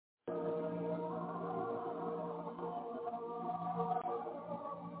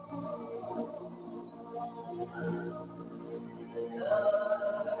The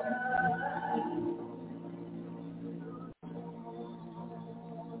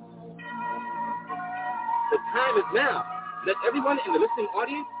time is now. Let everyone in the listening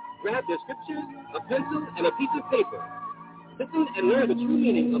audience grab their scriptures, a pencil, and a piece of paper. Listen and learn the true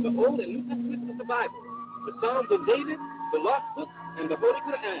meaning of the Old and New Testaments of the Bible, the Psalms of David, the Lost Book, and the Holy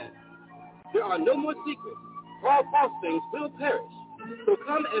Quran. There are no more secrets. All false things will perish. So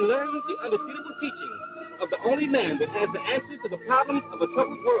come and learn the undisputable teachings of the only man that has the answers to the problems of a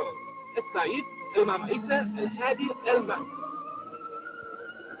troubled world. Sayyid Imam Isa al-Hadi al-Mahdi.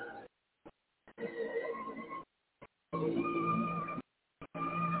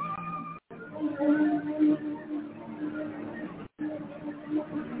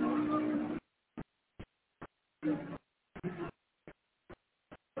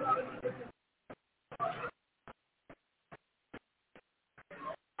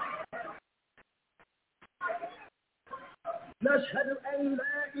 نشهد أن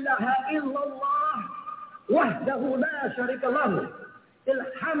لا إله إلا الله وحده لا شريك له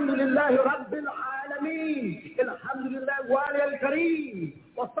الحمد لله رب العالمين الحمد لله والي الكريم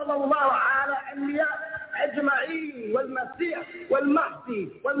وصلى الله على الأنبياء أجمعين والمسيح والمهدي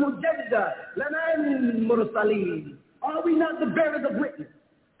والمجدد لنا المرسلين. Are we not the bearers of witness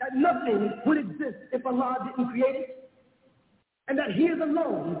that nothing would exist if Allah didn't create it, and that He is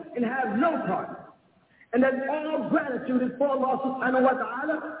alone and has no partner, and that all gratitude is for Allah subhanahu wa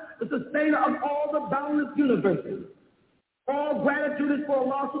ta'ala, the sustainer of all the boundless universes. All gratitude is for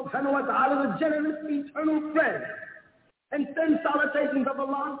Allah subhanahu wa ta'ala, the generous eternal friend, and send salutations of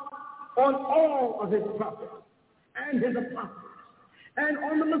Allah on all of His prophets and His apostles, and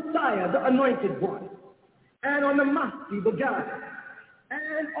on the Messiah, the anointed one, and on the Mahdi, the guide,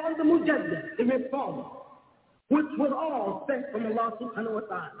 and on the Mujaddid, the reformer, which was all sent from Allah subhanahu wa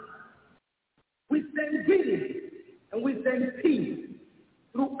ta'ala. We send greetings and we send peace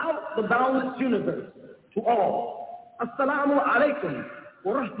throughout the boundless universe to all. Assalamu alaikum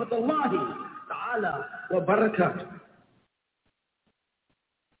wa rahmatullahi ta'ala wa barakatuh.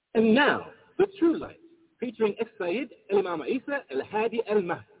 And now, the true light, featuring Sayyid Imam Isa al-Hadi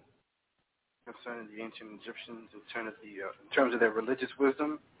al-Mahdi. Concerning the ancient Egyptians in terms of their religious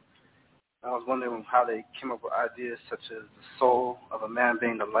wisdom, I was wondering how they came up with ideas such as the soul of a man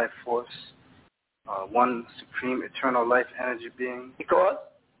being the life force, one supreme eternal life energy being. Because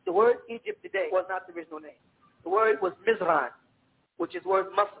the word Egypt today was not the original name. The word was Mizraim, which is the word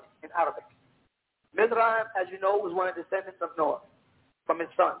Muslim in Arabic. Mizraim, as you know, was one of the descendants of Noah from his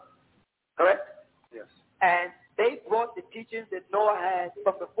son. Correct? Yes. And they brought the teachings that Noah had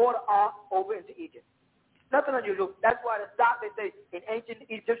from before the ark over into Egypt. Nothing unusual. That's why the doc, they say, in ancient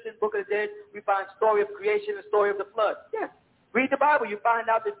Egyptian Book of the Dead, we find story of creation and story of the flood. Yes. Read the Bible. You find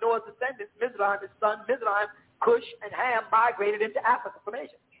out that Noah's descendants, Mizraim, his son Mizraim, Cush, and Ham migrated into Africa from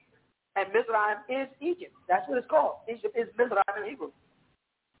Asia. And Mizraim is Egypt. That's what it's called. Egypt is Mizraim in Hebrew.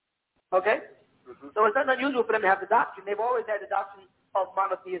 Okay? Mm-hmm. So it's not unusual for them to have the doctrine. They've always had the doctrine of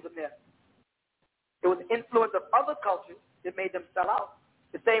monotheism there. It was the influence of other cultures that made them sell out.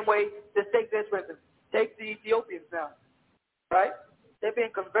 The same way, just take this for instance. Take the Ethiopians now, right? They're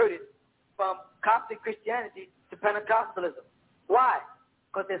being converted from Coptic Christianity to Pentecostalism. Why?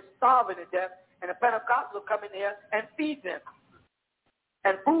 Because they're starving to death, and the Pentecostals will come in here and feed them.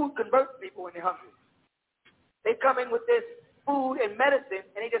 And food converts people when they're hungry. They come in with this food and medicine,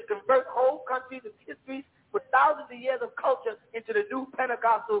 and they just convert whole countries and histories with thousands of years of culture into the new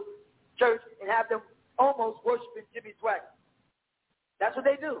Pentecostal church and have them almost worshiping Jimmy Swagger. That's what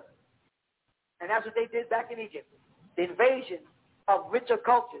they do. And that's what they did back in Egypt. The invasion of richer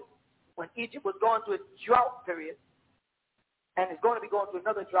cultures when Egypt was going through a drought period, and it's going to be going through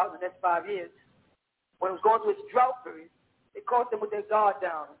another drought in the next 5 years. When it was going through its drought period, they caught them with their guard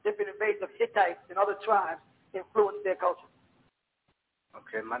down. Different invasions of Hittites and other tribes influenced their culture.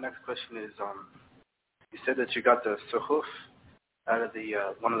 Okay, my next question is, you said that you got the suhuf out of the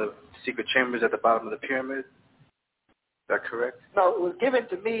one of the secret chambers at the bottom of the pyramid. Is that correct? No, it was given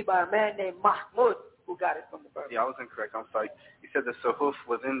to me by a man named Mahmud who got it from the pyramid. Yeah, I was incorrect. I'm sorry. You said the suhuf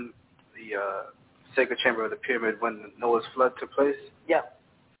was in the sacred chamber of the pyramid when Noah's flood took place? Yeah.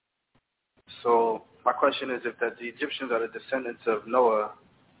 So my question is, if that the Egyptians are the descendants of Noah,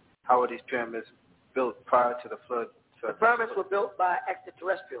 how were these pyramids built prior to the flood? The pyramids were built by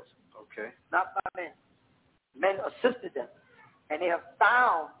extraterrestrials. Okay. Not by men. Men assisted them. And they have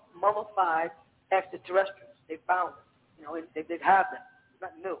found mummified extraterrestrials. They found them. You know, they have them. It's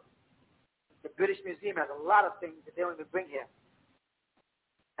nothing new. The British Museum has a lot of things that they don't even bring here.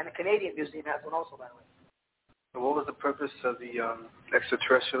 And the Canadian Museum has one also, by the way. So what was the purpose of the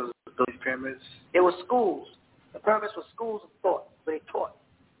extraterrestrials building pyramids? It was schools The pyramids were schools of thought, where they taught.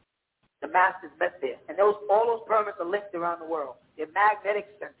 The masters met there. And all those pyramids are linked around the world. They're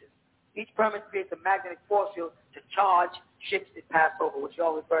magnetic centers. Each pyramid creates a magnetic force field to charge ships that pass over, which you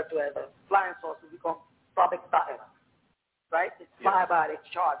all refer to as flying saucers. We call them RAAKHPTAH. Right? It's fly by, they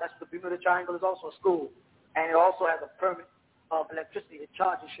charge. That's the Bermuda Triangle is also a school. And it also has a pyramid of electricity that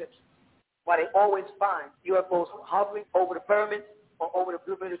charges ships. While they always find UFOs hovering over the pyramids or over the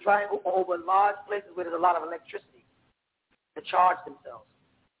Bermuda Triangle or over large places where there's a lot of electricity to charge themselves.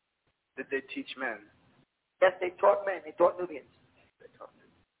 Did they teach men? Yes, they taught men. They taught Nubians.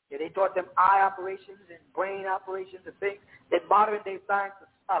 Yeah, they taught them eye operations and brain operations and things that modern-day science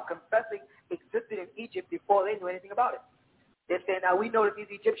are confessing existed in Egypt before they knew anything about it. They're saying, now we know that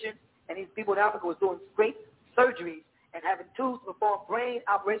these Egyptians and these people in Africa was doing great surgeries and having tools to perform brain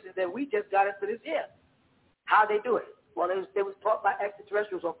operations that we just got into this year. How they do it? Well, they was taught by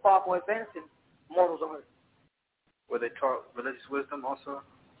extraterrestrials who are far more advanced than mortals on Earth. Were they taught religious wisdom also?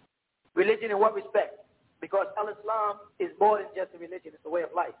 Religion in what respect? Because Al-Islam is more than just a religion. It's a way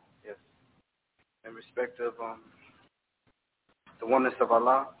of life. Yes. In respect of the oneness of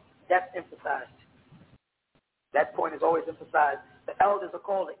Allah? That's emphasized. That point is always emphasized. The elders are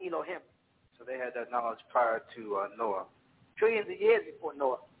called the Elohim. So they had that knowledge prior to Noah. Trillions of years before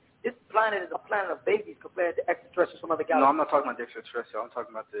Noah. This planet is a planet of babies compared to extraterrestrials from other galaxies. No, I'm not talking about the extraterrestrials. I'm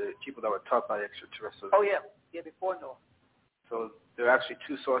talking about the people that were taught by extraterrestrials. Oh, yeah. Yeah, before Noah. So there are actually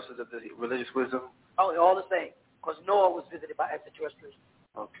two sources of the religious wisdom? Oh, they're all the same. Because Noah was visited by extraterrestrials.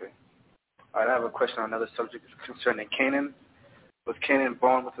 Okay. All right, I have a question on another subject concerning Canaan. Was Canaan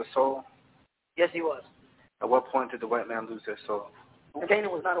born with a soul? Yes, he was. At what point did the white man lose their soul?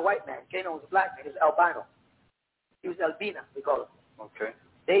 Canaan was not a white man. Canaan was a black man. He was albino. He was albina, we call it. Okay.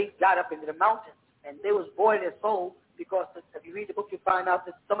 They got up into the mountains, and they was void of their soul because if you read the book, you find out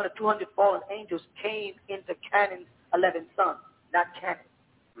that some of the 200 fallen angels came into Canaan's 11 sons, not Canaan.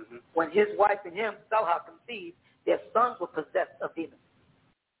 Mm-hmm. When his wife and him, Salha, conceived, their sons were possessed of demons.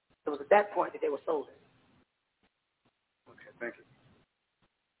 It was at that point that they were soulless. Okay, thank you.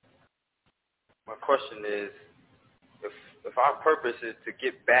 My question is, if our purpose is to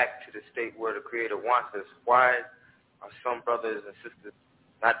get back to the state where the Creator wants us, why are some brothers and sisters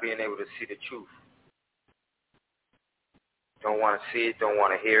not being able to see the truth? Don't want to see it, don't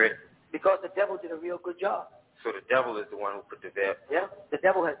want to hear it. Because the devil did a real good job. So the devil is the one who put the veil. Yeah, the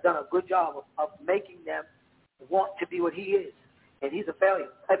devil has done a good job of making them want to be what he is. And he's a failure.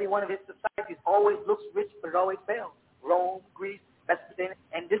 Every one of his societies always looks rich, but it always fails. Rome, Greece, Mesopotamia.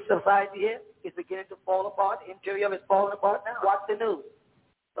 And this society here is beginning to fall apart. The interior of it is falling apart now. Watch the news.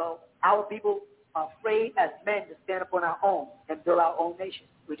 So our people are afraid as men to stand up on our own and build our own nation.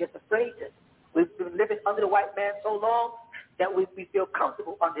 We're just afraid to. We've been living under the white man so long that we feel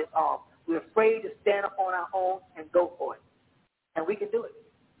comfortable under his arm. We're afraid to stand up on our own and go for it. And we can do it.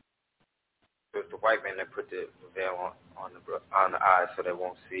 So it's the white man that put the veil on the eyes so they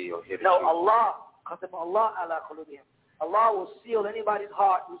won't see or hear the No, truth. Allah will seal anybody's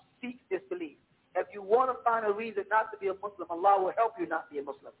heart who seeks disbelief. If you want to find a reason not to be a Muslim, Allah will help you not be a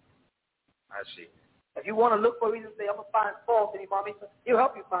Muslim. I see. If you want to look for a reason to say, I'm going to find fault in Imam Isa, he'll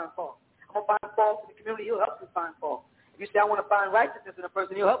help you find fault. I'm going to find fault in the community, he'll help you find fault. If you say, I want to find righteousness in a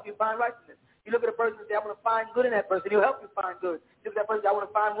person, he'll help you find righteousness. You look at a person and say, I want to find good in that person, he'll help you find good. You look at that person and say, I want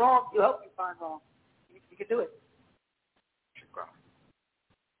to find wrong, he'll help you find wrong. You can do it.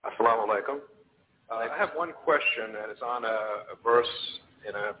 Assalamu alaikum. I have one question, and it's on a verse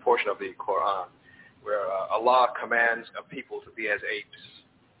in a portion of the Quran where Allah commands a people to be as apes.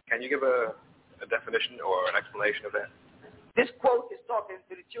 Can you give a definition or an explanation of that? This quote is talking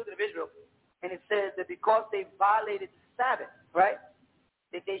to the children of Israel, and it says that because they violated the Sabbath, right,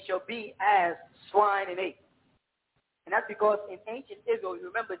 that they shall be as swine and apes. And that's because in ancient Israel,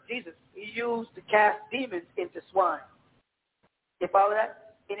 you remember Jesus, he used to cast demons into swine. You follow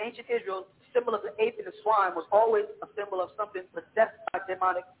that? In ancient Israel, the symbol of the ape and the swine was always a symbol of something possessed by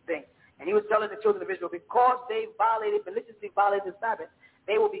demonic things. And he was telling the children of Israel, because they maliciously violated the Sabbath,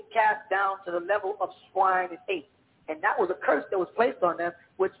 they will be cast down to the level of swine and ape. And that was a curse that was placed on them,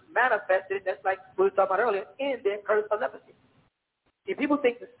 which manifested, that's like we were talking about earlier, in their curse of leprosy. See, people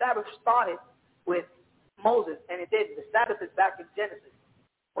think the Sabbath started with Moses, and it didn't. The Sabbath is back in Genesis,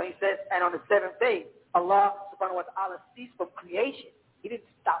 when he says, and on the seventh day, Allah subhanahu wa ta'ala ceased from creation. He didn't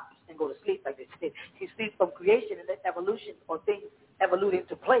stop and go to sleep like they did. He ceased from creation and let evolution or things evolve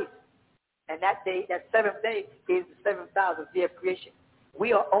into place. And that day, that seventh day, is the 7,000th year of creation.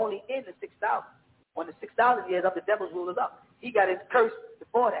 We are only in the 6,000. When the 6,000 years of the devil's rule is up, he got his curse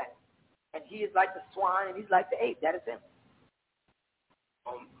before that. And he is like the swine and he's like the ape. That is him.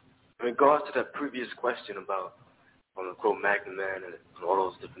 In regards to that previous question about, quote, Magna Man and all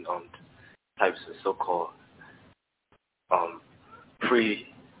those different types of so-called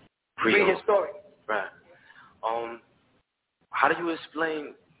prehistoric. Right. How do you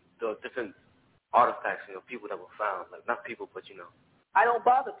explain the different artifacts, people that were found? Like, not people, but, I don't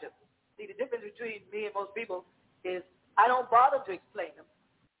bother to. See, the difference between me and most people is I don't bother to explain them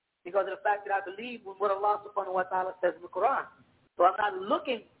because of the fact that I believe in what Allah subhanahu wa ta'ala says in the Quran. So I'm not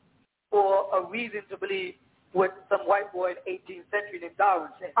looking for a reason to believe what some white boy in the 18th century named Darwin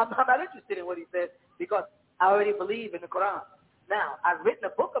said. I'm not interested in what he said because I already believe in the Quran. Now, I've written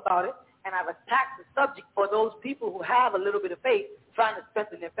a book about it, and I've attacked the subject for those people who have a little bit of faith, trying to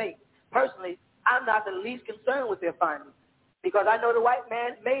strengthen their faith. Personally, I'm not the least concerned with their findings because I know the white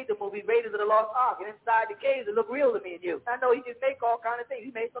man made the movie Raiders of the Lost Ark, and inside the caves it looked real to me and you. I know he can make all kinds of things.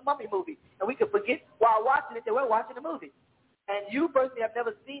 He made some mummy movie, and we could forget while watching it that we're watching the movie. And you personally have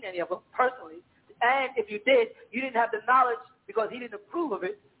never seen any of them personally, and if you did, you didn't have the knowledge because he didn't approve of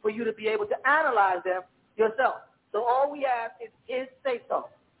it for you to be able to analyze them yourself. So all we have is his say-so,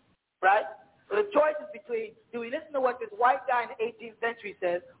 right? So the choice is between, do we listen to what this white guy in the 18th century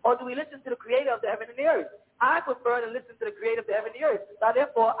says, or do we listen to the creator of the heaven and the earth? I prefer to listen to the creator of the heaven and the earth. So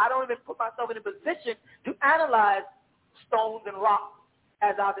therefore, I don't even put myself in a position to analyze stones and rocks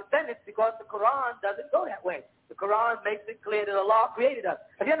as our descendants because the Quran doesn't go that way. The Quran makes it clear that Allah created us.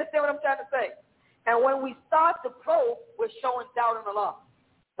 Do you understand what I'm trying to say? And when we start to probe, we're showing doubt in Allah.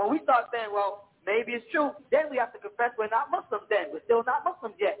 When we start saying, well, maybe it's true, then we have to confess we're not Muslims then. We're still not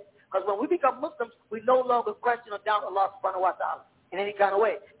Muslims yet. Because when we become Muslims, we no longer question or doubt Allah subhanahu wa ta'ala in any kind of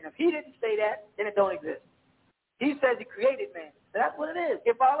way. And if he didn't say that, then it don't exist. He says he created man. So that's what it is.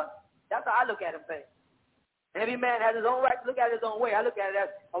 You follow? That's how I look at him, babe. And every man has his own right to look at it his own way. I look at it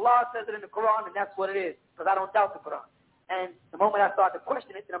as Allah says it in the Quran, and that's what it is. Because I don't doubt the Quran. And the moment I start to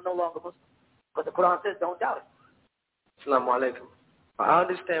question it, then I'm no longer Muslim. Because the Quran says don't doubt it. Assalamu alaikum. I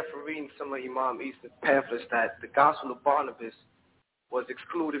understand from reading some of Imam East's pamphlets that the Gospel of Barnabas was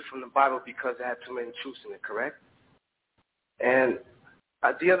excluded from the Bible because it had too many truths in it, correct? And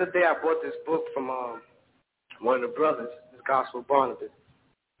the other day I bought this book from one of the brothers, the Gospel of Barnabas.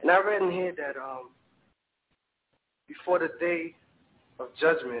 And I read in here that before the day of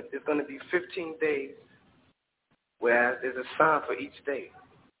judgment, there's going to be 15 days, whereas there's a sign for each day.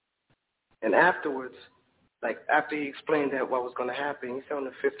 And afterwards, like after he explained that what was going to happen, he said on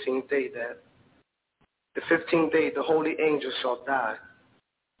the 15th day that the 15th day the holy angels shall die,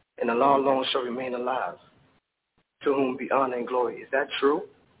 and Allah alone shall remain alive, to whom be honor and glory. Is that true?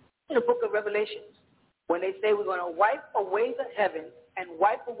 In the book of Revelations, when they say we're going to wipe away the heaven and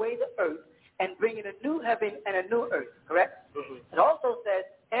wipe away the earth and bring in a new heaven and a new earth, correct? Mm-hmm. It also says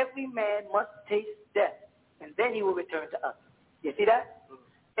every man must taste death, and then he will return to us. You see that? Mm-hmm.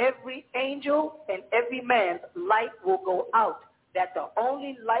 Every angel and every man's light will go out. That the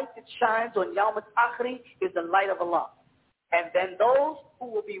only light that shines on Yawm al-Akhri is the light of Allah. And then those who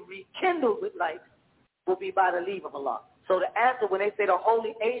will be rekindled with light will be by the leave of Allah. So the answer when they say the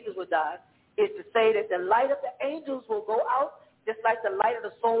holy angels will die is to say that the light of the angels will go out just like the light of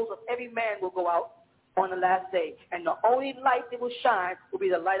the souls of every man will go out on the last day. And the only light that will shine will be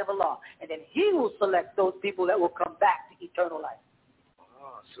the light of Allah. And then he will select those people that will come back to eternal life.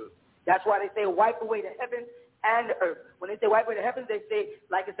 So that's why they say wipe away the heavens and the earth. When they say wipe away the heavens, they say,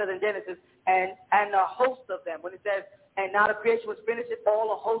 like it says in Genesis, and a host of them. When it says, and now the creation was finished,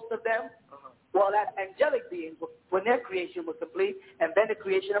 all a host of them, well, that's angelic beings when their creation was complete, and then the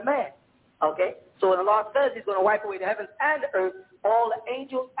creation of man. Okay? So when Allah says he's going to wipe away the heavens and the earth, all the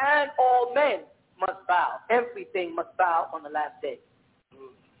angels and all men must bow. Everything must bow on the last day.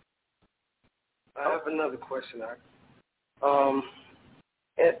 I have another question.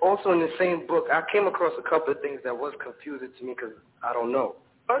 And also in the same book, I came across a couple of things that was confusing to me because I don't know.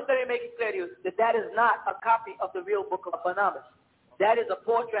 First, let me make it clear to you that that is not a copy of the real book of Barnabas. That is a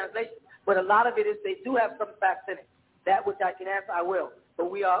poor translation, but a lot of it is, they do have some facts in it. That which I can answer, I will. But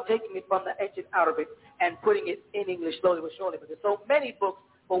we are taking it from the ancient Arabic and putting it in English slowly but surely. But there's so many books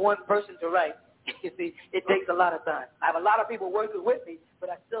for one person to write. You see, it takes a lot of time. I have a lot of people working with me, but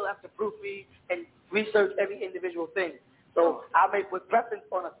I still have to proofread and research every individual thing. So I may put preference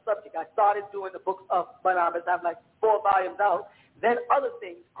on a subject. I started doing the books of Barnabas. I have like 4 volumes out. Then other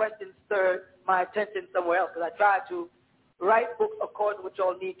things, questions stirred my attention somewhere else because I try to write books according to what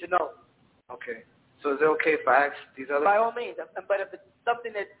y'all need to know. Okay. So is it okay if I ask these other? By all means. But if it's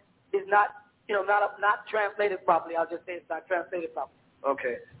something that is not, not translated properly, I'll just say it's not translated properly.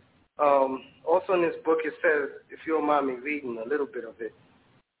 Okay. Also in this book it says, if you don't mind me reading a little bit of it,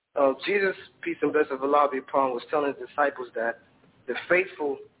 Jesus, peace and blessings of Allah be upon him, was telling his disciples that the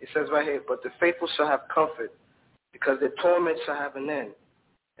faithful, it says right here, but the faithful shall have comfort, because their torment shall have an end.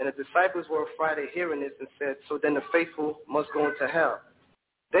 And the disciples were afraid of hearing this and said, so then the faithful must go into hell.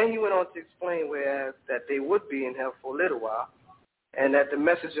 Then he went on to explain whereas that they would be in hell for a little while, and that the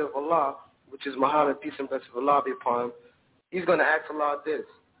messenger of Allah, which is Muhammad, peace and blessings of Allah be upon him, he's going to ask Allah this.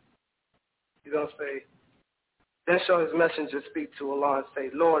 He's going to say, then shall his messenger speak to Allah and say,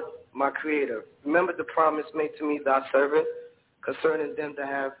 Lord, my creator, remember the promise made to me, thy servant, concerning them that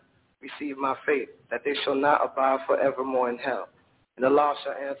have received my faith, that they shall not abide forevermore in hell. And Allah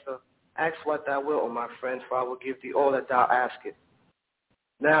shall answer, ask what thou wilt, O my friend, for I will give thee all that thou askest.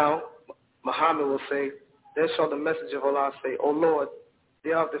 Now, Muhammad will say, then shall the messenger of Allah say, O Lord,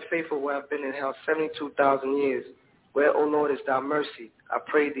 they are of the faithful who have been in hell 72,000 years. Where, O Lord, is thy mercy? I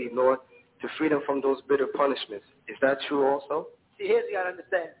pray thee, Lord, to free them from those bitter punishments. Is that true also? See, here's you got to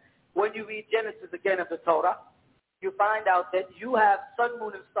understand. When you read Genesis again of the Torah, you find out that you have sun,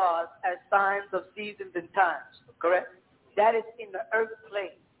 moon, and stars as signs of seasons and times, correct? That is in the earth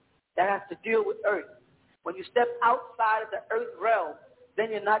plane. That has to deal with earth. When you step outside of the earth realm,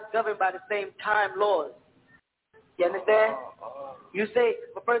 then you're not governed by the same time laws. You understand? You say,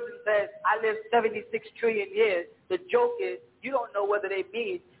 if a person says, I live 76 trillion years, the joke is, you don't know whether they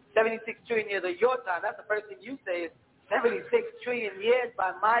mean 76 trillion years of your time. That's the first thing you say is 76 trillion years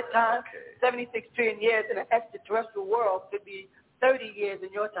by my time. 76 trillion years in an extraterrestrial world could be 30 years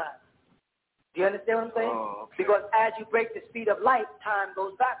in your time. Do you understand what I'm saying? Because as you break the speed of light, time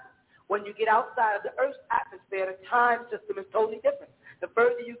goes backwards. When you get outside of the Earth's atmosphere, the time system is totally different. The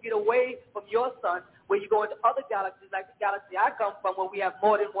further you get away from your sun, where you go into other galaxies, like the galaxy I come from, where we have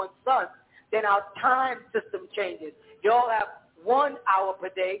more than one sun, then our time system changes. You all have 1 hour per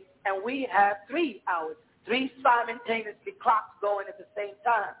day, and we have 3 hours. 3 simultaneously clocks going at the same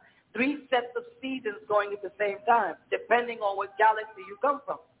time. 3 sets of seasons going at the same time, depending on what galaxy you come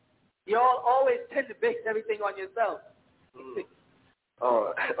from. You all always tend to base everything on yourself.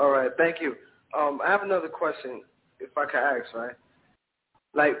 All right, thank you. I have another question, if I can ask, right?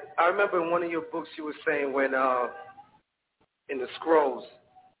 Like, I remember in one of your books you were saying when, in the scrolls,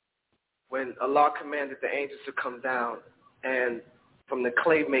 when Allah commanded the angels to come down and from the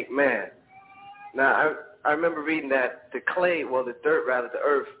clay make man. Now, I remember reading that the clay, well, the dirt rather, the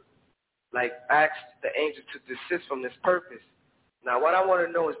earth, like asked the angels to desist from this purpose. Now, what I want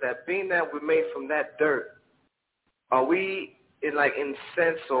to know is that being that we're made from that dirt, are we in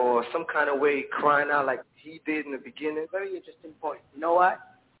sense or some kind of way crying out like he did in the beginning? Very interesting point. You know why?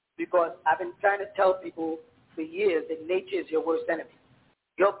 Because I've been trying to tell people for years that nature is your worst enemy.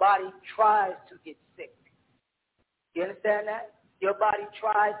 Your body tries to get sick. You understand that? Your body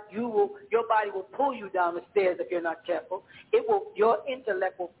tries, your body will pull you down the stairs if you're not careful. Your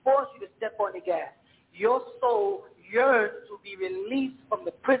intellect will force you to step on the gas. Your soul yearns to be released from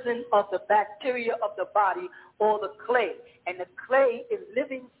the prison of the bacteria of the body or the clay. And the clay is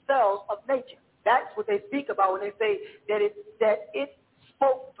living cells of nature. That's what they speak about when they say that it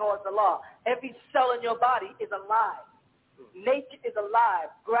spoke towards Allah. Every cell in your body is alive. Nature is alive.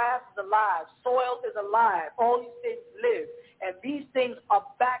 Grass is alive. Soil is alive. All these things live. And these things are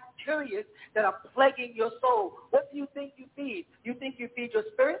bacteria that are plaguing your soul. What do you think you feed? You think you feed your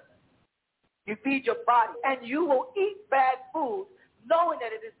spirit? You feed your body. And you will eat bad food knowing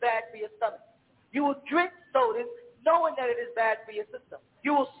that it is bad for your stomach. You will drink sodas knowing that it is bad for your system.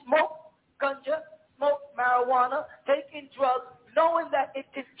 You will smoke ganja, smoke marijuana, take in drugs knowing that it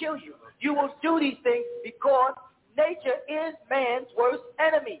can kill you. You will do these things because nature is man's worst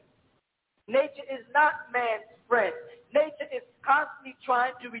enemy. Nature is not man's friend. Nature is constantly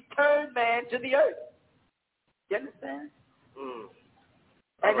trying to return man to the earth. You understand?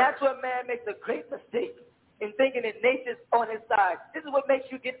 And that's where man makes a great mistake in thinking that nature's on his side. This is what makes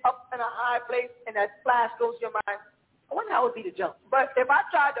you get up in a high place and that flash goes to your mind. I wonder how it would be to jump. But if I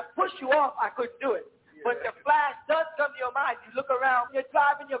tried to push you off, I couldn't do it. But the flash does come to your mind. You look around, you're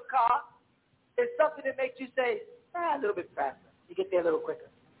driving your car. It's something that makes you say, a little bit faster. You get there a little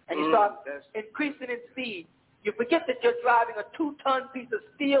quicker. And you start increasing in speed. You forget that you're driving a 2-ton piece of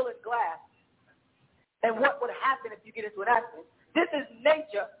steel and glass. And what would happen if you get into an accident? This is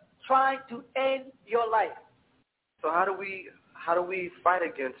nature trying to end your life. So how do we fight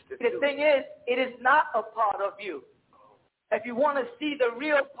against it? The thing is, it is not a part of you. If you want to see the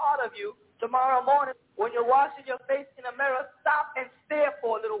real part of you, tomorrow morning, when you're washing your face in a mirror, stop and stare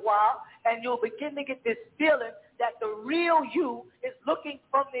for a little while, and you'll begin to get this feeling that the real you is looking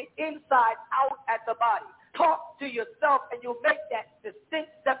from the inside out at the body. Talk to yourself, and you'll make that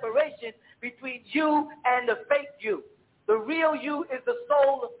distinct separation between you and the fake you. The real you is the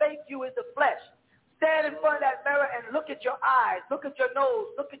soul, the fake you is the flesh. Stand in front of that mirror and look at your eyes, look at your nose,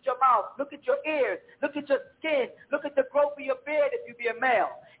 look at your mouth, look at your ears, look at your skin, look at the growth of your beard if you be a male,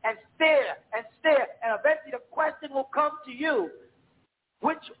 and stare, and eventually the question will come to you,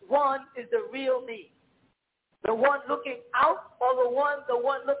 which one is the real me? The one looking out, or the one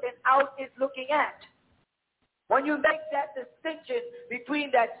looking out is looking at? When you make that distinction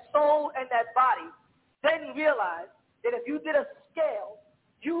between that soul and that body, then realize that if you did a scale,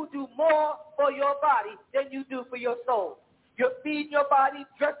 you do more for your body than you do for your soul. You're feeding your body,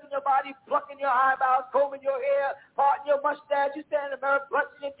 dressing your body, plucking your eyebrows, combing your hair, parting your mustache. You stand in the mirror,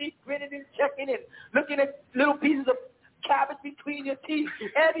 brushing your teeth, grinning and checking in, looking at little pieces of cabbage between your teeth.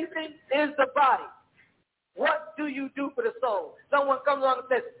 Everything is the body. What do you do for the soul? Someone comes along and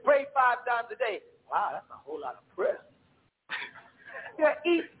says, pray 5 times a day. Wow, that's a whole lot of prayer.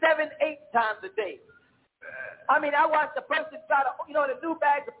 Eat 7, 8 times a day. I mean, I watched a person try to, the new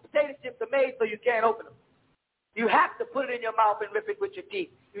bags of potato chips are made so you can't open them. You have to put it in your mouth and rip it with your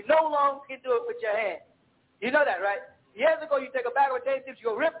teeth. You no longer can do it with your hand. You know that, right? Years ago, you take a bag of potato chips,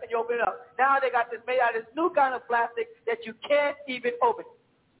 you go rip and you open it up. Now they got this made out of this new kind of plastic that you can't even open.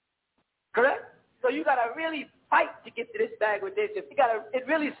 Correct? So you got to really fight to get to this bag of potato chips. It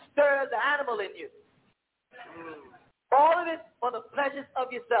really stirs the animal in you. All of this for the pleasures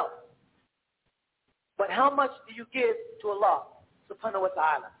of yourself. But how much do you give to Allah subhanahu wa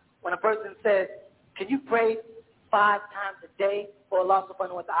ta'ala? When a person says, can you pray 5 times a day for Allah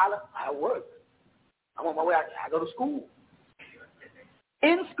subhanahu wa ta'ala? I work. I'm on my way. I go to school.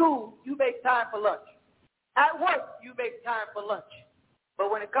 In school, you make time for lunch. At work, you make time for lunch.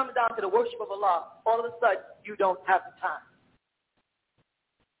 But when it comes down to the worship of Allah, all of a sudden, you don't have the time.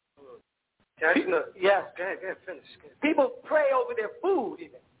 Yes, go ahead, finish. People pray over their food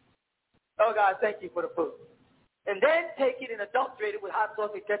even. Oh, God, thank you for the food. And then take it and adulterate it with hot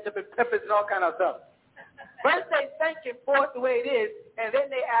sauce and ketchup and peppers and all kind of stuff. First they thank him for it the way it is, and then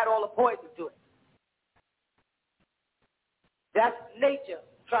they add all the poison to it. That's nature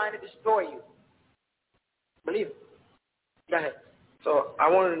trying to destroy you. Believe it. Go ahead. So I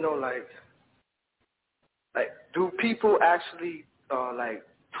wanted to know, do people actually,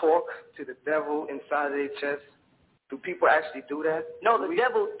 talk to the devil inside their chest? Do people actually do that? No, the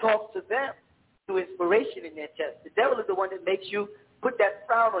devil talks to them through inspiration in their chest. The devil is the one that makes you put that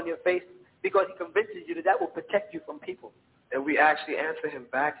frown on your face because he convinces you that will protect you from people. And we actually answer him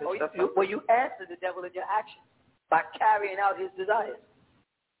back and stuff? Well, you answer the devil in your actions by carrying out his desires.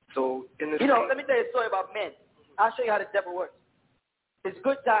 So, let me tell you a story about men. I'll show you how the devil works. It's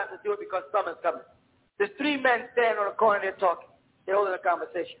good time to do it because summer's coming. There's 3 men standing on a corner, they're talking. They're holding a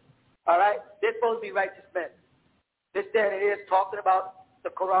conversation. All right? They're supposed to be righteous men. They're standing here talking about the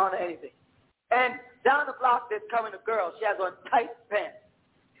Quran or anything. And down the block, there's coming a girl. She has on tight pants.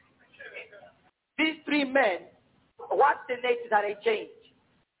 These 3 men, watch their natures, how they change.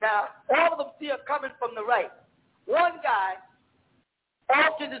 Now, all of them see her coming from the right. One guy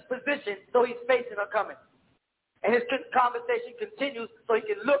alters his position so he's facing her coming. And his conversation continues so he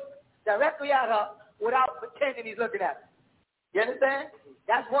can look directly at her without pretending he's looking at her. You understand?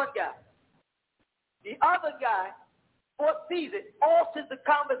 That's one guy. The other guy foresees it, alters the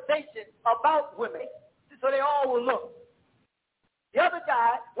conversation about women so they all will look. The other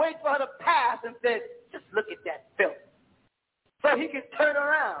guy waits for her to pass and says, just look at that filth. So he can turn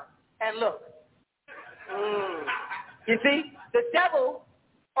around and look. You see, the devil,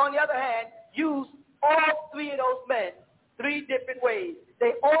 on the other hand, used all 3 of those men 3 different ways.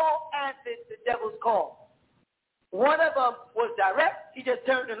 They all answered the devil's call. One of them was direct. He just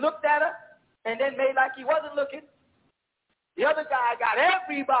turned and looked at her and then made like he wasn't looking. The other guy got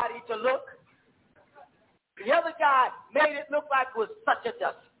everybody to look. The other guy made it look like it was such a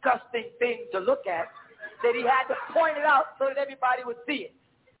disgusting thing to look at that he had to point it out so that everybody would see it.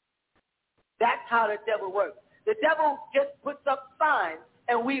 That's how the devil works. The devil just puts up signs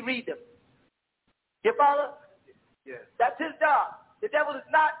and we read them. You follow? Yes. That's his job. The devil is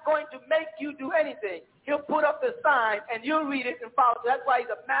not going to make you do anything. He'll put up the sign and you'll read it and follow. So that's why he's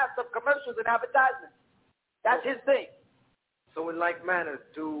a master of commercials and advertisements. That's his thing. So in like manner,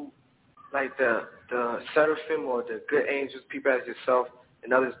 do the seraphim or the good angels, people as yourself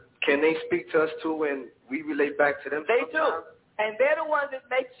and others, can they speak to us too when we relate back to them? They sometimes? do. And they're the ones that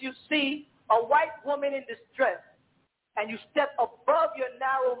makes you see a white woman in distress and you step above your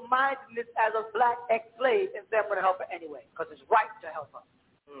narrow-mindedness as a black ex-slave and say, I'm going to help her anyway because it's right to help her.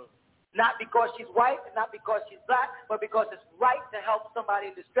 Not because she's white and not because she's black, but because it's right to help somebody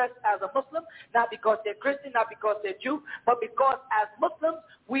in distress as a Muslim, not because they're Christian, not because they're Jew, but because as Muslims,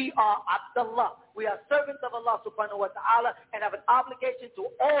 we are Abdullah. We are servants of Allah subhanahu wa ta'ala and have an obligation to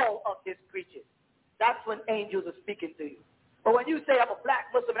all of his creatures. that's when angels are speaking to you. But when you say I'm a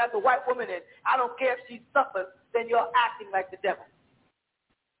black Muslim and that's a white woman and I don't care if she suffers, then you're acting like the devil.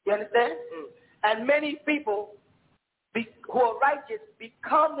 You understand? And many people who are righteous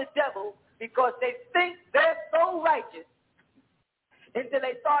become the devil because they think they're so righteous until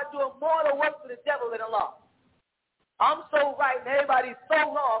they start doing more to work for the devil than Allah. I'm so right and everybody's so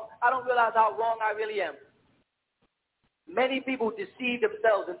wrong, I don't realize how wrong I really am. Many people deceive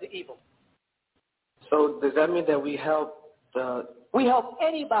themselves into evil. So does that mean that we help We help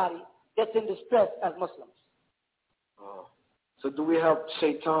anybody that's in distress as Muslims. So do we help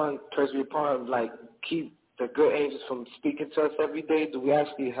Shaitan, curse be upon him, like keep the good angels from speaking to us every day? Do we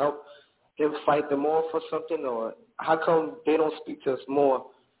actually help him fight them off or something? Or how come they don't speak to us more?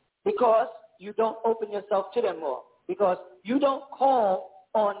 Because you don't open yourself to them more. Because you don't call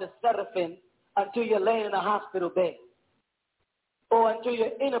on the seraphim until you're laying in a hospital bed. Or until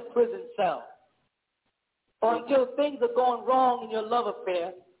you're in a prison cell. Or until things are going wrong in your love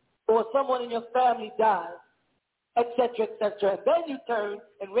affair. Or someone in your family dies. Etc., etc. And then you turn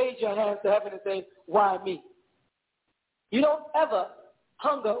and raise your hands to heaven and say, why me? You don't ever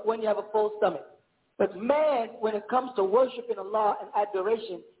hunger when you have a full stomach. But man, when it comes to worshiping Allah and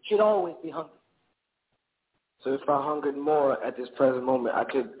adoration, should always be hungry. So if I hungered more at this present moment, I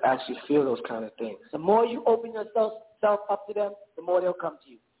could actually feel those kind of things. The more you open yourself up to them, the more they'll come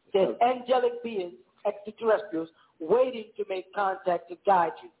to you. There's angelic beings, extraterrestrials, waiting to make contact to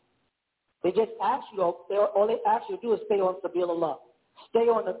guide you. They just ask you, all they ask you to do is stay on Sabil Allah. Stay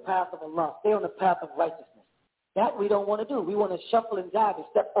on the path of Allah. Stay on the path of righteousness. That we don't want to do. We want to shuffle and jive and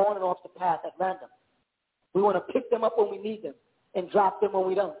step on and off the path at random. We want to pick them up when we need them and drop them when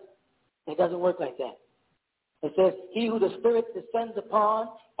we don't. It doesn't work like that. It says, he who the Spirit descends upon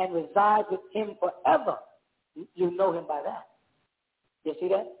and resides with him forever, you know him by that. You see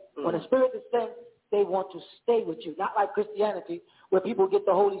that? When the Spirit descends, they want to stay with you. Not like Christianity, where people get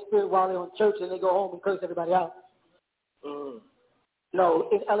the Holy Spirit while they're in church and they go home and curse everybody out. No,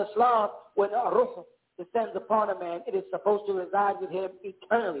 in Al-Islam, when a ruh descends upon a man, it is supposed to reside with him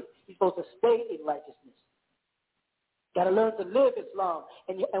eternally. He's supposed to stay in righteousness. Got to learn to live Islam.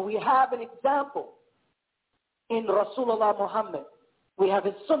 And we have an example in Rasulullah Muhammad. We have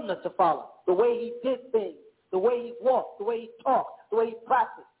his sunnah to follow. The way he did things, the way he walked, the way he talked, the way he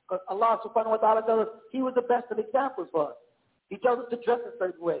practiced. Because Allah subhanahu wa ta'ala tells us he was the best of examples for us. He tells us to dress a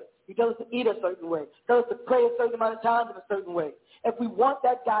certain way. He tells us to eat a certain way. He tells us to pray a certain amount of times in a certain way. If we want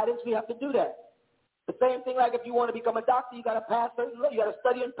that guidance, we have to do that. The same thing like if you want to become a doctor, you got to pass certain, you got to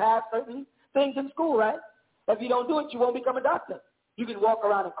study and pass certain things in school, right? If you don't do it, you won't become a doctor. You can walk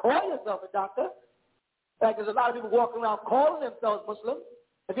around and call yourself a doctor. Like there's a lot of people walking around calling themselves Muslim.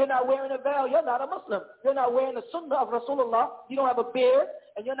 If you're not wearing a veil, you're not a Muslim. You're not wearing the sunnah of Rasulullah. You don't have a beard,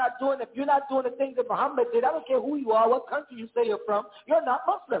 and if you're not doing the things that Muhammad did, I don't care who you are, what country you say you're from, you're not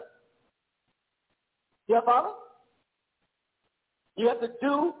Muslim. You follow? You have to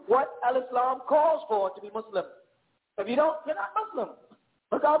do what Al-Islam calls for to be Muslim. If you don't, you're not Muslim.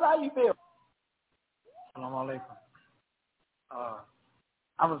 Regardless how you feel. Assalamu alaikum.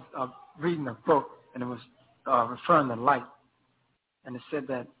 I was reading a book, and it was referring to light. And it said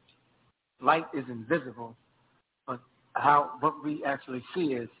that light is invisible, but what we actually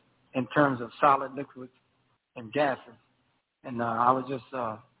see is in terms of solid, liquids, and gases. And I was just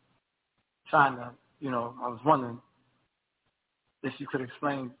trying to, I was wondering if you could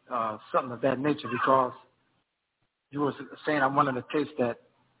explain something of that nature, because you were saying on one of the tapes that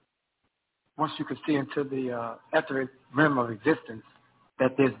once you could see into the etheric realm of existence,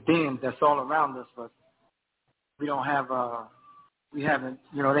 that there's beings that's all around us, but we don't have we haven't,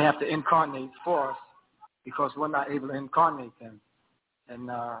 they have to incarnate for us because we're not able to incarnate them.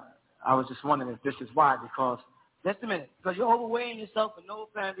 And I was just wondering if this is why, because... Just a minute, because you're overweighing yourself for no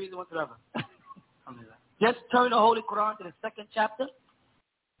apparent reason whatsoever. Just turn the Holy Quran to the 2nd chapter,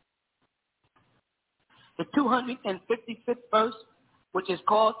 the 255th verse, which is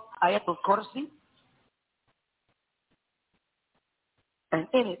called Ayatul-Kursi. And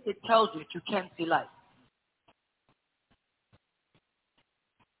in it, it tells you that you can't see light.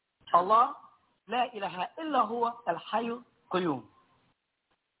 Allah, la ilaha illa huwa al-hayyul qayyum.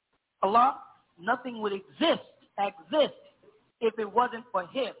 Allah, nothing would exist if it wasn't for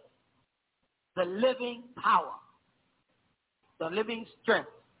him, the living power, the living strength.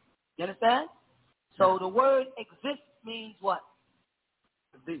 You understand? So the word exist means what?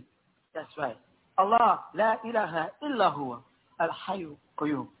 To be. That's right. Allah, la ilaha illa huwa al-hayyul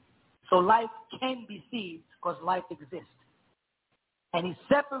qayyum. So life can be seen because life exists. And he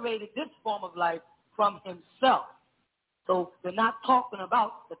separated this form of life from himself. So they're not talking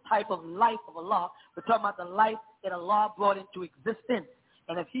about the type of life of Allah. We're talking about the life that Allah brought into existence.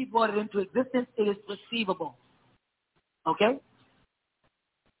 And if He brought it into existence, it is perceivable. Okay?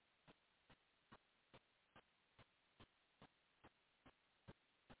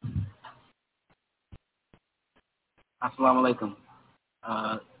 Assalamu alaikum.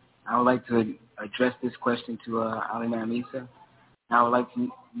 I would like to address this question to Al-Imam Isa. I would like to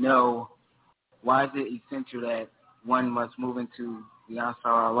know, why is it essential that one must move into the Ansar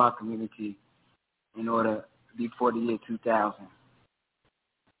Allah community in order before the year 2000?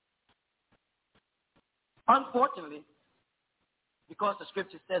 Unfortunately, because the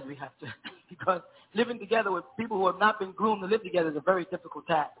scripture says we have to, because living together with people who have not been groomed to live together is a very difficult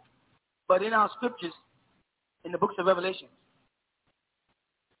task. But in our scriptures, in the books of Revelation,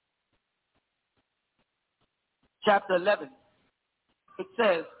 chapter 11, it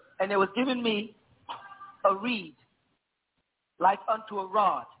says, and there was given me a reed like unto a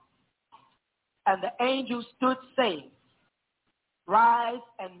rod, and the angel stood saying, rise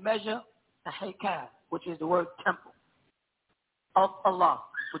and measure the Haikal, which is the word temple of Allah,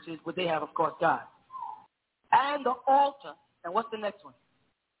 which is what they have, of course, God, and the altar, and what's the next one?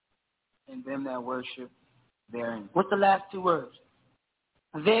 And them that worship therein. What's the last two words?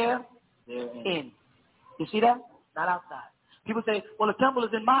 Therein. You see that? Not outside. People say, well, the temple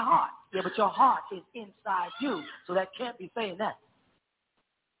is in my heart. Yeah, but your heart is inside you, so that can't be saying that.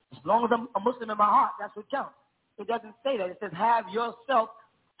 As long as I'm a Muslim in my heart, that's what counts. It doesn't say that. It says, have yourself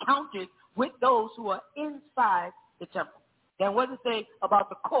counted with those who are inside the temple. Then what does it say about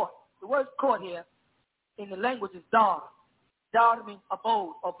the court? The word court here in the language is dar. Dar means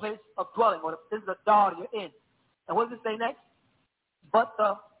abode or place of dwelling, or this is a dar you're in. And what does it say next? But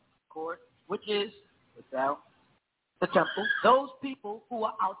the court, which is without the temple. Those people who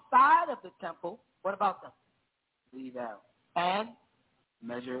are outside of the temple, what about them? Leave out. And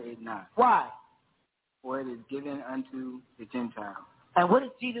measure it not. Why? For it is given unto the Gentiles. And what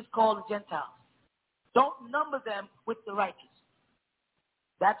does Jesus call the Gentiles? Don't number them with the righteous.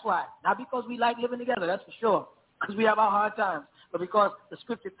 That's why. Not because we like living together, that's for sure. Because we have our hard times. But because the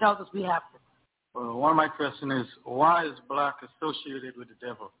scripture tells us we have to. Well, one of my questions is, why is black associated with the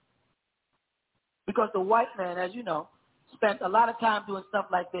devil? Because the white man, as you know, spent a lot of time doing stuff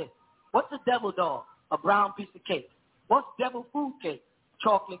like this. What's a devil dog? A brown piece of cake. What's devil food cake?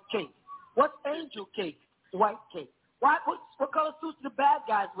 Chocolate cake. What's angel cake? White cake. What color suits do the bad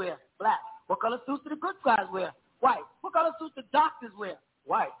guys wear? Black. What color suits do the good guys wear? White. What color suits the doctors wear?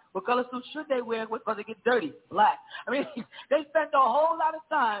 White. What color suits should they wear because they get dirty? Black. I mean, they spent a whole lot of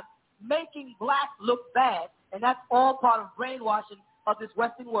time making black look bad, and that's all part of brainwashing of this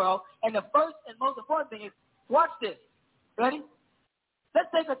Western world. And the first and most important thing is, watch this. Ready? Let's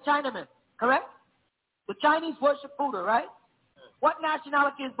take a Chinaman, correct? The Chinese worship Buddha, right? What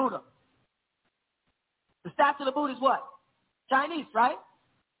nationality is Buddha? The statue of the Buddha is what? Chinese, right?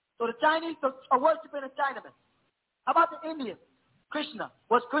 So the Chinese are worshiping a Chinaman. How about the Indians? Krishna.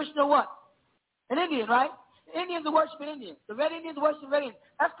 Was Krishna what? An Indian, right? The Indians are worshiping Indians. The Red Indians are worshiping Red Indians.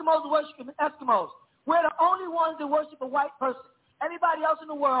 Eskimos are worshiping Eskimos. We're the only ones that worship a white person. Everybody else in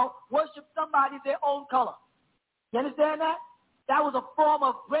the world worships somebody their own color. You understand that? That was a form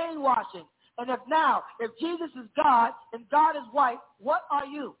of brainwashing. And if Jesus is God and God is white, what are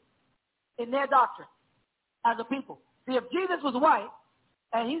you in their doctrine as a people? See, if Jesus was white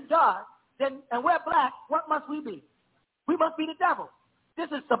and he's God, then and we're black, what must we be? We must be the devil. This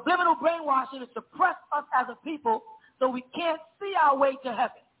is subliminal brainwashing to suppress us as a people so we can't see our way to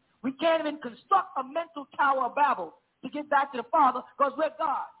heaven. We can't even construct a mental tower of Babel to get back to the Father because we're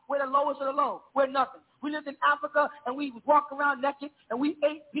God. We're the lowest of the low. We're nothing. We lived in Africa and we walked around naked and we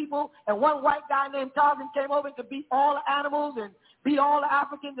ate people, and one white guy named Tarzan came over and could beat all the animals and beat all the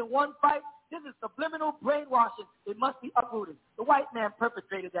Africans in one fight. This is subliminal brainwashing. It must be uprooted. The white man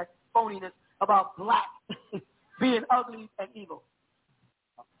perpetrated that phoniness about black being ugly and evil.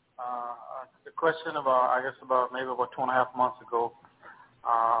 The question about maybe about 2.5 months ago,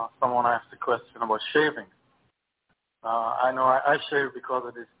 someone asked a question about shaving. I know I shave because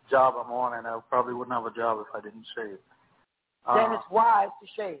of this job I'm on, and I probably wouldn't have a job if I didn't shave. Then it's wise to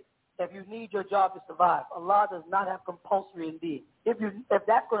shave if you need your job to survive. Allah does not have compulsory indeed. If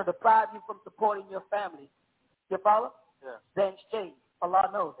that's going to deprive you from supporting your family, you follow? Yeah. Then shave. Allah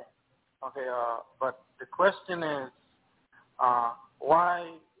knows that. Okay, but the question is,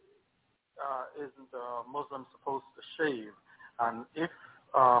 why isn't a Muslim supposed to shave? And if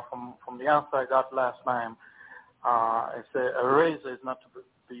from the answer I got last time, it said a razor is not to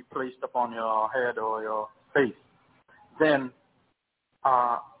be placed upon your head or your face, then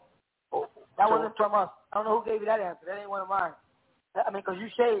That wasn't from us. I don't know who gave you that answer. That ain't one of mine. I mean, because you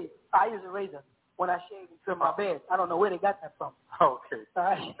shave. I use a razor when I shave and trim my bed. I don't know where they got that from. Okay.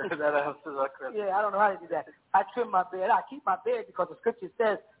 Right? That answers that question. Yeah, I don't know how to do that. I trim my beard. I keep my beard because the scripture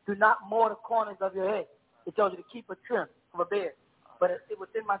says, do not mow the corners of your head. It tells you to keep a trim of a beard. But it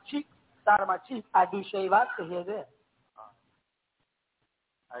within my cheek, side of my cheek, I do shave out to here and there.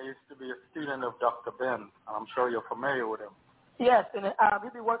 I used to be a student of Dr. Ben. I'm sure you're familiar with him. Yes, and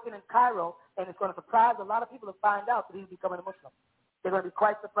he'll be working in Cairo, and it's going to surprise a lot of people to find out that he's becoming a Muslim. They're going to be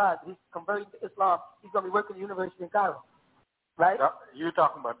quite surprised. He's converting to Islam. He's going to be working at the university in Cairo. Right? You're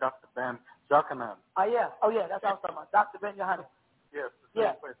talking about Dr. Ben Jakanan. Oh, yeah. That's what I was talking about. Dr. Ben Yohanan. Yes.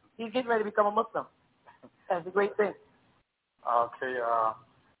 Yeah. He's getting ready to become a Muslim. That's a great thing. Okay.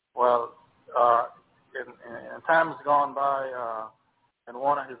 In times gone by, in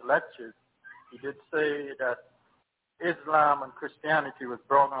one of his lectures, he did say that Islam and Christianity was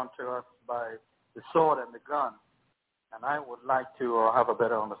brought onto us by the sword and the gun. And I would like to have a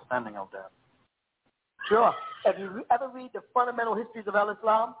better understanding of that. Sure. If you ever read the fundamental histories of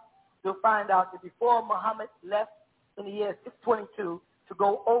Islam, you'll find out that before Muhammad left in the year 622 to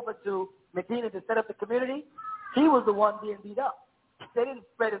go over to Medina to set up the community, he was the one being beat up. They didn't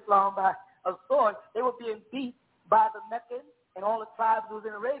spread Islam by a sword. They were being beat by the Meccans and all the tribes who was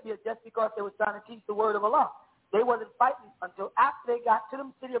in Arabia just because they were trying to teach the word of Allah. They wasn't fighting until after they got to the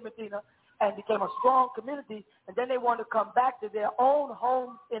city of Medina and became a strong community, and then they wanted to come back to their own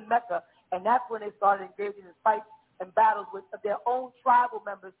homes in Mecca, and that's when they started engaging in fights and battles with their own tribal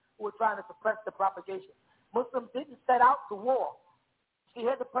members who were trying to suppress the propagation. Muslims didn't set out to war. See,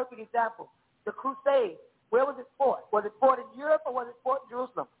 here's a perfect example. The Crusade, where was it fought? Was it fought in Europe or was it fought in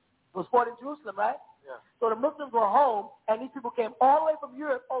Jerusalem? It was fought in Jerusalem, right? Yeah. So the Muslims were home, and these people came all the way from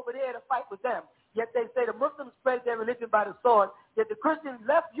Europe over there to fight with them. Yet they say the Muslims spread their religion by the sword, yet the Christians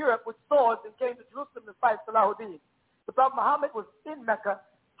left Europe with swords and came to Jerusalem to fight Salahuddin. The Prophet Muhammad was in Mecca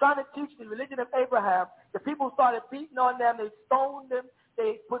trying to teach the religion of Abraham. The people started beating on them. They stoned them.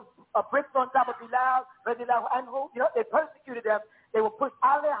 They put bricks on top of Bilal, anhu. They persecuted them. They were pushed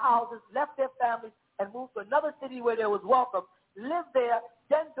out of their houses, left their families, and moved to another city where they was welcome, lived there,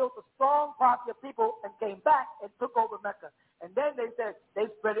 then built a strong party of people and came back and took over Mecca. And then they said they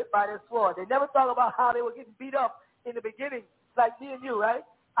spread it by their sword. They never thought about how they were getting beat up in the beginning, like me and you, right?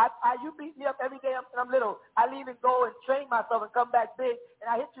 You beat me up every day when I'm little. I leave and go and train myself and come back big, and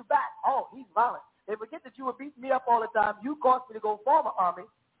I hit you back. Oh, he's violent. They forget that you were beating me up all the time. You caused me to go form an army,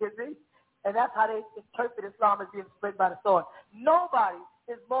 you see? And that's how they interpret Islam as being spread by the sword. Nobody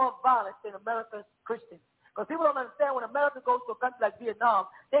is more violent than America's Christians. Because people don't understand when America goes to a country like Vietnam,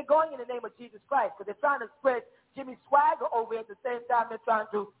 they're going in the name of Jesus Christ because they're trying to spread Jimmy Swagger over at the same time they're trying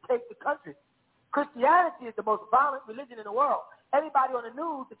to take the country. Christianity is the most violent religion in the world. Everybody on the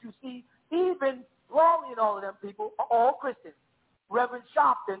news that you see, even Raleigh and all of them people, are all Christians. Reverend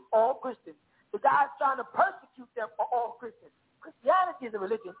Sharpton, all Christians. The guys trying to persecute them are all Christians. Christianity is a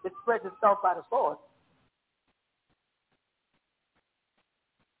religion that spreads itself by the sword.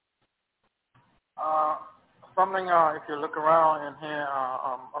 If you look around in here,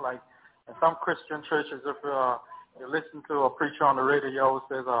 like in some Christian churches, if you listen to a preacher on the radio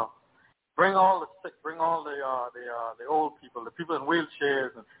who says, bring all the sick, bring all the old people, the people in wheelchairs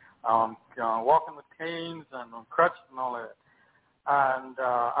and walking with canes and on crutches and all that. And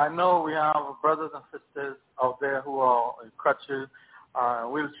I know we have brothers and sisters out there who are in crutches,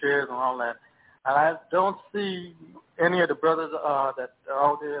 wheelchairs and all that. And I don't see any of the brothers that are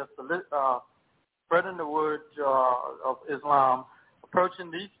out there spreading the word of Islam,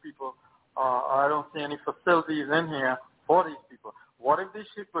 approaching these people. I don't see any facilities in here for these people. What if these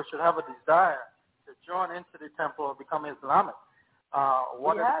people should have a desire to join into the temple or become Islamic?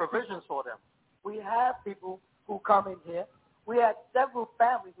 What are the provisions for them? We have people who come in here. We had several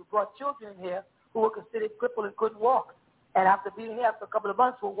families who brought children in here who were considered crippled and couldn't walk. And after being here for a couple of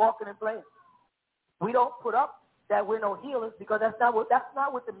months, were walking and playing. We don't put up that we're no healers because that's not what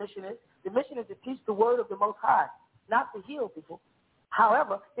the mission is. The mission is to teach the word of the Most High, not to heal people.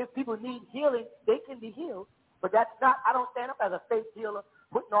 However, if people need healing, they can be healed. But that's not, I don't stand up as a faith healer,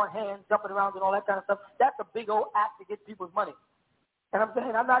 putting on hands, jumping around and all that kind of stuff. That's a big old act to get people's money. And I'm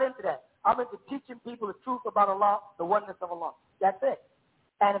saying I'm not into that. I'm into teaching people the truth about Allah, the oneness of Allah. That's it.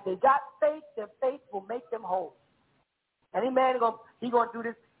 And if they got faith, their faith will make them whole. Any man, he going to do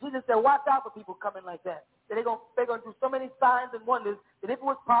this. Jesus said, watch out for people coming like that. They're going to do so many signs and wonders that if it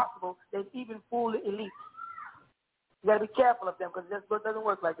was possible, they'd even fool the elite. You got to be careful of them because it doesn't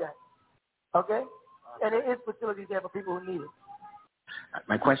work like that. Okay? And there is facilities there for people who need it.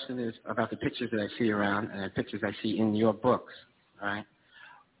 My question is about the pictures that I see around and the pictures I see in your books. All right?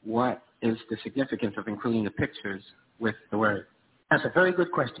 what is the significance of including the pictures with the word? That's a very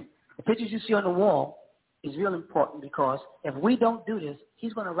good question. The pictures you see on the wall is real important because if we don't do this,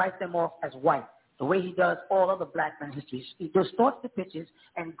 he's going to write them off as white, the way he does all other black men histories. He distorts the pictures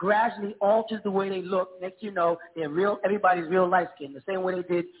and gradually alters the way they look. Next thing you know, they're real. Everybody's real light-skinned, the same way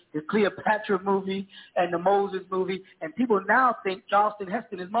they did the Cleopatra movie and the Moses movie. And people now think Charleston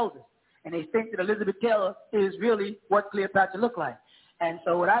Heston is Moses. And they think that Elizabeth Taylor is really what Cleopatra looked like. And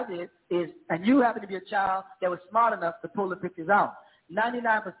so what I did is, and you happen to be a child that was smart enough to pull the pictures out.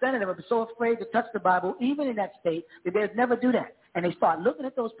 99% of them are so afraid to touch the Bible, even in that state, that they'd never do that. And they start looking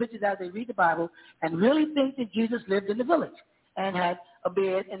at those pictures as they read the Bible and really think that Jesus lived in the village and had a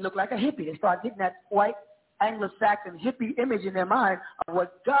beard and looked like a hippie. They start getting that white Anglo-Saxon hippie image in their mind of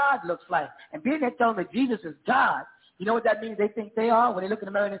what God looks like. And being that telling that Jesus is God, you know what that means they think they are? When they look in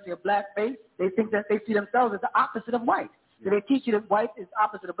the mirror and they see a black face, they think that they see themselves as the opposite of white. So they teach you that white is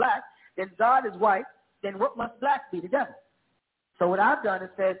opposite of black, then God is white, then what must black be? The devil. So what I've done is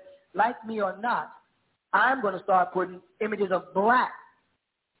said, like me or not, I'm going to start putting images of black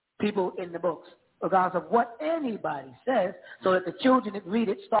people in the books, regardless of what anybody says, so that the children that read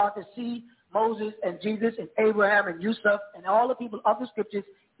it start to see Moses and Jesus and Abraham and Yusuf and all the people of the scriptures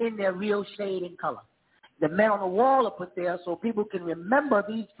in their real shade and color. The men on the wall are put there so people can remember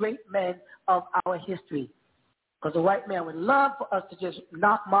these great men of our history. Because the white man would love for us to just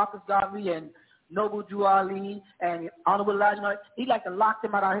knock Marcus Garvey and Noble Drew Ali and Honorable Elijah. He'd like to lock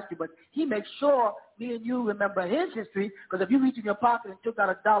them out of our history, but he makes sure me and you remember his history, because if you reach in your pocket and took out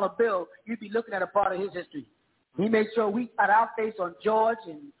a dollar bill, you'd be looking at a part of his history. He makes sure we got our face on George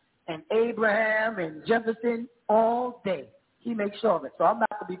and Abraham and Jefferson all day. He makes sure of it. So I'm not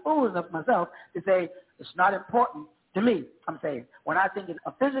going to be foolish enough myself to say it's not important to me. I'm saying when I think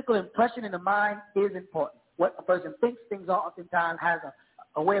a physical impression in the mind is important. What a person thinks things are oftentimes has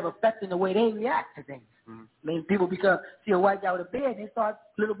a way of affecting the way they react to things. Mm-hmm. I mean, people see a white guy with a beard, and they start,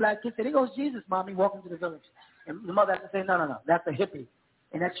 little black kids say, there goes Jesus, mommy, walking to the village. And the mother has to say, no, that's a hippie.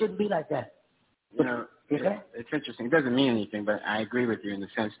 And that shouldn't be like that. You know, it's interesting. It doesn't mean anything, but I agree with you in the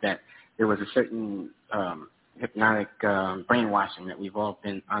sense that there was a certain hypnotic brainwashing that we've all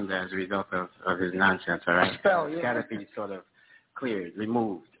been under as a result of his nonsense, all right? It's got to be sort of cleared,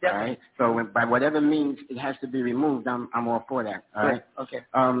 removed, all right? So by whatever means it has to be removed, I'm all for that, all right? Okay.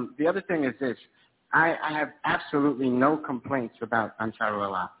 The other thing is this. I have absolutely no complaints about Ansarul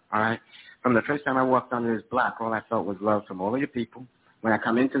Allah, all right? From the first time I walked under this block, all I felt was love from all of your people. When I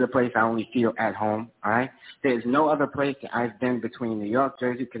come into the place, I only feel at home, all right? There's no other place that I've been between New York,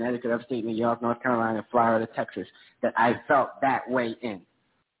 Jersey, Connecticut, upstate New York, North Carolina, Florida, Texas, that I felt that way in,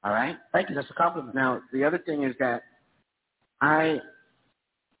 all right? Thank you. That's a compliment. Now, the other thing is that I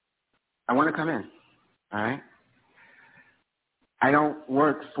want to come in, all right? I don't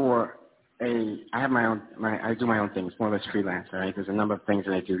work for I have my own, I do my own things, more or less freelance, all right? There's a number of things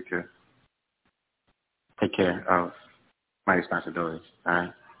that I do to take care of my responsibilities, all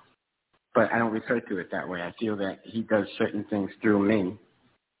right? But I don't refer to it that way. I feel that he does certain things through me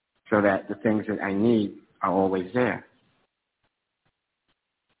so that the things that I need are always there.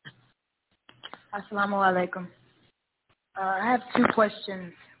 Assalamu alaikum. I have two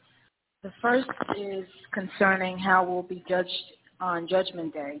questions. The first is concerning how we'll be judged on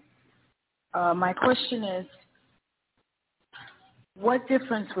Judgment Day. My question is, what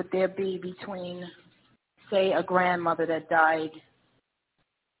difference would there be between, say, a grandmother that died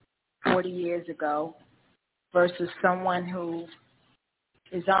 40 years ago versus someone who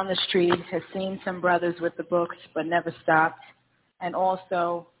is on the street, has seen some brothers with the books but never stopped, and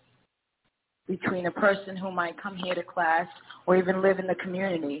also between a person who might come here to class or even live in the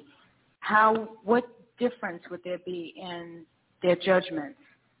community? What difference would there be in their judgments?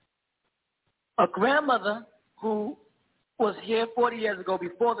 A grandmother who was here 40 years ago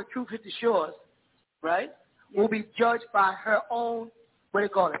before the truth hit the shores, right, will be judged by her own,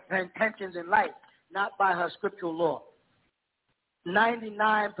 her intentions in life, not by her scriptural law.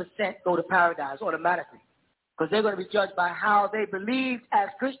 99% go to paradise automatically because they're going to be judged by how they believed as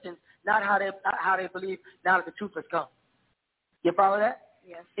Christians, not how they believe now that the truth has come. You follow that?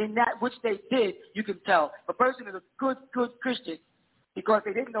 Yes. In that which they did, you can tell. If a person is a good Christian because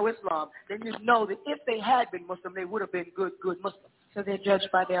they didn't know Islam, then you know that if they had been Muslim, they would have been good Muslims. So they're judged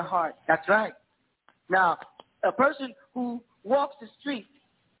by their heart. That's right. Now, a person who walks the street,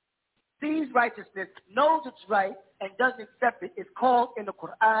 sees righteousness, knows it's right, and doesn't accept it is called in the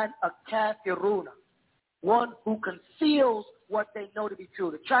Quran a kafiruna, one who conceals what they know to be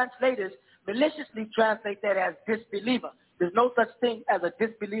true. The translators maliciously translate that as disbeliever. There's no such thing as a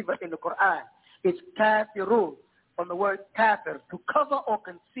disbeliever in the Quran. It's kafirun. from the word kafir, to cover or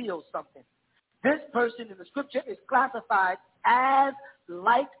conceal something. This person in the scripture is classified as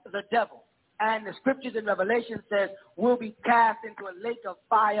like the devil. And the scriptures in Revelation says will be cast into a lake of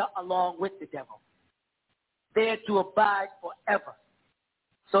fire along with the devil, there to abide forever.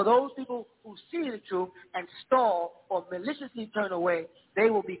 So those people who see the truth and stall or maliciously turn away, they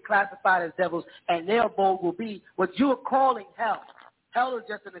will be classified as devils, and their abode will be what you are calling hell. Hell is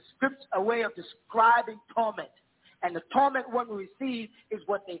just a way of describing torment. And the torment one will receive is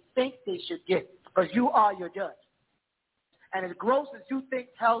what they think they should get, because you are your judge. And as gross as you think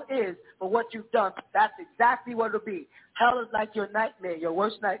hell is for what you've done, that's exactly what it'll be. Hell is like your nightmare, your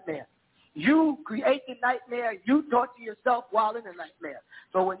worst nightmare. You create the nightmare, you torture yourself while in the nightmare.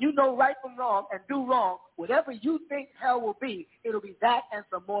 So when you know right from wrong and do wrong, whatever you think hell will be, it'll be that and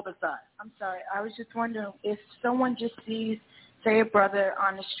some more besides. I'm sorry, I was just wondering, if someone just sees, say, a brother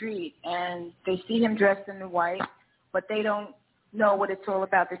on the street and they see him dressed in white, but they don't know what it's all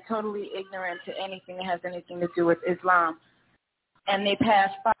about, they're totally ignorant to anything that has anything to do with Islam, and they pass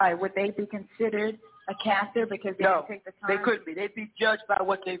by, would they be considered a kafir because they didn't take the time? They couldn't be. They'd be judged by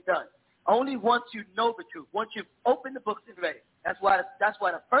what they've done. Only once you know the truth, once you've opened the books and read it. That's why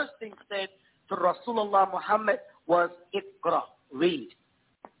the first thing said to Rasulullah Muhammad was, Iqra, read.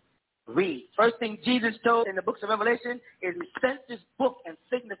 Read. First thing Jesus told in the books of Revelation is he sent this book and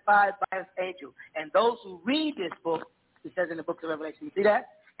signified by his angel. And those who read this book, he says in the books of Revelation, you see that?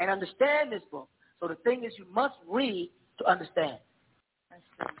 And understand this book. So the thing is, you must read to understand.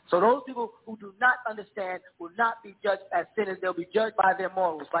 So those people who do not understand will not be judged as sinners. They'll be judged by their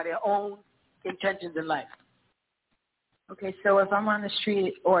morals, by their own intentions in life. Okay, so if I'm on the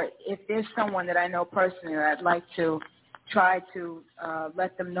street, or if there's someone that I know personally that I'd like to try to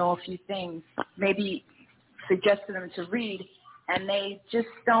let them know a few things, maybe suggest to them to read, and they just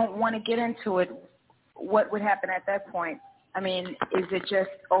don't want to get into it, what would happen at that point? I mean, is it just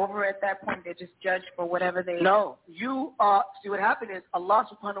over at that point? They're just judged for whatever they... No. You are... See, what happened is Allah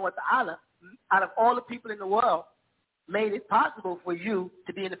subhanahu wa ta'ala, out of all the people in the world, made it possible for you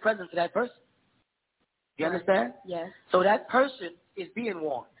to be in the presence of that person. You understand? Yes. So that person is being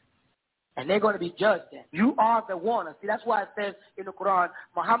warned. And they're going to be judged then. You are the warner. See, that's why it says in the Quran,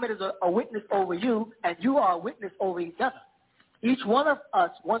 Muhammad is a witness over you, and you are a witness over each other. Each one of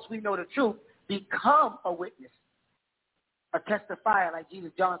us, once we know the truth, become a witness. A testifier, like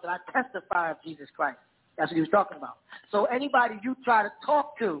Jesus. John said, I testify of Jesus Christ. That's what he was talking about. So anybody you try to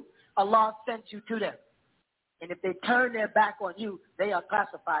talk to, Allah sent you to them. And if they turn their back on you, they are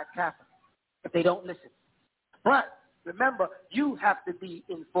classified kafir if they don't listen. But remember, you have to be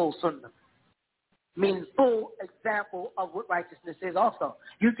in full sunnah, meaning full example of what righteousness is also.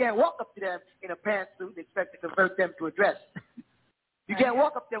 You can't walk up to them in a pantsuit and expect to convert them to a dress. You can't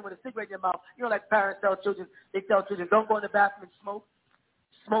walk up there with a cigarette in your mouth. You know, like parents tell children, they tell children, don't go in the bathroom and smoke.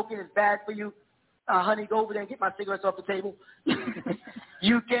 Smoking is bad for you. Honey, go over there and get my cigarettes off the table.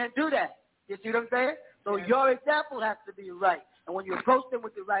 You can't do that. You see what I'm saying? So your example has to be right. And when you approach them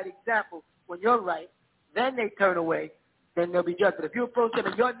with the right example, when you're right, then they turn away, then they'll be judged. But if you approach them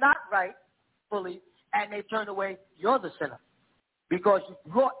and you're not right fully, and they turn away, you're the sinner. Because you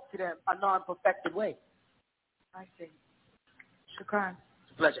brought to them a non-perfected way. I see. Shukran.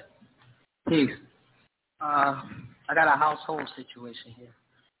 It's a pleasure. Peace. I got a household situation here.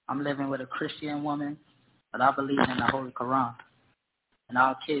 I'm living with a Christian woman, but I believe in the Holy Quran. And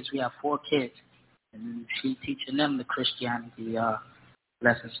our kids, we have 4 kids, and she teaching them the Christianity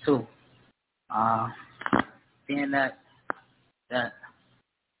lessons too. Being that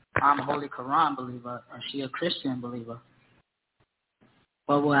I'm a Holy Quran believer and she a Christian believer,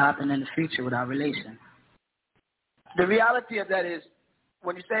 what will happen in the future with our relation? The reality of that is,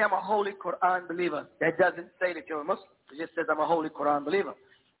 when you say I'm a Holy Quran believer, that doesn't say that you're a Muslim. It just says I'm a Holy Quran believer.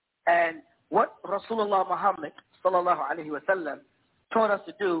 And what Rasulullah Muhammad sallallahu alaihi wasallam taught us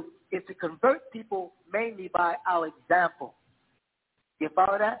to do is to convert people mainly by our example. You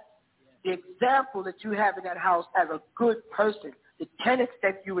follow that? The example that you have in that house as a good person, the tenets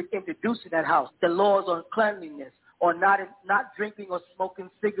that you would introduce in that house, the laws on cleanliness, or not drinking or smoking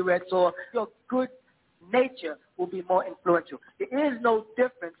cigarettes, or your good nature will be more influential. There is no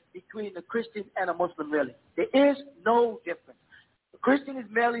difference between a Christian and a Muslim, really. There is no difference. The Christian is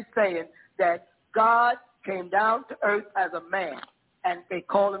merely saying that God came down to earth as a man, and they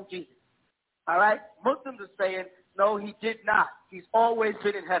call him Jesus. All right? Muslims are saying, no, he did not. He's always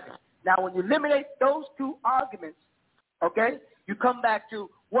been in heaven. Now, when you eliminate those 2 arguments, okay, you come back to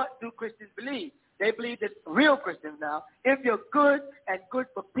what do Christians believe? They believe that real Christians now, if you're good and good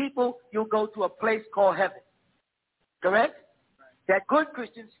for people, you'll go to a place called heaven. Correct? Right. that good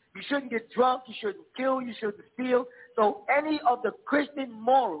Christians, you shouldn't get drunk, you shouldn't kill, you shouldn't steal. So any of the Christian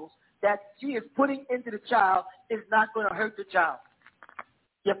morals that she is putting into the child is not going to hurt the child.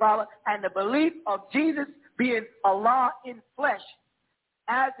 You follow? And the belief of Jesus being Allah in flesh,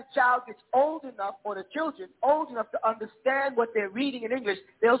 as the child gets old enough, or the children old enough to understand what they're reading in English,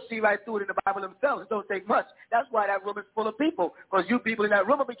 they'll see right through it in the Bible themselves. It don't take much. That's why that room is full of people, because you people in that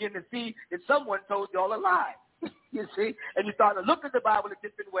room will begin to see that someone told y'all a lie. You see? And you start to look at the Bible a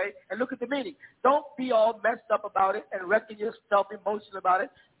different way and look at the meaning. Don't be all messed up about it and wrecking yourself emotional about it.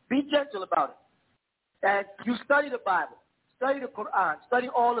 Be gentle about it. And you study the Bible, study the Quran, study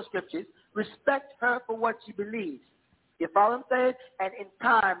all the scriptures, respect her for what she believes. You follow what I'm saying? And in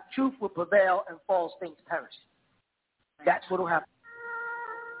time, truth will prevail and false things perish. That's what will happen.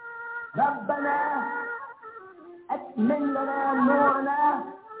 ربنا أكمل لنا نورنا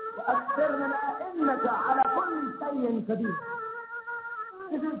وأكثرنا إنك على كل شيء قدير.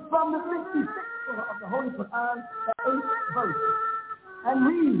 This is from the 56th surah of the Holy Quran, the 8th verse. And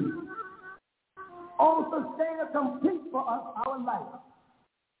read, also sustain a complete for us our life.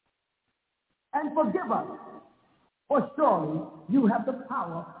 And forgive us, for surely you have the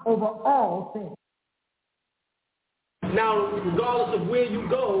power over all things. Now, regardless of where you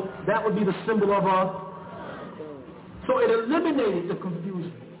go, that would be the symbol of a... So it eliminated the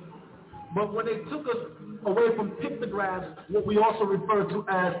confusion. But when they took us away from pictographs, what we also refer to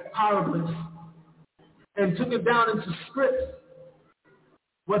as hieroglyphs, and took it down into scripts,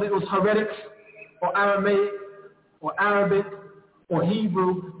 whether it was Heretics or Aramaic or Arabic or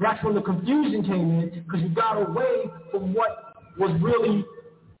Hebrew, that's when the confusion came in, because you got away from what was really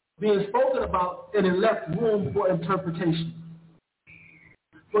being spoken about, and it left room for interpretation.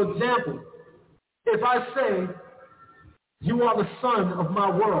 For example, if I say, you are the sun of my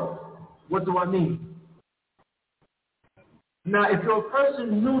world, what do I mean? Now, if you're a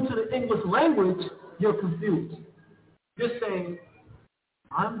person new to the English language, you're confused. You're saying,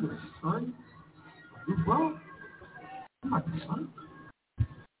 I'm the sun of the world? I'm not the sun.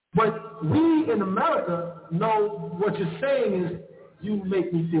 But we in America know what you're saying is, you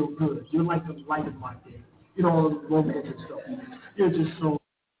make me feel good. You're like the light of my day. You know, all the romantic stuff. You're just so...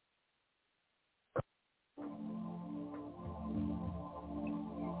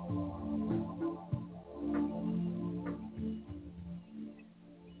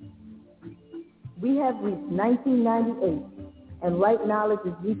 We have reached 1998, and right knowledge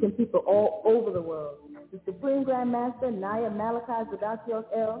is reaching people all over the world. The Supreme Grand Master, Naya Malachi Zadatios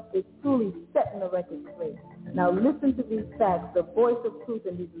El, is truly setting the record straight. Now listen to these facts, the voice of truth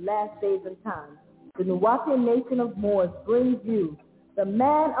in these last days and times. The Nuwapian nation of Moors brings you the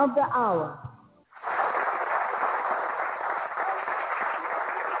man of the hour.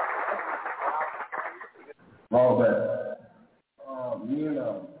 All that. Me and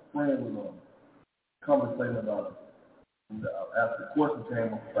a friend were conversating about it. After the question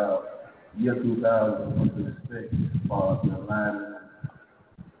came up about year 2000, what to expect as far as the alignment,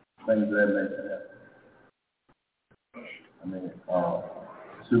 things of that nature. I mean,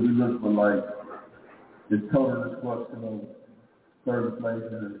 should we look for like this total destruction of certain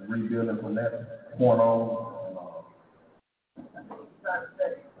places and rebuilding from that point on?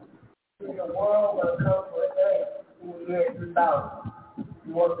 Is the world going to come to an end in the year 2000?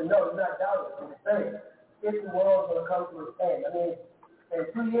 You want to know, you're not doubting it, you're saying, if the world is going to come to an end. I mean,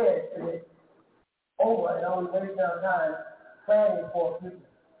 in 2 years, it's over, and only wasting our time planning for a future.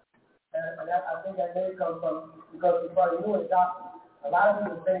 And I think that may come from, because we probably knew it, a lot of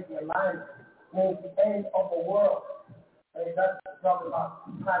people think the alignment means the end of the world. And it doesn't talk about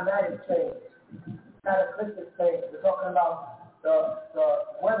climatic change, cataclysmic change. We're talking about the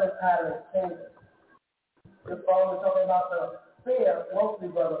weather pattern changes. We're talking about the fear, mostly,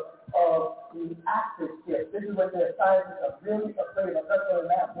 brother, of the axis shift. This is what the scientists are really afraid of. That's what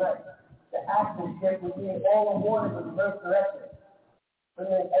last night. The axis shift would mean all the waters in reverse direction. I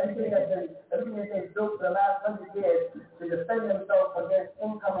mean, everything that they've built for the last 100 years to defend themselves against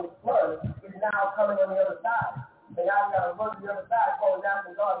incoming floods is now coming on the other side. And now you got to run to the other side, calling out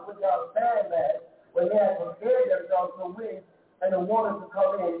to God, put y'all sandbags, when they have prepared themselves for wind and the water to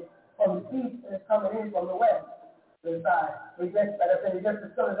come in from the east and it's coming in from the west. Inside. They just, like I said, they just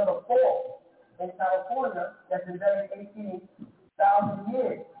discovered another fall in California that's been there 18,000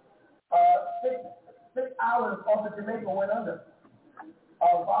 years. 6 hours off of Jamaica went under.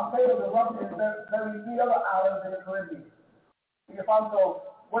 Barbados erupted very 3 other islands in the Caribbean. So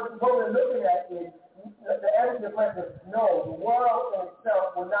what we're looking at is the answer to the question is no, the world in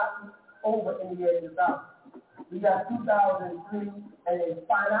itself will not be over in the year 2000. We got 2003, and then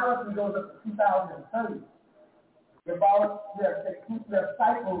finality goes up to 2030. We have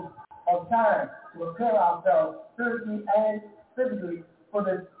cycles of time to prepare ourselves spiritually and physically for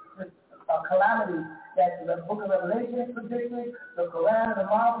this calamity that the book of Revelation predicted, the Quran and the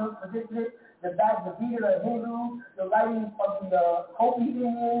Bible predicted, the Veda of Hindu, the writings of the Hopi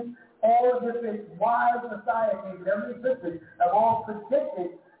Indians, all different wide societies that ever existed have all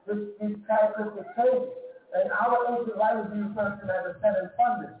predicted these cataclysmic changes. And our ancient writers refer to them as the seven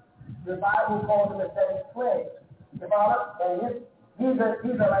thunders. The Bible calls them the seven plagues. These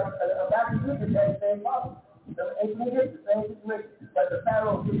are like back in Egypt, the same problem. The ancient Egypt, the same situation. But the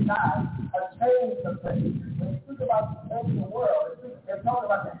pharaohs did die, a change took place. When you speak about the end of the world, they're talking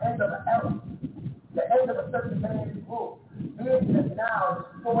about the end of an era, the end of a certain man's rule. Being that now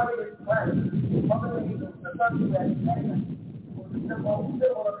destroyed its planet, ultimately the country that was the symbol of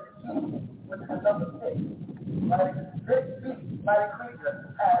the king, which is number 6. Like this beast, like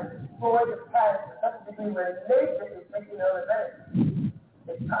creature, has destroyed its planet to such a degree where nature is taking her advantage.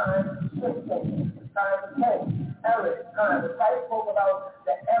 It's time to shift things. It's time to change. Error, it's time. The Christ spoke about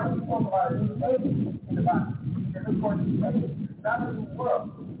the error. He spoke about a new age in the Bible. This is for the age, not the new world.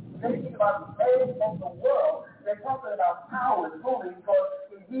 When they speak about the age of the world, they're talking about power and ruling, because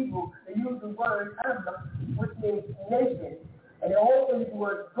in Hebrew, they use the word ATUM, which means nation. And they also use the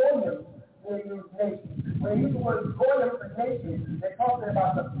word goyim, they use nation. When they use the word goyim for nation, they're talking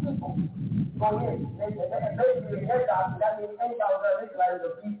about the people. Goyim, nation. And basically, in their doctrine, that means anybody who's an Israelite is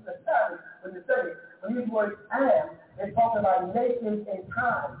a beast of study. When you study, when you use the word Am, they're talking about nations in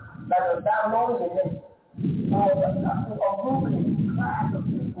time, like a Babylonian nation, or a grouping, class of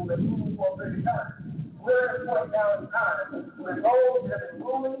people that rule for a very time. We're at a point now in time where those that are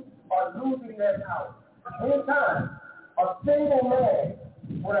ruling are losing their power. Anytime a single man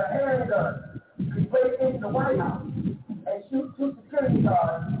with a handgun can break into the White House and shoot 2 security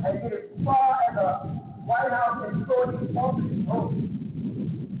guards and get as far as the White House and destroy the office room,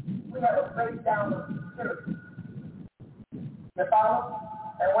 we have a breakdown of security. You follow?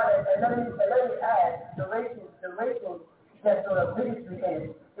 And let me add, the racial that sort of bigotry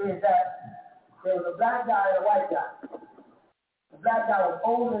is that there was a black guy and a white guy. The black guy was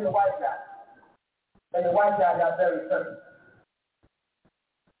older than the white guy. And the white guy got very certain.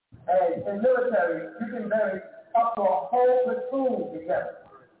 And in military, you can bury up to a whole platoon together.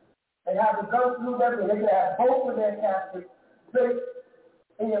 And have the guns through everything. They can have both of their caskets draped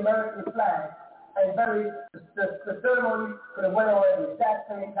in the American flag. And the ceremony could have went on at the exact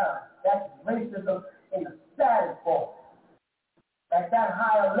same time. That's racism in the status form. At that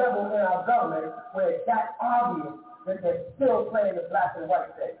higher level in our government, where it's that obvious that they're still playing the black and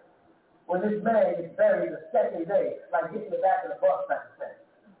white thing. When this man is buried the second day, like hitting the back of the bus type of thing.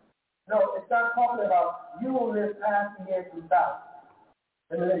 No, it's not talking about you will live past the year 2000.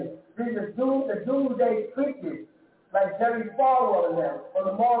 The doomsday preachers, like Jerry Falwell and them, or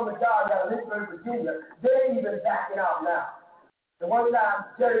the moral majority out of Lynchburg, Virginia, they're even backing out now. The one time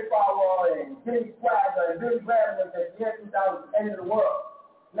Jerry Falwell and Jimmy Swagger and Billy Graham said the year 2000 is the end of the world.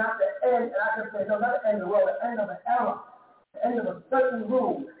 Not the end, and I can say, no, not the end of the world, the end of an era. The end of a certain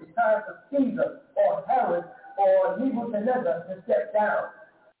rule. It's time for Caesar or Herod or Nebuchadnezzar to step down.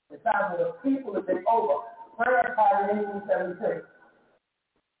 It's time for the people to take over. France party in 1876.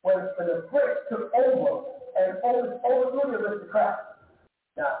 When the Brits took over and overthrew the aristocrats.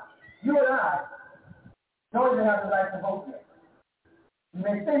 Now, you and I don't even have the right to vote yet. You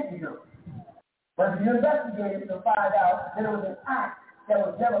may think you do. But if you investigate it, you'll find out that it was an act that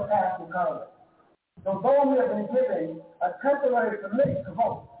was never passed in Congress. So though we have been given a temporary permission to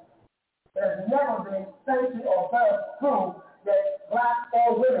vote, it has never been sanctioned or proved that black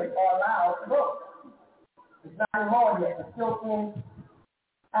or women are allowed to vote. It's not in law yet. It's still in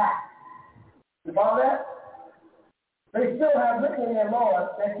act. You follow that? They still have written in their laws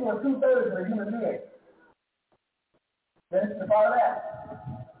that you are 2/3 of a human being. You follow that?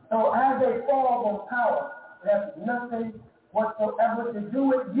 So as they fall from power, it has nothing whatsoever to do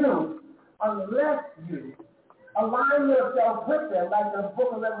with you unless you align yourself with them, like the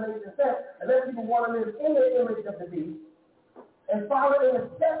book of Revelation says, unless you want to live in the image of the beast and follow in the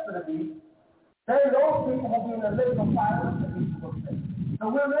steps of the beast, then those people will be in the lake of fire of the beast. So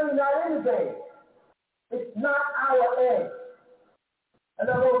we're really not in the game. It's not our end. And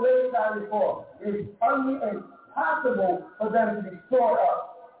I wrote many times before, it's impossible for them to destroy us.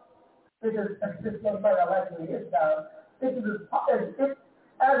 This is just something I like to hear time. This is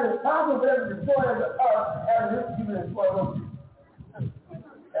as impossible for them to destroy us as it is to destroy us.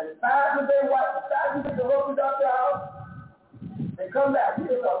 As fast as they watch, as fast as they get the roaches out their house, they come back.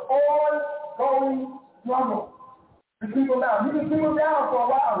 It's an ongoing struggle to keep them down. You can keep them down for a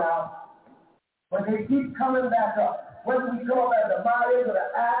while now. But they keep coming back up. Whether we come up as the Mayans or the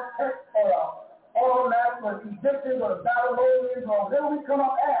Aztecs or the Automatic or the Egyptians or the Babylonians or whatever we come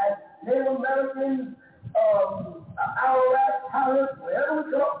up as, Native Americans, RAAKHPTAH, wherever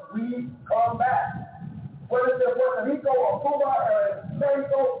we come back. Whether it's Puerto Rico or Cuba or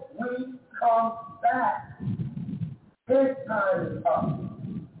Mexico, we come back. His time is up.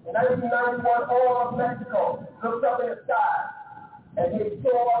 In 1991, all of Mexico looked up in the sky and they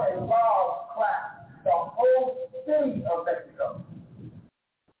saw a log crack the whole city of Mexico.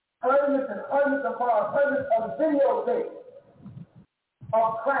 Hundreds and hundreds upon hundreds of videotapes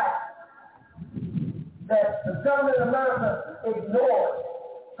of cracks that the government of America ignored,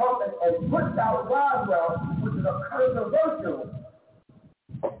 something and pushed out Roswell, which is a controversial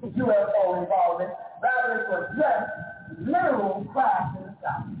UFO involvement, rather than to address literal cracks in the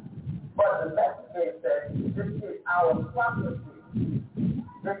sky. But the investigator said, this is our prophecy.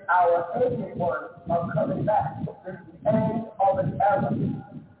 This is our ancient one of coming back. This is the end of an era.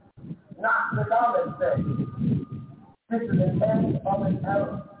 Not the government said. This is the end of an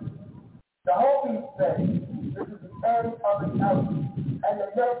era. The Hopis say, this is the end of an era. And the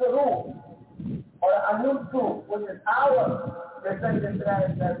Nesuru, or the AMUNNUBI, which is our descendants that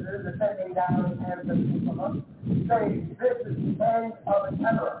is descending down and ancestors from us, say this is the end of an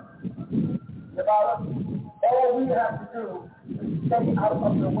era. All we have to do is stay out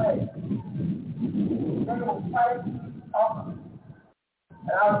of the way. They will fight up.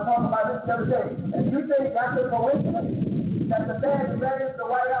 And I was talking about this the other day. And you think that's a coincidence that the man who ran into the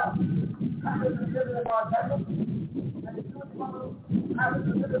White House happens to live in Montana? And the Jewish mother happens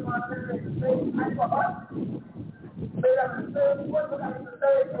to live in Montana is the same type of us? Made up the same wood, but the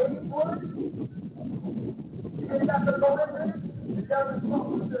same 80 wood? You think that's a coincidence?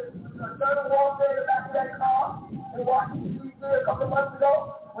 The son walked in the back of that car in Washington, D.C. a couple of months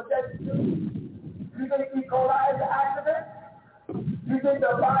ago with that dude. You think E. coli is an accident? You think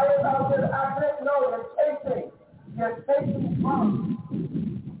the virus out there is an accident? No, they're chasing. They're chasing bombs.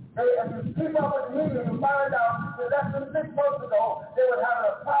 If you keep up with the media, you find out that less than 6 months ago, they were having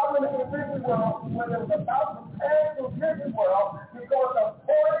a problem in Disney World when they was about to cancel Disney World because of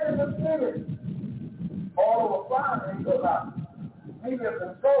poison mosquitoes. All over Florida, they go out. Media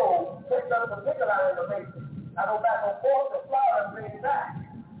control picked up the Nikolai information. I go back and forth to Florida and bring it back.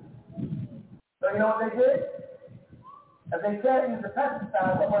 So you know what they did? If they can't use the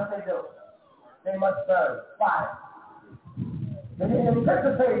pesticide, what must they do? They must burn fire. They didn't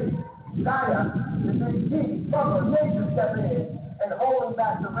anticipate Gaia, the big heat, summer, nature stepping in and holding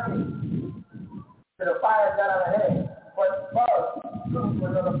back the rain. So the fire got out of hand. But bugs flew to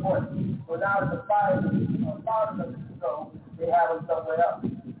another point. So now that the fire is far enough to go, they have them somewhere else.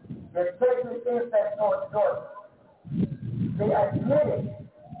 They're taking insects towards Georgia. They admitted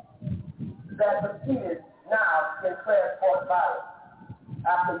that mosquitoes now can transport virus.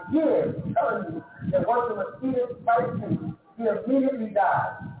 After years telling you that once the mosquito bites you, he immediately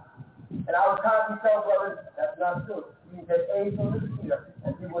dies. And I was constantly telling brothers, that's not true. You get AIDS from the mosquito,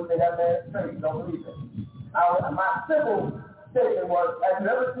 and people say that man is crazy. Don't believe it. My simple statement was, have you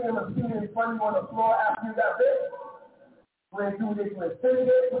ever seen a mosquito in front of you on the floor after you got bit? When they do this, when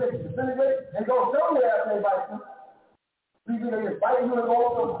they disintegrate, they go somewhere after they bite you. People, they just bite you and go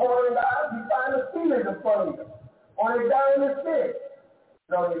up to the corner and die. You find mosquitoes in front of you. Or they die in their skin.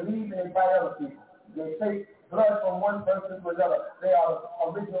 So they leave and they bite other people. They take blood from one person to another. They are the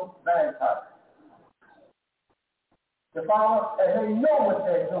original vampires. The farmers, and they know what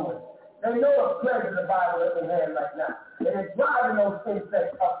they're doing. They know the plague in the Bible that they have right now. And they're driving those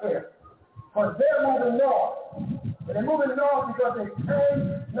insects up here. Because they're moving north. And they're moving north because they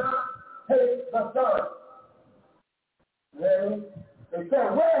cannot take the sun. You know what I mean? They say,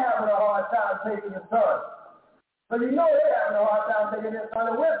 we're having a hard time taking the sun. But you know they're having a hard time taking the sun.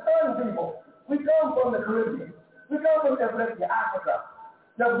 And we're sun people. We come from the Caribbean. We come from Africa.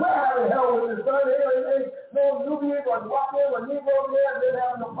 Now we're having hell with the sun. Ain't no Nubians or Wapians or Negroes there. They're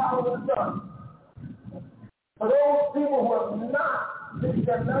having no problem with the sun. For those people who have not fixed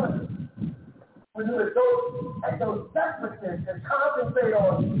their melanin, we do it those separateness that concentrate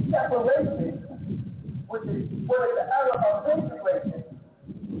on separation, which is what is the error of integration.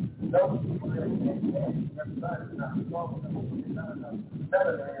 Those people really can't stand it. Their blood is not strong enough. It's not enough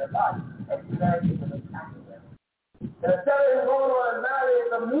melanin in their body. And humanity is attacking them. And instead of going on and marrying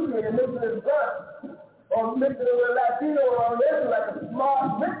some Nubian and mixing his blood, or mixing it with a Latino or this like a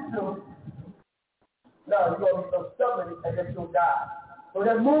smart rich dude, no, you're going to be so stubborn and then you'll die. So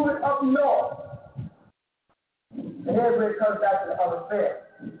they're moving up north. And here's where it comes back to the other fair.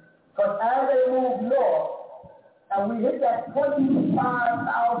 Because as they move north, and we hit that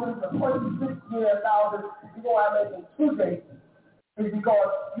 25,000 to 26 year 1,000, you're going to have maybe 2 days. Is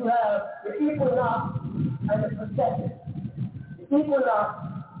because you have the equinox and the procession. The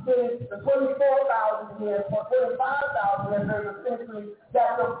equinox is the 24,000 years or 25,000 years essentially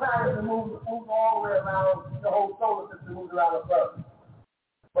that the planet moves all the way around the whole solar system, moves around the earth.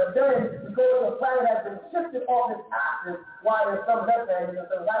 But then, because the planet has been shifted off its axis, why there's some left handed and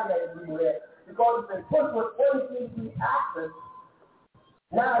some right handed people there, because it's been put with 43 degree axis,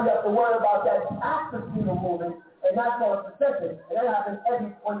 now you have to worry about that axis needle moving, and that's called precession, and that happens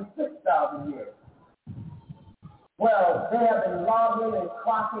every 26,000 years. Well, they have been logging and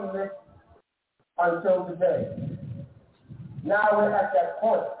clocking this until today. Now we're at that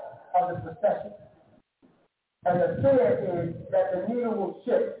point of the precession. And the fear is that the needle will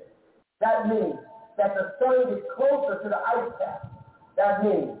shift. That means that the sun gets closer to the ice cap. That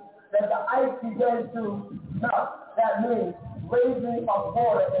means that the ice begins to melt. That means raising of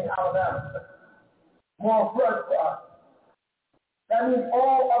water in Alabama. More floods for us. That means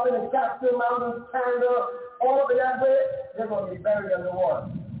all up in the Catskill Mountains, Canada, all of that way, they're going to be buried underwater.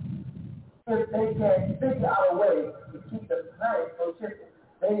 If they can figure out a way to keep the planet from shifting,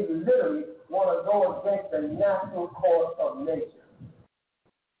 they literally want to go against the natural course of nature.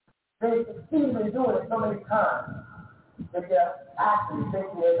 They succeed in doing it so many times that they're actually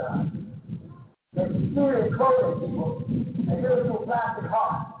taking their lives. They succeed in clothing people and give them to a plastic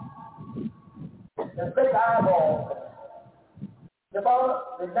heart and fake eyeballs. The moment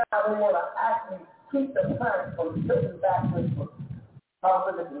that now they want to actually keep the planet from slipping back to its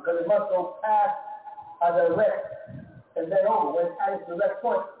possibility because it must go past a direct and then over. When at its direct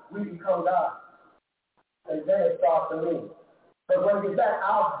point, we become God. And then it starts to move. But when we get back,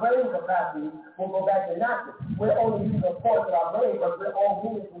 our brain capacity will go back to natural. We're only using a portion of our brain, but we're all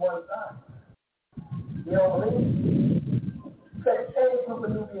moving to one side. You don't believe? Take any group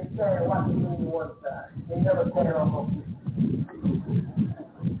of Nubians stand and watch them move to one side. They never stand on both feet.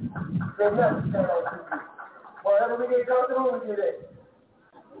 They never stand on 2 feet. Wherever we get comfortable, we get it.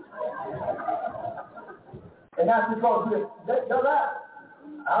 And that's because you're right.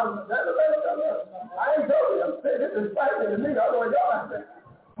 I ain't joking. I'm saying this is frightening to me. I know y'all think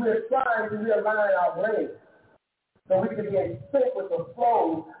we're trying to realign our brains so we can be in sync with the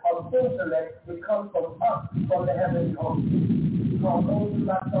flow of intellect that comes from us, from the heavenly host. Because those who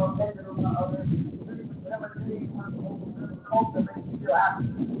got some attention to others, whatever it is, culture makes you feel happy.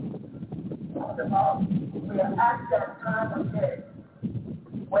 We are at that time of day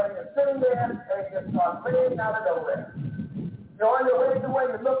when you're sitting there and you start raining out of nowhere. You're on your way to where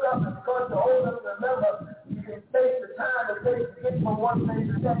you look up, and because you're old enough to remember, you can take the time to get from one place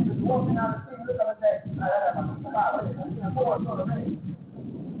to the next. Just walking down the street, look up and say, I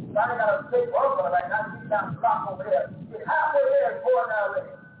got to take work on it, like I see down the block over there. Get halfway there and pour down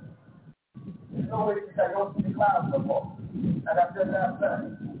there. There's no way to say, don't see the clouds no more. Like I said last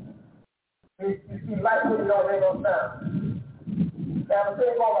time. You see light when you don't hear no sound. They have a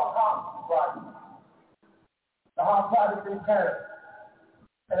thing called a HARP project. The HARP project in Canada,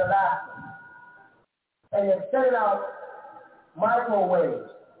 in Alaska. And they're sending out microwaves.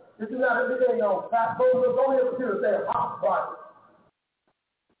 This ain't no fat. Go on your computer, say HARP project.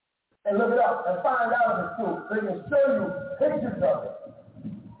 And look it up and find out if it's true. So they can show you pictures of it.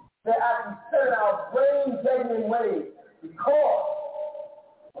 They're actually sending out brain-deadening waves because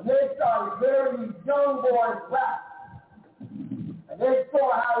when they started hearing these young boys rap, and they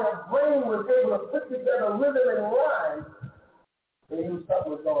saw how their brain was able to put together rhythm and rhyme, they knew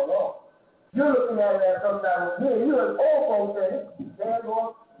something was going on. You're looking at it as sometimes with me, you as old folks saying, they're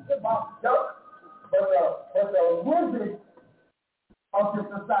going about junk. But the wizard of the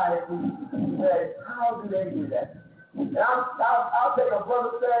society said, how do they do that? And I'll take a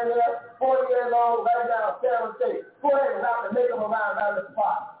brother standing there, 40 years old, right now, stand and say, go ahead and have to make him around the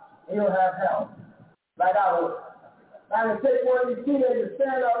spot. And he'll have hell. Like I would. I can take one of these teenagers,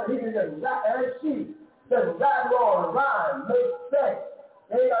 stand up, and he can just rap, and she just rap on, rhyme, make sense.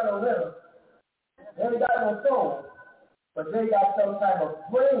 They ain't got no rhythm. They ain't got no soul. But they got some type of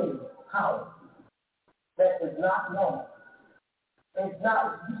brain power that is not normal. It's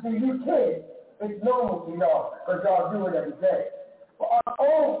not, you see, you kids, it's normal to y'all, because y'all do it every day. For our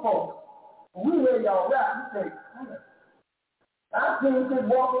old folks, when we hear y'all rap, we say, I've seen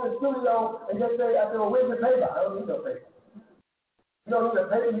kids walk in the studio and just say, I said, well, where's your paper? I don't need no paper. You don't need a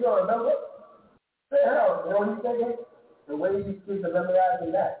paper, you don't remember? Say, hell, you know what he's thinking? The way these kids are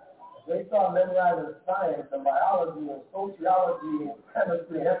memorizing that. They start memorizing science and biology and sociology and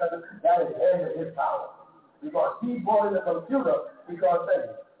chemistry and everything. That is the end of his power. Because he bought in the computer because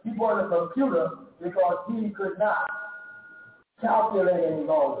he could not calculate any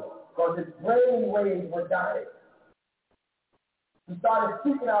longer. because his brain waves were dying. He started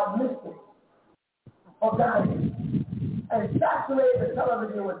seeking out mystics for guidance and saturated the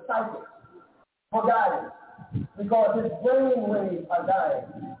television with psychics for guidance because his brain waves are dying.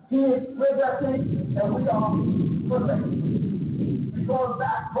 He is progressing and we are progressing. We're going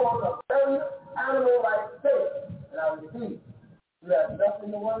back towards a very animal-like state. And I repeat, you have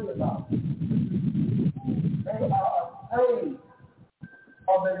nothing to worry about. They are afraid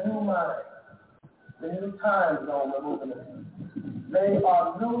of the new mind, the new time zone we're moving into. They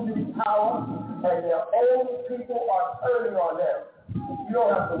are losing power, and their own people are turning on them. You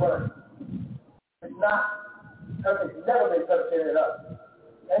don't have to worry. It's never been perpetrated us.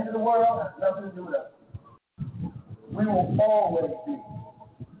 The end of the world has nothing to do with us. We will always be.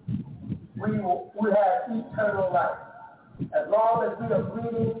 We have eternal life. As long as we are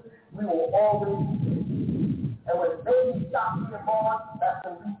breathing, we will always be. And when babies stop being born, that's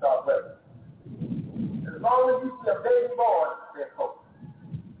when we start breathing. As long as you see a baby born, there's hope.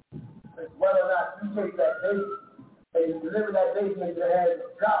 It's whether or not you take that baby and you deliver that baby into the hands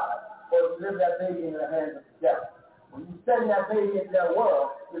of God, or you deliver that baby into the hands of the devil. When you send that baby into that world,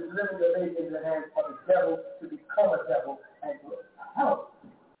 you're delivering the baby into the hands of the devil to become a devil and to help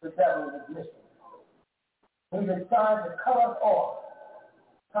the devil in his mission. He's been trying to cut us off,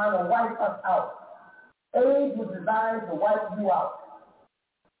 trying to wipe us out. AIDS was designed to wipe you out.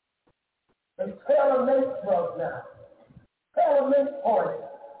 They tailor-make drugs now. Tailor-make poison.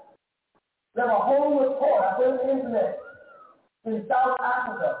 There's a whole report, I put on the internet, in South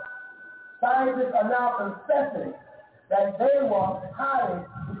Africa. Scientists are now confessing that they were hired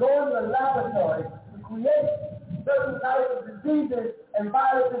to go into the laboratory to create certain types of diseases and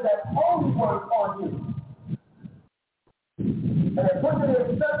viruses that only work on you. And they put it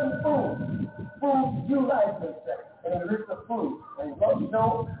in certain foods you like, they say. And they list the food. And you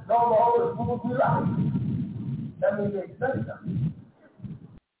know the foods you like. That means they study them.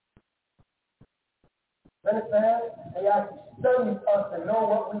 Understand? They actually study us to know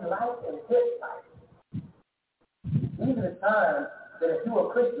what we like and dislike. These are the times that if you're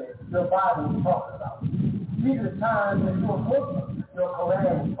a Christian, your Bible is talking about. These are the times that you're a Muslim, your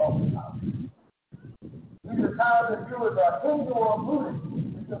Quran is talking about. These are the times that you as a Hindu or a Buddhist,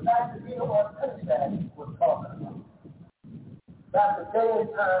 the fact that you or a Christian was talking about. That's the day and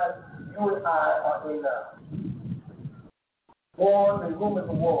time you and I are in now. Wars and rumors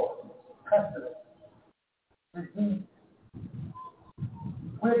of wars, pestilence, disease.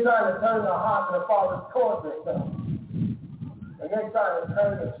 We're trying to turn our hearts and the fathers towards themselves. And they're trying to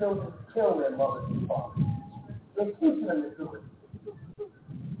turn their children to kill their mothers and fathers. They're teaching them to do it.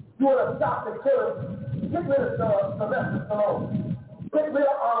 You want to stop the killing? Get rid of Sylvester Stallone. Get rid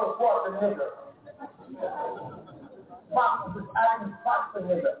of Arnold Schwarzenegger. Fox was acting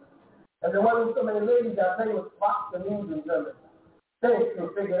Schwarzenegger. And there wasn't so many ladies out there with Fox the News in Germany. They can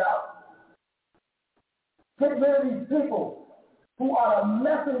figure it out. Get rid of these people who are the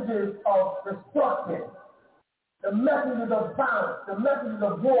messengers of destruction, the messengers of violence, the messengers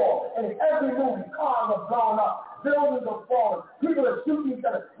of war. And in every movie, cars are blown up, buildings are falling, people are shooting each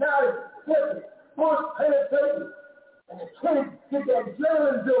other. Now it's flipping, bush penetrating, and the kids get their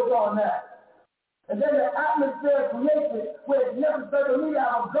adrenaline built on that. And then the atmosphere created where it's necessary for me to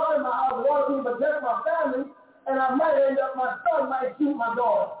have a gun in my house, want to protect my family, and I might end up, my son might shoot my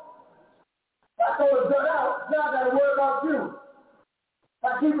daughter. If I throw the gun out, now I got to worry about you. If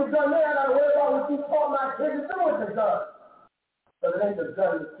I keep the gun there, I got to worry about what you taught my kids to do with the gun. But it ain't the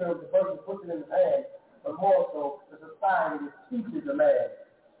gun that kills the person, puts it in his hand, but more so the society that teaches the man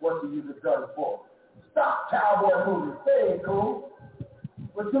what to use the gun for. Stop cowboy movies. They ain't cool.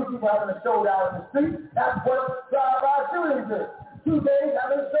 With two people having a showdown in the street, that's what drive-by shootings is. 2 days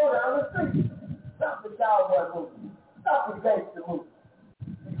having a showdown in the street. Stop the cowboy movies. Stop the gangster movies.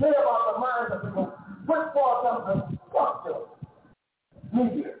 You care about the minds of people. Put forth something structural.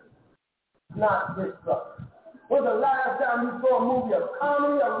 Media, not destruction. When's the last time you saw a movie, a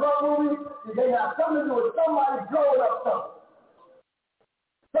comedy, a love movie? Did they have something to do with somebody blowing up something?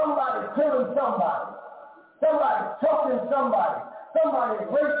 Somebody killing somebody. Somebody choking somebody. Somebody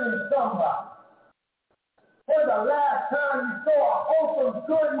raping somebody. When's the last time you saw a wholesome,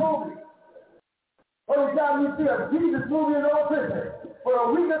 good movie? Only time you see a Jesus movie in old Christmas. For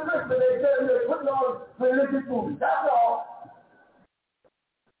a week of Christmas, they tell you they're putting on religious movies. That's all.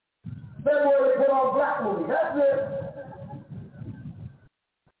 February, they put on black movies. That's it.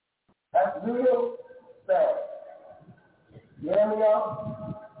 That's real sad. You hear me,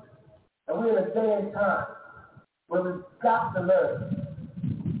 y'all? And we're in a day and time where we've got to learn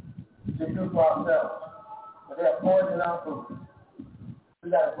to do for ourselves. But they're poisoning our food. We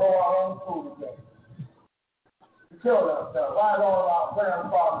got to grow our own food again. We killed ourselves. Why do all our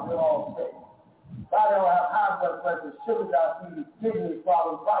grandfathers in all sick? Why do we have high blood pressure, sugar diabetes, kidney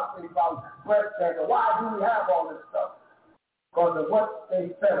problems, prostate problems, breast cancer? Why do we have all this stuff? Because of what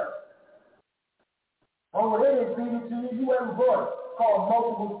they fed us. When they feed it to you, you haven't brought it. It's called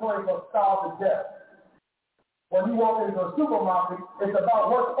multiple choice or starve to death. When you walk into a supermarket, it's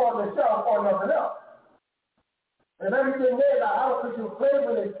about what's on the shelf or nothing else. And everything there is artificial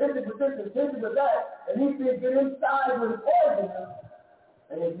flavor and tinted with this and tinted with that, and these things get inside with poison.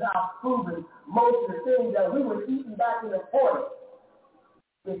 And it's now proven most of the things that we were eating back in the 40s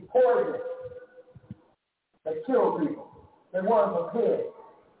is poison. They kill people. They weren't prepared.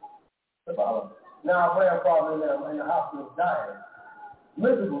 Now, grandfather in the hospital dying.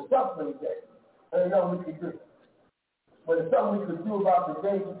 Miserable suffering there. There ain't nothing we can do. But it's something we could do about the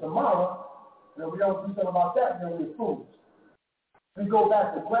day to tomorrow, and if we don't do something about that, then we're fools. We go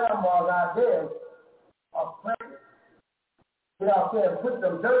back to grandma's ideas of planting. Get out there and put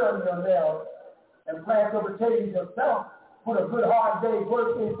some dirt under your nails and plant some potatoes yourself. Put a good hard day's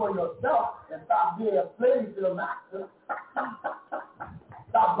work in for yourself and stop being a slave to the master.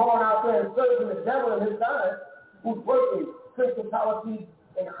 Stop going out there and serving the devil in his time who's working principalities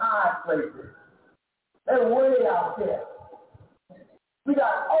in high places. They're way out there. We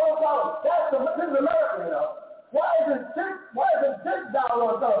got all about this is America, you know. Why isn't this dollar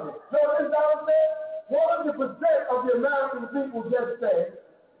on something? You know what this dollar says? 100% of the American people just say,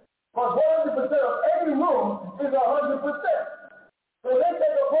 but 100% of any room is 100%. So they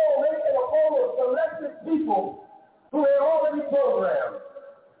take a poll of selected people who are already programmed.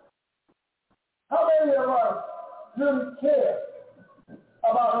 How many of us really care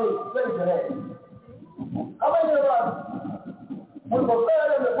about AIDS? Raise your hand. How many of us would prefer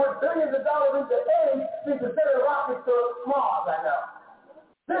them to put billions of dollars into AIDS than to send rockets to Mars right now?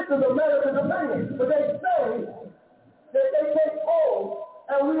 This is America's opinion. But they say that they take polls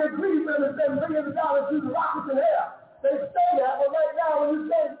and we agree for them to send billions of dollars to the rockets in air. They say that, but right now when you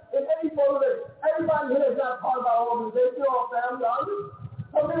say in any poll that everybody here is not part of our organization or family, are you?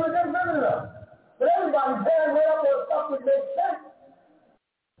 Some people are getting rid of them. But everybody's hand way up on stuff that makes sense.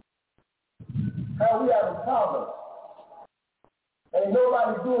 Now we have a problem. And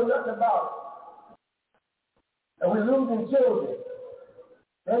nobody's doing nothing about it. And we're losing children.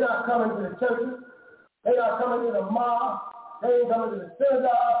 They're not coming to the churches. They're not coming to the mosque. They ain't coming to the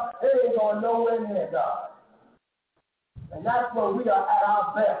synagogue. They ain't going nowhere near God. And that's where we are at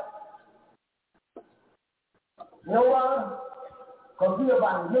our best. You know why? Because we are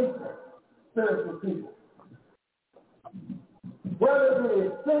by nature spiritual people. Whether it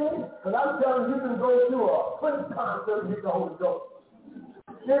is sin, because I'm telling you, you can go to a Prince concert and get the Holy Ghost.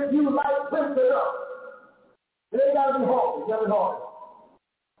 If you like Prince enough, it ain't got to be hard. It's got to be hard.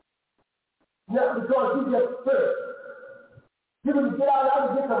 Not because you get spirit. You can get out there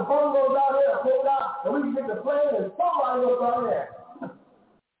and get some bungalows out there, pull out, and we can get the plane and somebody goes out there.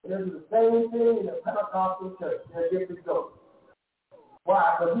 It'll do the same thing in the Pentecostal church. They'll get the ghost.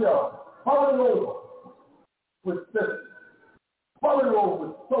 Why? Because we are falling over with spirit. Falling over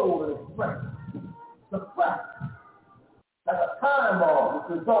with soul and expression. Suppressed. Like a time bomb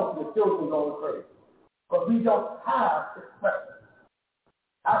which results in the children going crazy. But we don't have expression.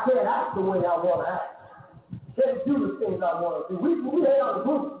 I can't act the way I want to act. Can't do the things I want to do. We hang out the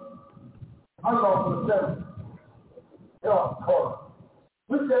group. I'm going for the seven. They're on the corner.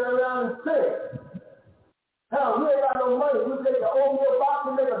 We stand around and sing. Hell, we ain't got no money. We take the oatmeal box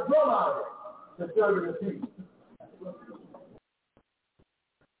and make a drum out of it to serve the people.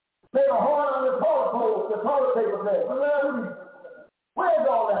 Make a horn on the toilet paper there. But where's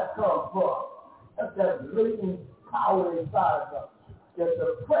all that come from? That's that latent power inside of us. That's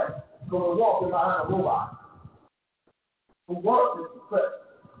the press going walking behind a robot who wants to suppress.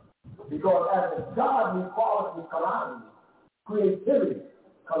 Because as a godly quality comes out of you, creativity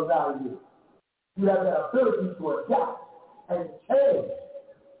comes out of you. You have that ability to adapt and change.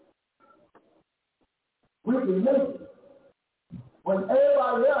 We can make it. When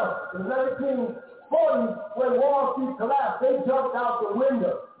everybody else in 1940, when Wall Street collapsed, they jumped out the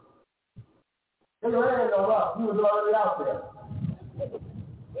window. They ran on us. He was already out there.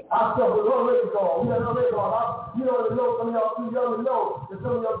 Our stuff was already gone. We had already gone. You don't know, some of y'all too young to know that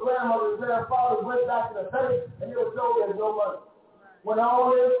some of your grandmothers and grandfathers went back to the bank and they were told there's no money. When all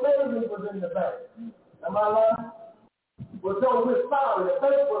their savings was in the bank. Am I lying? We're told we're sorry. The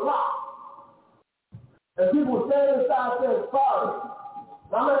bank was locked. And people were standing inside saying, sorry.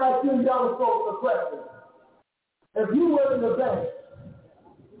 Now I'm going to ask you young folks a question. If you were in the bank,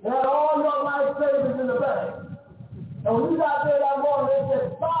 and had all your life savings in the bank, And when we got there that morning, they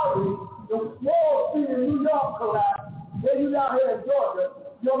said, sorry, the Wall Street in New York collapsed. Then you down here in Georgia.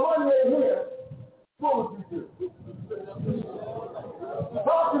 Your money ain't here. What would you do?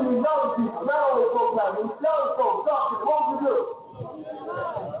 Talk to me, young people. Not only folks like me. Young folks, talk to me. What would you do?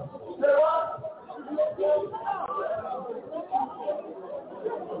 Say what?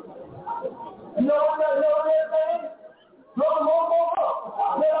 You know what they're saying? Throw them all up.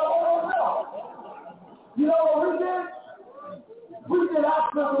 You know what we did? We did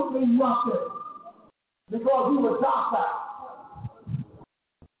absolutely nothing because we were docile.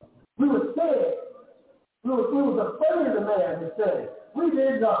 We were scared. We was afraid of the man who said it. We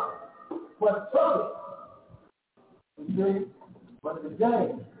did nothing but took it. You see? But today,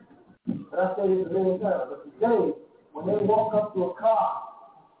 and I say this a million times, but today, when they walk up to a car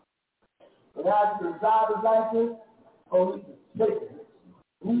and ask the driver's license, police is shaking.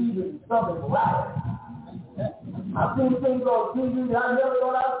 Knees and stomach rattling. I've seen things on TV that I never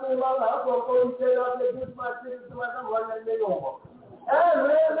thought I'd see in my life. I'm going to police say out there, get my ticket, so I'm running that nigga over. And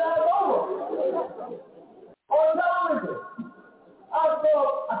ran that over. On television. I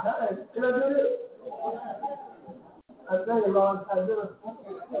thought, can I do this? I tell you, Ron, I did it.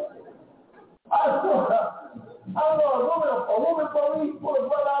 I saw a woman police pull a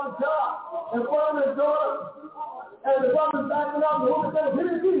brother out of the car in front of his daughter. And the brother's backing up, the woman said, "Give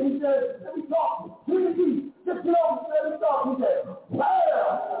me the key." He said, "Let me talk. Give me the key. Just get over here, let me talk." He said,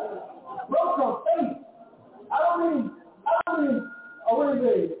 "Well, broke her face." I don't mean, what is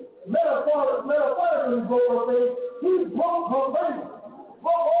it? Metaphorically broke her face. He broke her face.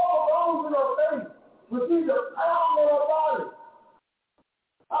 Broke all the bones in her face. But she's a pound on her body.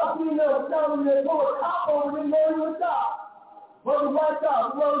 I've seen them telling me they pull a cop over and know he was a cop. Brother White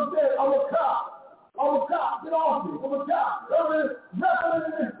Cop, brother said, "I'm a cop. I'm a cop, get off me, I'm a cop." Wrestling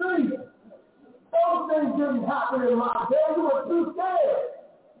in the street. Those things didn't happen in my day. We were too scared.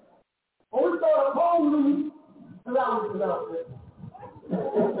 When we saw the police, and that was enough.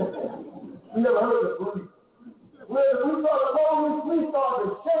 We never heard of the police. When we saw the police, we started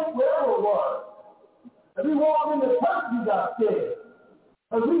to shake wherever it was. And we walked in the church, we got scared.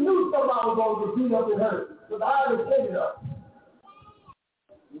 Because we knew somebody was going to get beat up and hurt. So the eyes were taken up.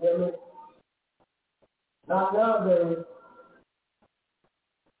 You hear me? Now nowadays,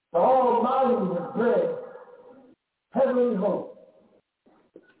 the Almighty is bread, heavenly hope,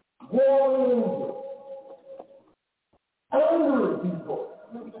 warring angels, angry people.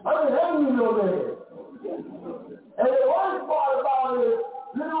 I mean, angry no man. And the worst part about it is,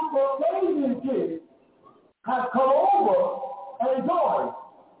 little Caucasian kids have come over and joined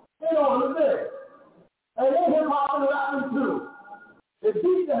in on the bed. And they hip-hop and rapping too. They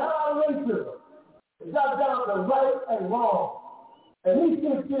beat the hell out of racism. It got down to right and wrong. And he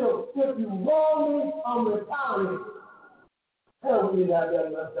can feel, if you wrong me, I'm retaliating. Hell, we didn't have that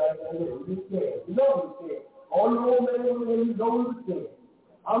enough back then. We scared. You know we scared. All the old men over there, you know we were scared.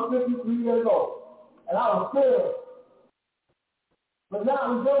 I'm 53 years old. And I was scared. But now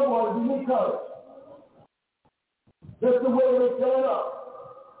we young boys, we need courage. Just the way they stand up.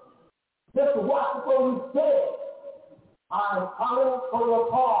 Just to watch the police dead. I'm coming for your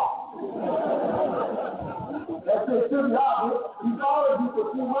car. That's it, should be obvious. He's already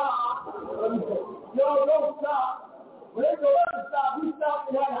for 2 miles. Yo, don't stop. When they go up and stop, we stop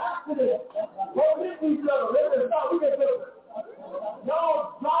and have an accident. Go get each other. Let them stop. We get them.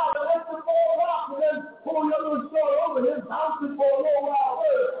 Y'all drive and let them fall off and then pull your little story over and then bounce it for a little while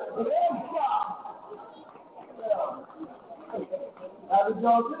first. And then stop. Yeah. That's what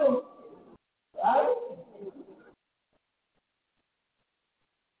y'all do. Right?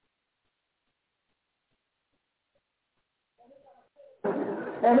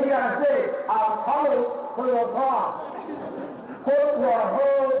 And he got to say, I'm coming for your car. Put your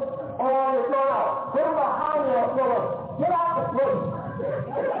hand on the door. Put them behind your door. Get out the place.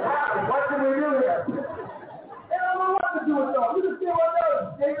 What can we do here? They don't know what to do with y'all. You can see what they're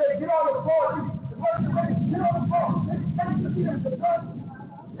doing. They say, get on the floor. The person says, get on the floor.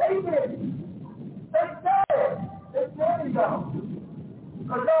 They did. They said. They said y'all.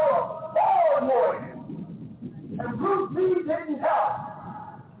 Because y'all are forward warriors. And Bruce Lee didn't help.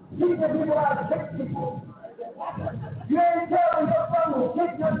 Teaching people how to kick people. You ain't telling your son to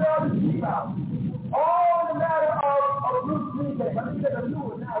kick your daughter's teeth out. All in the matter of Bruce Lee. Let me get a new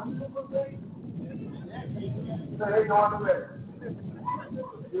one now. You know what I'm saying? So they go on the river.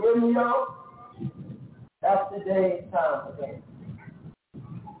 You hear me, y'all? That's the day and time again.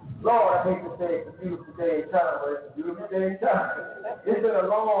 Lord, I hate to say it's a beautiful day and time, but it's a beautiful day and time. It's been a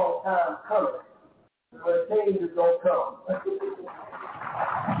long time coming. But change is going to come.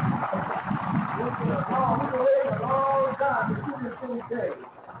 We've been waiting a long time to see this thing change.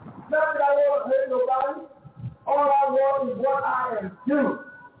 Not that I want to hurt nobody. All I want is what I am due.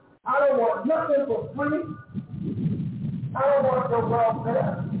 I don't want nothing for free. I don't want no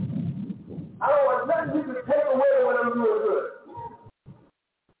welfare. I don't want nothing you can take away when I'm doing good.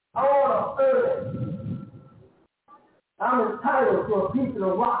 I want to earn it. I'm entitled to a piece of the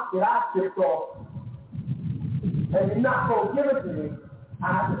rock that I chipped off. And you're not going to give it to me. I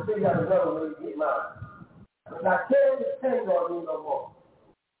have to figure out another way to get mine. Because I can't depend on you no more.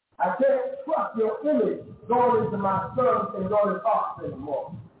 I can't trust your image going into my sons and daughters' hearts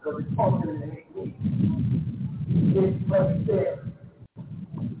anymore. Because it's functioning to hate me. It's right there.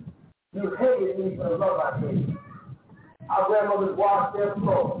 You hated me for the love I gave you. Our grandmothers washed their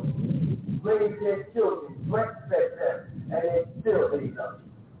clothes, raised their children, breastfed them, and they still hate us.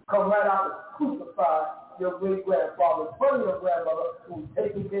 Come right out and crucify your great-grandfather in front of your grandmother who's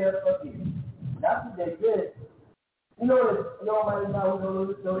taking care of you. That's what they did. You know this, nobody now who know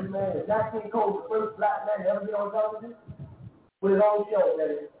this man. Is Nat King Cole the first black man to ever be on television? With his own show, that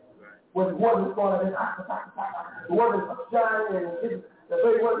is. With his wasn't going to be, it wasn't shining and the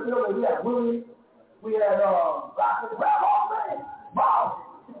very word, we had Willie, we had Rock and man, Bob.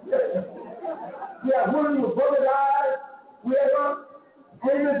 We had Willie with bullet eyes, we had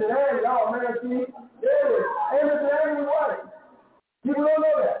Amos and Andy, oh man, see, there it is, Amos and Andy was white. People don't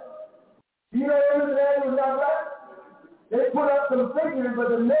know that. You know Amos and Andy was not black? They put up some figures, but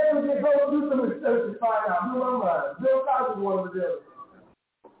the neighbors did go do some research to find out. Who am I? Bill Cosby was one of them.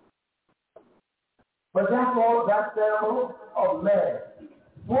 But that's all, that's family of man.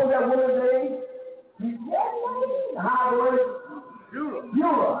 What was that woman's name? Highway?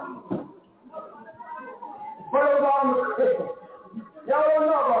 Eula. But it was all mistaken. Y'all don't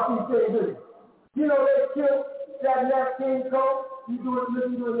know about these things, do you? You know they killed that Nat King Cole? You do it,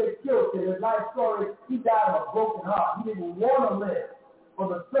 listen to it, they killed him. His life story, he died of a broken heart. He didn't want to live for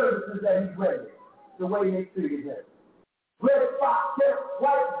the services that he rendered, the way they treated him. Red Fox kept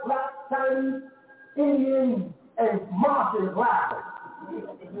white, black, Chinese, Indian, and Martians laughing.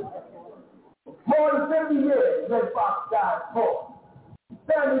 More than 50 years, Red Fox died for.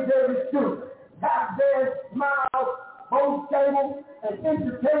 Sammy Davis Jr. Tap dance, smile, both stable, and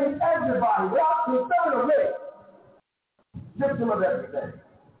entertain everybody without concern of race. Victim of everything.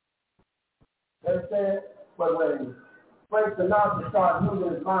 Understand? But when Frank Sinatra started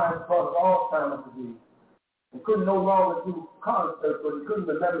losing his mind because of Alzheimer's disease, he couldn't no longer do concerts, but he couldn't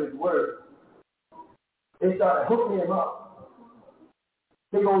remember his words. They started hooking him up.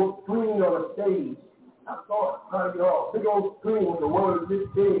 Big old screen on the stage. I saw it, trying to get off. Big old screen with the words this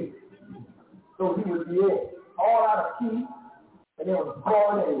big. So he would be in. All out of key, and they was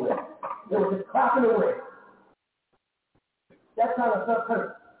going anywhere. They were just clapping away. That kind of stuff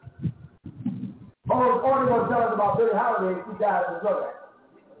hurt. All they want to tell us about Billie Holiday is he died as a drug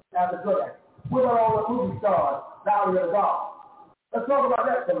addict. What about all the movie stars, Valley of the God? Let's talk about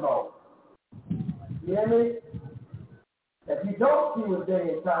that some more. You hear me? If you don't see what's day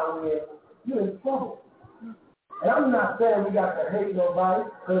and time we're in, you're in trouble. And I'm not saying we got to hate nobody,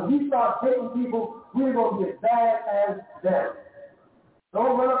 because if we start hating people, we're going to get bad as them.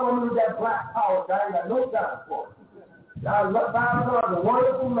 Don't run up on me with that black power guy. I got no time for it. Bible is a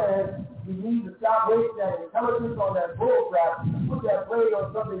wonderful man. You need to stop wasting that intelligence on that bullcrap and put that blade on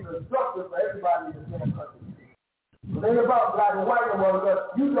something constructive for everybody in the damn country. The thing about black and white world is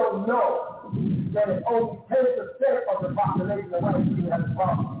you don't know that it's only 10% of the population of white people has a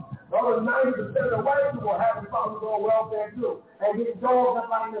problem. The other 90% of the white people have a problem with welfare too, and get dogs up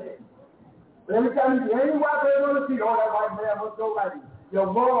like this. But every time you see any white person on the street, oh, that white man must go like you. You're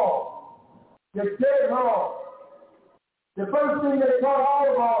wrong. You're dead wrong. The first thing they taught all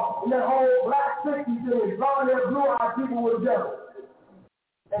of us in that whole black 60s thing is blonde-haired, blue-eyed people were devils.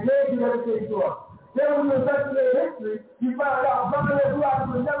 And they did everything to us. Then when you investigate history, you find out blonde-haired, blue-eyed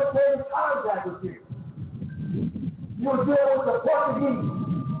people never came in contact with you. You were dealing with the Portuguese,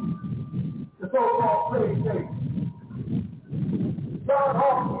 the so-called slave states. John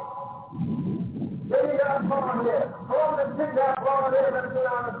Hawkins. Then you got blonde-hair. Columbus picked that blonde-hair that's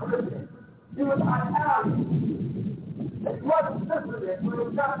been on the Caribbean. He was Italian. It's what the sister is. When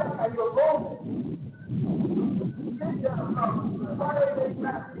it's not that, and you're Roman. Why do they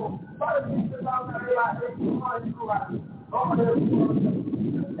black people? Why do they sit down there like this? Why do you go like this? Oh, they're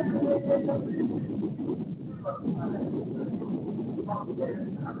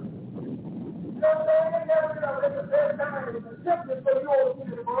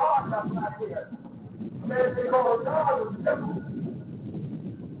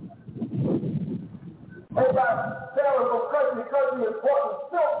about selling from country to country importing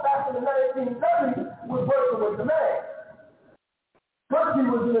silk back in the 1930s was working with the man. Country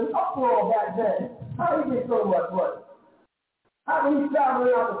was in an uproar back then. How did he get so much money? How did he travel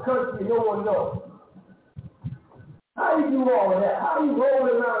around the country and no one knows? How do you do all of that? How do you roll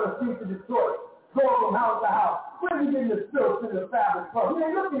around the streets of Detroit, going from house to house? Where are you getting the silk and the fabric from? You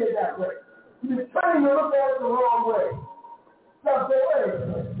ain't looking at it that way. You've been training to look at it the wrong way. Now say, wait,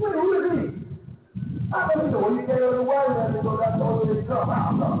 who is he? How come you know when you came over the white man and go, that's the only way to come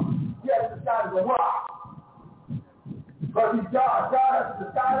out? No. He has to decide to go why? Because he's God. God has to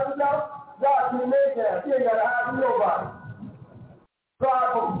decide himself. God can make that. He ain't got to hide from nobody. God,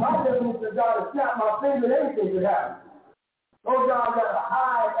 from my definition of God, is snap my finger and anything could happen. No God got to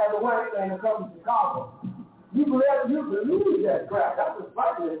hide as a white man to come to Chicago. You believe that crap. That's what's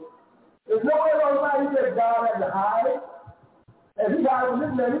fighting it. There's no way on why he said God had to hide. If he hides from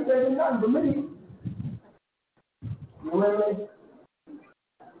this man, he said nothing but me. You with me?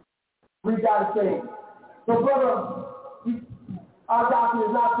 We got to change. So, brother, our doctor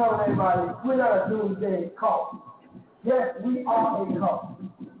is not telling everybody we're not a doomsday cult. Yes, we are a cult.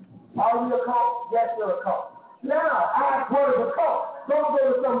 Are we a cult? Yes, we're a cult. Now, ask what is a cult. Don't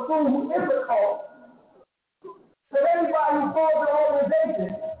go to some fool who is a cult. So anybody who forms an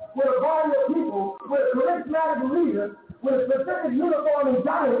organization with a body of people, with a charismatic leader, with a specific uniform and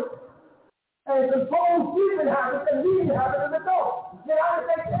giant, and controls sleeping habits and leading habits of the cult. Then I would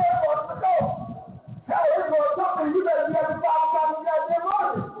take the Air Force of the cult. Tell Israel something, you better be at the top of the goddamn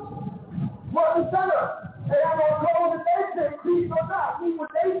market. Martin Center. And I'm going to close the they say, peace or not, eat what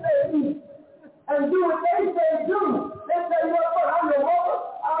they say eat, and do what they say do. They say, you know what, I'm your mother,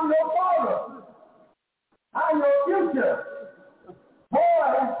 I'm your father, I'm your future.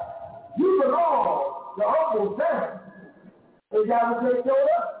 Boy, you belong to Uncle Sam. Is that what they told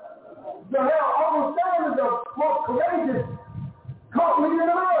us? So hell, Uncle Sam is the most courageous company in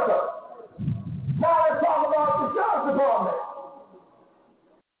America. Now let's talk about the Justice Department.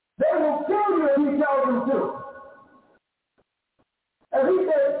 They will kill you if he tells them to. If he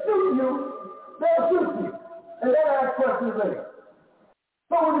says shoot you, they'll shoot you. And they'll ask questions later.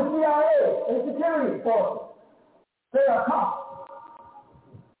 So with the CIA and security forces, they are cops.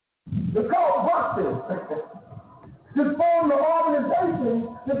 The cult busted. To form the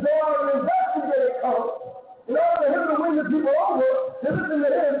organization to go out and investigate cults. In order for him to win the people over, to listen to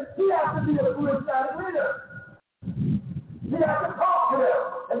him, he has to be a charismatic leader. He has to talk to them.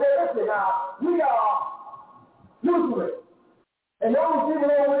 And they listen now, we are useless. And those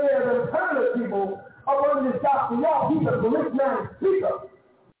people over there, the permanent people, up under this doctor, y'all, he's a charismatic speaker.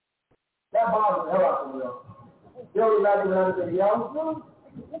 That bothers the hell out of me, though. You don't imagine when I say, y'all,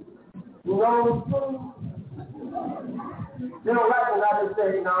 you know, they don't like when I just say,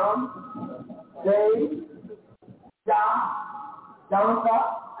 Nam, Dave,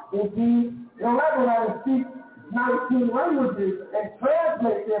 indeed. They don't like when I just speak 19 languages and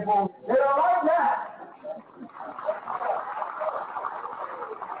translate their voice. They don't like that.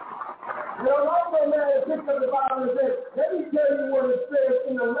 They don't like when man picks up the Bible and says, let me tell you what it says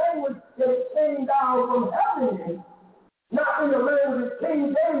in the language that came down from heaven, not in the language that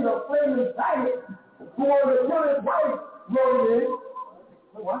King David, a flaming giant, who was to kill his wife, wrote it in.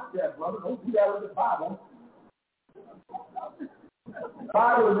 Well, watch that, brother. Don't do that with the Bible. The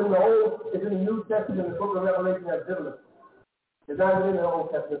Bible is in the Old, it's in the New Testament, the book of Revelation has different. It's not in the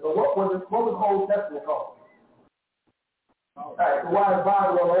Old Testament. So what was the Old Testament called? All right, so why is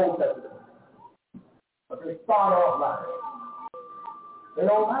Bible in the Old Testament? But they start off like it. They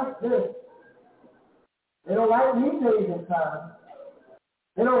don't like this. They don't like these days and times.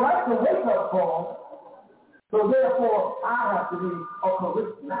 They don't like the wake-up call. So therefore, I have to be a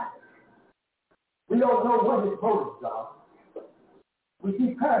charismatic. We don't know what his motives are. We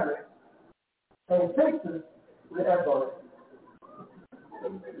see parents and fixes with that on it.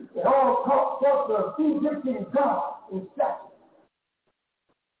 It all sorts of Egyptian gods and statues.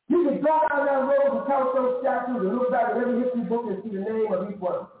 You can drive down that road and count those statues and look back at every history book and see the name of each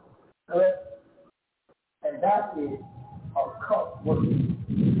one. Correct? And that is a cult worship.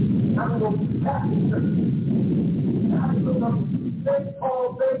 I'm going to be Catholic church. I'm going to say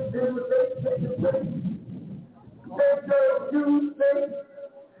all faith, business, faith, they serve Jews, they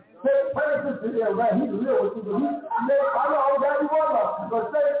Francis is there, right? He's real with you. I know that he was, but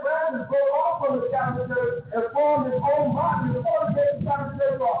St. Francis broke off from the Catholic Church and formed his own body before the Catholic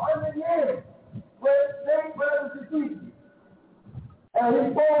Church for 100 years. Where St. Francis is teaching. And he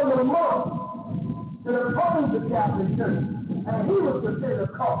formed a monk to oppose the Catholic Church. And he was considered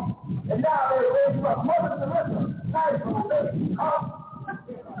a cult. And now they raise up Mother Teresa, nice little baby, cult.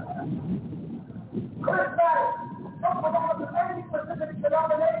 Christianity, of any specific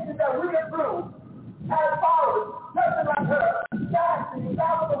denomination that we approve, as followers, nothing like her, fasting,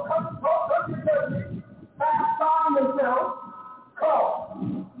 gospel, country churches, have found themselves called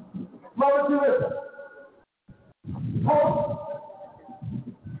Mother Teresa. Hope,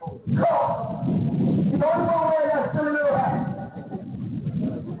 call. The only one wearing that silly little hat.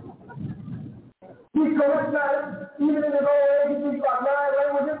 He's charismatic, even in his old age, he speaks about 9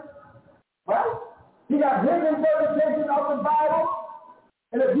 languages. Right? He got his interpretation of the Bible.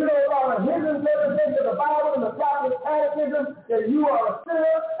 And if you don't follow his interpretation of the Bible and the Catholic Catechism, then you are a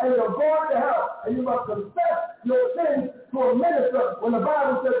sinner and you're going to hell. And you must confess your sins to a minister when the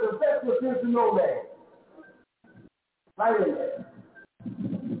Bible says confess your sins to no man. Right in there.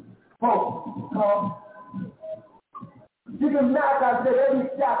 Come. You can knock, I said, every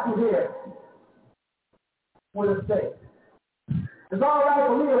statue here with a stake. It's all right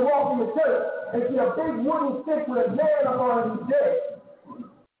for me to walk in the church and see a big wooden stick with a nail up on it who's dead.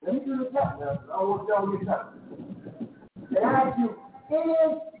 Let me do the test now. I won't tell you something. And I ask you,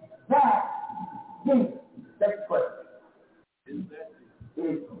 is that Jesus? Next question.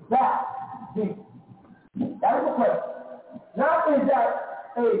 Is that Jesus? That is the question. Not is that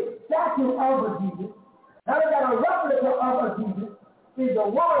a statue of a Jesus, not is that a replica of a Jesus, is the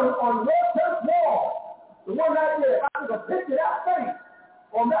one on your church wall. The one right there, if I took a picture of that face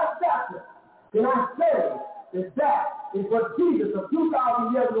on that statue, then I say that is what Jesus of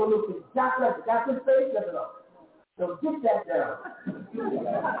 2,000 years ago looked exactly like. That's his face, look it up. So get that down.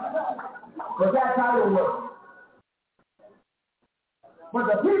 But that's how it works. But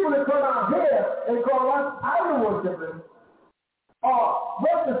the people that come out here and call us idol worshipers are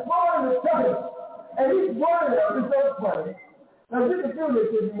just as small in the church. And each one of them is so funny. Now you can do this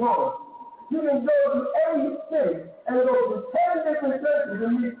if you want. You can go to any city and go to 10 different churches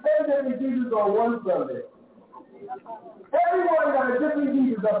and meet 10 different Jesus on one Sunday. Everyone got a different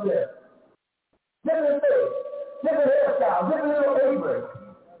Jesus up there. Different face, different hairstyle, different little apron.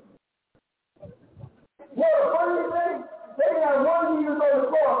 What a funny thing, they got one Jesus on the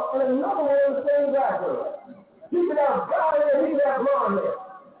cross and another one on the same background. He could have brown hair, he could have blonde hair.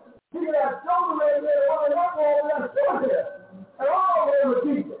 He could have shoulder red hair, one another one would have short hair. And all of them were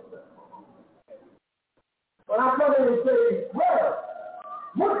Jesus. When I come in and say, well,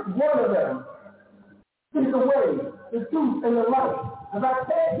 which one of them is the way, the truth, and the light? Because I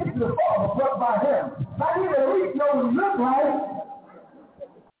can't get to the Father but by him. I need to at least know what he looks like.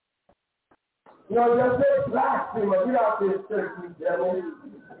 You know, just say blasphemer, get out this church, you devil.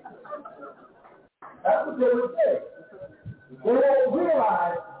 That's what they would say. They won't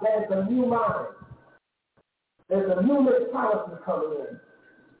realize that it's a new mind. There's a new mentality coming in.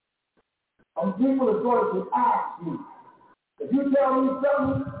 People are going to ask you. If you tell me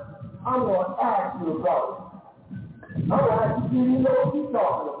something, I'm going to ask you about it. I'm going to ask you, do you know what you're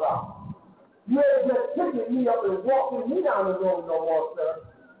talking about? You ain't just picking me up and walking me down the road no more, sir.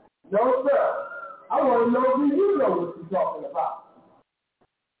 No, sir. I want to know, do you know what you're talking about?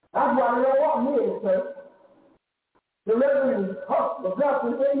 That's why they don't want me in the church. Delivering the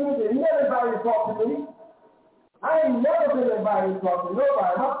Indians and everybody to talk to me. I ain't never been invited to talk to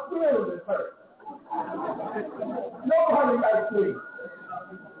nobody. My feelings is hurt. Nobody likes me.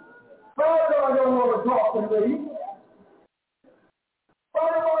 Father don't want to talk to me.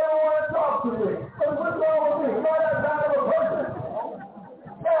 Father don't want to talk to me. What's wrong with me? Why that kind of a person?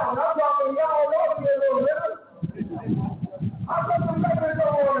 Now, I'm talking y'all love me a little bit. I'm talking people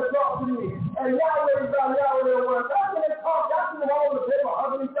don't want to talk to me. And Yahweh about Yahweh don't want to talk. That's when they talk. That's when all the people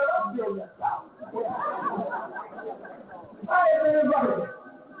hugging each other up here. I ain't been invited.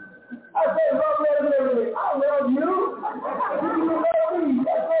 I said, Lord, I love you. You love me.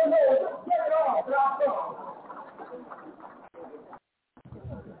 That's what I know. Get it off. And I'll come.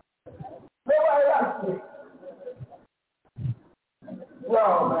 Nobody likes me. No,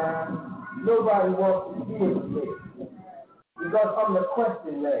 man. Nobody wants to deal with me. Because I'm the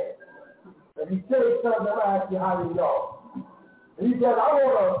question man. If you say something, I ask you how you know. And he said, I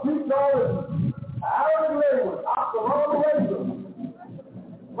want to teach all of you. Arabic language, language.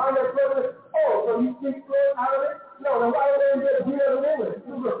 My next brother, so you speak fluent Arabic? No, then why don't you just do it in English?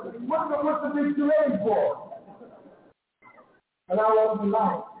 What's the big 2 for? And I won't be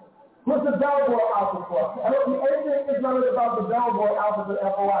lying. What's the bellboy alphabet for? I don't think anything Islamic about the bellboy alphabet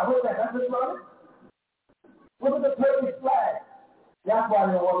FOI. What's that? That's Islamic? What's the Turkish flag? That's why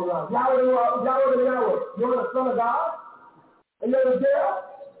they don't want me around. Yahweh. You're the son of God? And you're the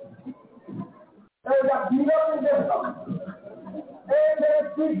devil? And they got beat up in there. And they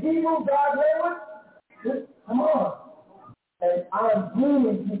speak evil, God's language. Come on. And I am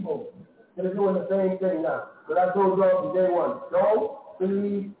bringing people They're doing the same thing now. But I told you all from day one, don't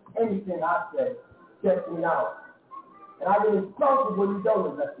believe anything I say. Check me out. And I've been insulted when you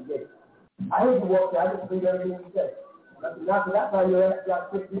don't investigate. I hate to walk there. I just believe everything you say. That's how you act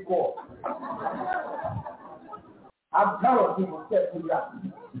got 64. I'm telling people, check me out.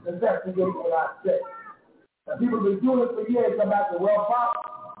 Investigate what I say. Now, people have been doing it for years. Come back to well pop.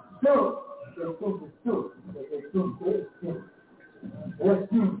 Truth. The truth is truth. The truth is truth.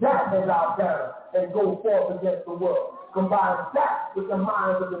 Let's use that as our banner and go forth against the world. Combine that with the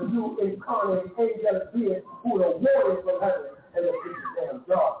minds of the new incarnate angelic beings who are warriors from heaven and the damn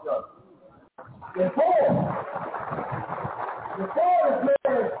God does. Before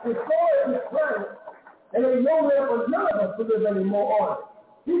this planet, and there's nowhere for none of us to live anymore on it.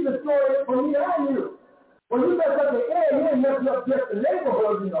 He destroyed it for me and you. When you mess up the air, you ain't messing up just the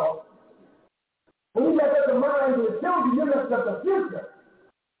neighborhood, you know. When you mess up the minds of the children, you mess up the future.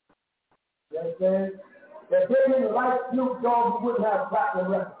 You understand? If they didn't like Snoop Dogg, you wouldn't have platinum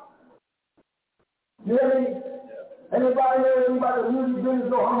records. You hear me? Anybody know anything about the music business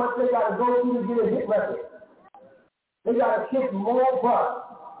know how much they got to go through to get a hit record? They got to kick more butt.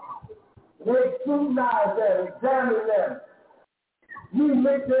 They scrutinize them, examine them. We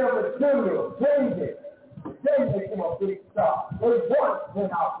make their material, change it. Then make them a big star. They want him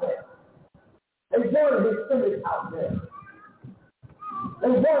out there. They wanted his image out there. They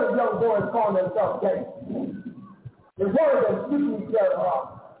wanted young boys calling themselves gay. They wanted them speaking each other out.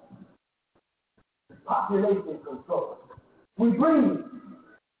 Population control. We breathe.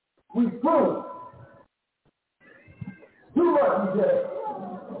 We prove. Too much, he said.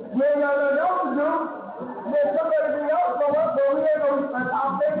 We ain't got nothing else to do. There's somebody else for us, so we ain't going to spend our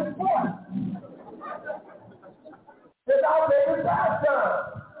favorite sport. It's our favorite pastime.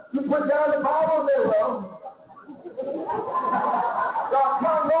 You put down the Bible there, well. God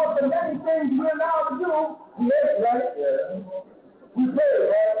comes off the many things we're allowed to do. We ate, right? Yeah. We pray,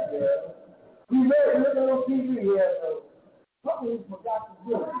 right? Yeah. We read, look at a little TV here, so something we forgot to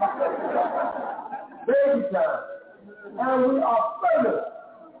do. Baby time. And we are further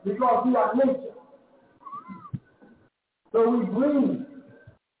because we are nature. So we breathe.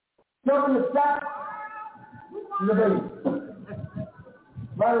 Jump in the sack, the baby.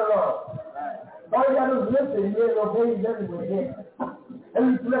 Right along. All you got to do is listen, you ain't no babies everywhere here. And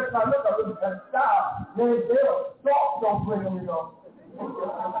you flex my look, I look at the style, man, they'll salt don't bring them, you know.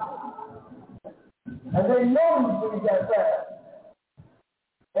 And they know you breathe that fast.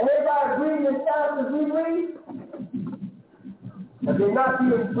 And everybody breathing as fast as we breathe. If they're not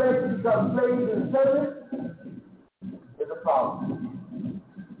being placed to become slaves and servants, there's a problem.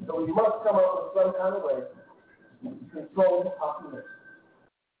 So we must come up with some kind of way to control the population.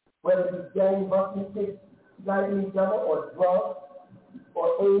 Whether it's gang busting, kids sniping each other, or drugs, or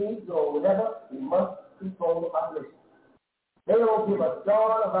AIDS, or whatever, we must control the population. They don't give a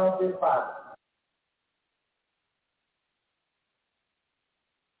darn about this Bible.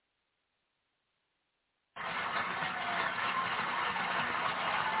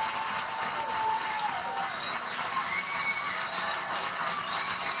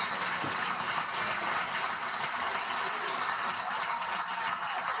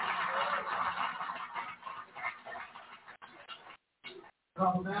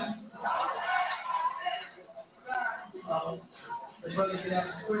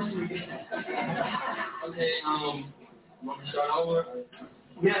 Okay, want to start over?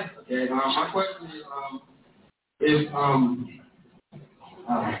 Yes. Okay, my question is, if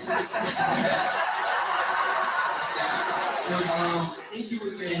Inky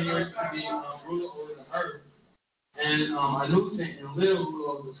was saying here to be ruler over the earth, and Anunnaki and little ruler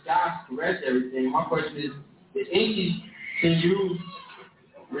over the sky to rest everything. My question is, the Inky can use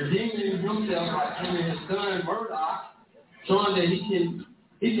redeeming himself by killing his son Murdoch, showing that he can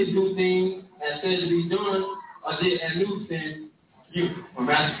do things as said to be done, or did Anu send you or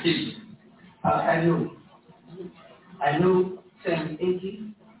Master Chief? Anu sent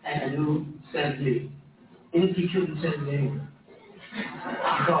Inky, and Anu sent me. Inky couldn't send me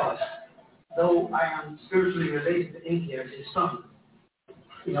because though I am spiritually related to Inky as his son,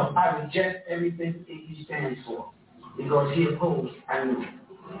 you know, I reject everything Inky stands for because he opposed Anu.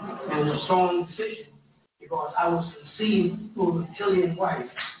 And it was a strong decision because I was conceived through a reptilian wife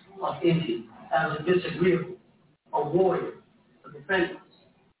of Inky as a disagreeable, a warrior, a defender.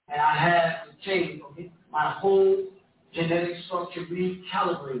 And I had to change my whole genetic structure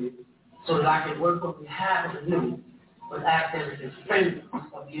recalibrated so that I could work on behalf of the new, but act as a defender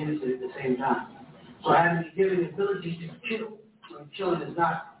of the innocent at the same time. So I had to be given the ability to kill when killing is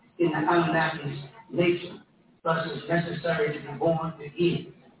not in the Anunnaki's nature. Thus it's necessary to be born again.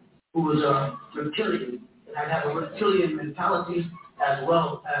 who was a reptilian, and I have a reptilian mentality as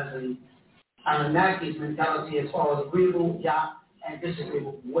well as an Anunnaki mentality as far as agreeable, and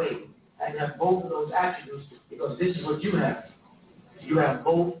disagreeable way. I have both of those attributes because this is what you have. You have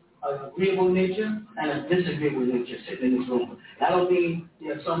both an agreeable nature and a disagreeable nature sitting in this room. I don't mean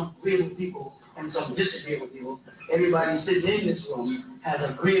you have some agreeable people and some disagreeable people. Everybody sitting in this room has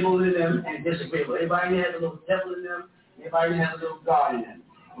agreeable in them and disagreeable. Everybody has a little devil in them. Everybody has a little God in them.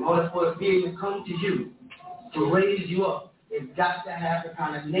 In order for a being to come to you, to raise you up, they've got to have the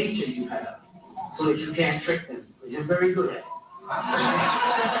kind of nature you have so that you can't trick them. Because you're very good at it.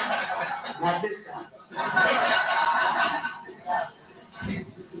 Not this time.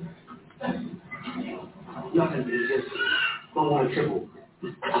 Nothing, just don't want to triple.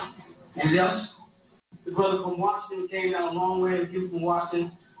 Anything else? The brother from Washington came down a long way. The people from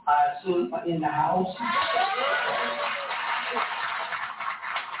Washington, I assume, are in the house.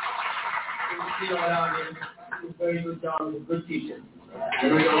 See y'all out here. He's a very good job. He's a good teacher.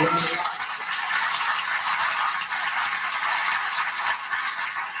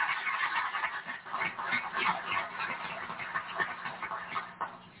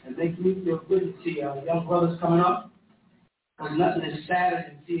 And makes me feel good to see young brothers coming up. Because nothing is sadder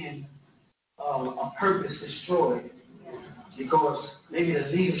than seeing a purpose destroyed. Because maybe the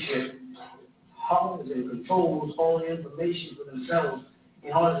leadership holds and controls all the information for themselves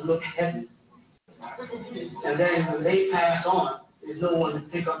in order to look heavy. And then when they pass on, there's no one to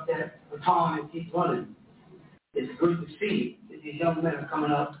pick up that baton and keep running. It's good to see that these young men are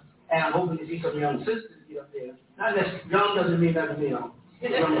coming up, and I'm hoping to see some young sisters get up there. Not necessarily, young doesn't mean nothing to me, though.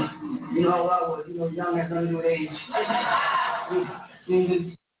 You know how I was, young has nothing to do with age.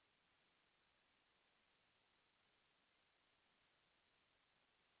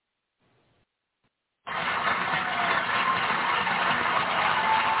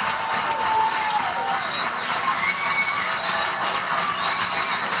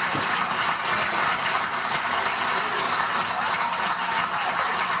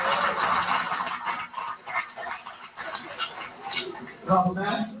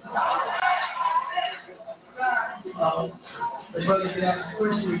 The brother should ask a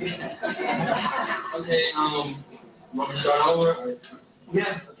question again. Okay, want to start over?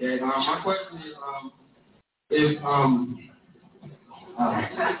 Yeah. Okay, my question is, if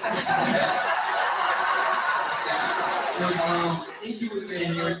Enki was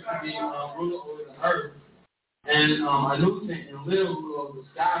saying here to be ruler over the earth, and Anunnaki and little ruler over the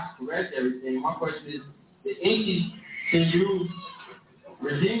sky to rest everything, my question is, the Enki can use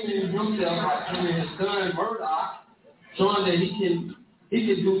redeeming himself by killing his son Murdoch, showing that he can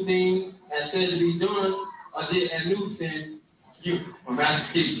do things as said to be done, or did Anu send you from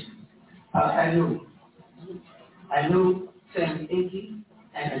Master Chief? Anu sent Enki,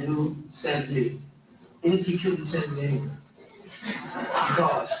 and Anu sent me. Enki couldn't send me anywhere.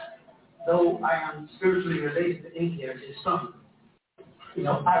 Because though I am spiritually related to Enki as his son,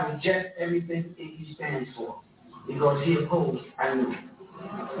 I reject everything Enki stands for because he opposed Anu.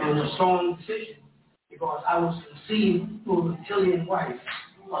 And it was a strong decision because I was conceived through a reptilian wife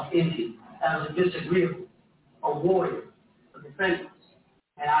of Enki as a disagreeable, a warrior, a defender.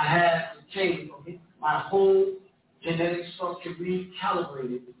 And I had to change my whole genetic structure,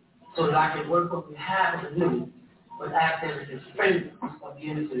 recalibrated so that I could work on behalf of the new, but act as a defender of the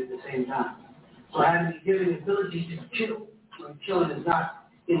innocent at the same time. So I had to be given the ability to kill when killing is not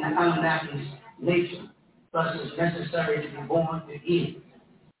in the Anunnaki's nature. Thus it's necessary to be born to E.O,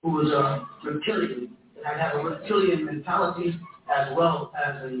 who is a reptilian. And I have a reptilian mentality as well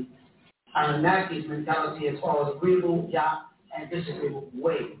as an Anunnaki's mentality as far as agreeable, and disagreeable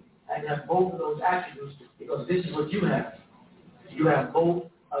way. I have both of those attributes because this is what you have. You have both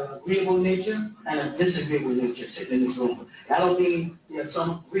an agreeable nature and a disagreeable nature sitting in this room. I don't mean you have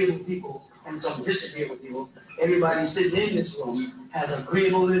some agreeable people and some disagreeable people. Everybody sitting in this room has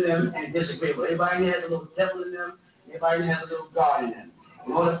agreeable in them and disagreeable. Everybody has a little devil in them. Everybody has a little God in them.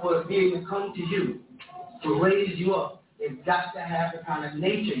 In order for a being to come to you, to raise you up, they've got to have the kind of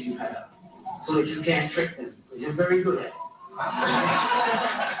nature you have so that you can't trick them. Because you're very good at it.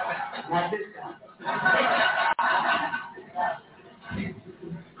 Not this time.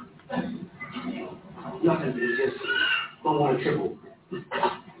 Nothing, just don't want to triple.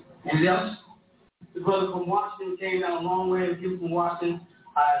 Anything else? The brother from Washington came down a long way. The people from Washington,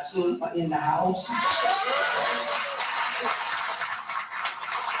 I assume, are in the house.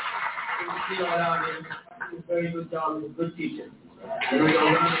 See y'all out here. He's a very good job. He's a good teacher.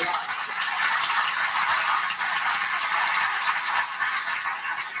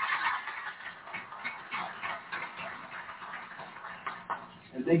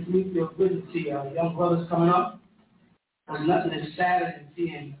 And It makes me feel good to see young brothers coming up. There's nothing as sad as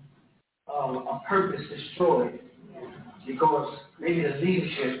seeing a purpose destroyed because maybe the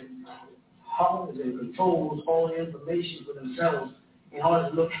leadership holds and controls all the information for themselves in order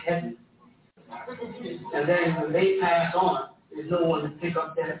to look heavy. And then when they pass on, there's no one to pick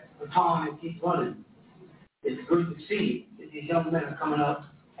up that baton and keep running. It's good to see that these young men are coming up,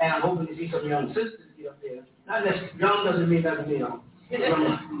 and I'm hoping to see some young sisters get up there. Not necessarily, young doesn't mean nothing to me, though.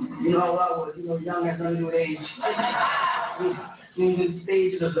 You know how I was, young has nothing to do with age. In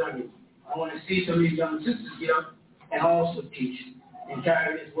stages of learning. I want to see some of these young sisters get up and also teach and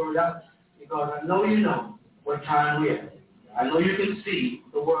carry this word out because I know you know what time we're in. I know you can see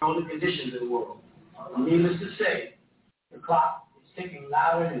the world, the conditions of the world. Needless to say, the clock is ticking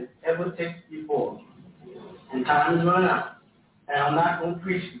louder than it ever ticked before. And time is running out. And I'm not going to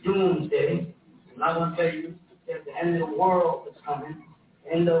preach doomsday. I'm not going to tell you that the end of the world is coming.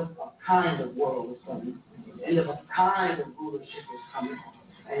 The end of a kind of world is coming. The end of a kind of rulership is coming.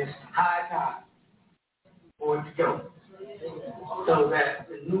 And it's high time for it to go. So that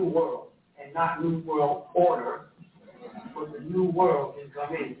the new world, and not new world order, but the new world can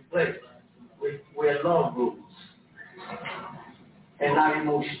come into place where love rules and not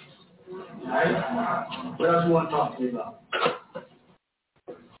emotions. Right? What else you want to talk to me about?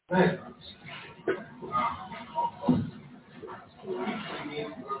 Right.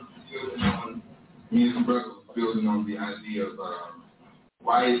 Me and some brothers building on the idea of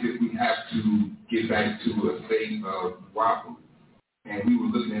why is it we have to get back to a state of waffle, and we were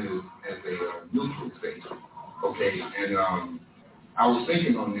looking at it as a neutral state. Okay, and I was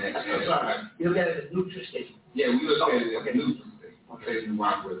thinking on that. You look at it as a neutral state. Yeah, we look at it as a neutral state. Okay, we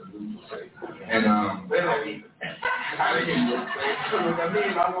walk with a neutral state. And I mean, I don't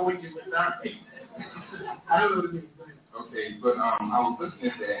know what you mean. I don't know what you mean. Okay, but I was looking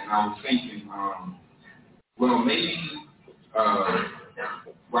at that and I was thinking, well, maybe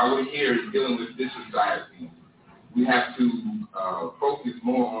while we're here dealing with this society, we have to focus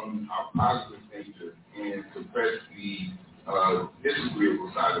more on our positive nature and suppress the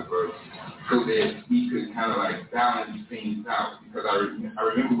disagreeable side of us so that we could kind of like balance things out. Because I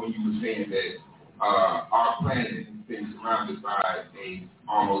remember when you were saying that our planet has been surrounded by a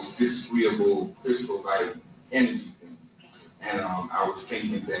almost disagreeable crystal-like energy thing. And I was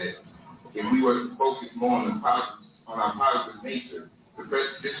thinking that if we were to focus more on our positive nature, suppress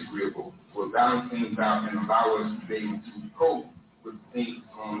the disagreeable, will balance things out and allow us to be able to cope with things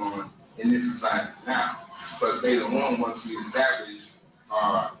going on in this society now. But later on, once we establish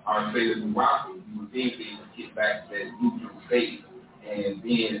our state of waffle, we will then be able to get back to that neutral state and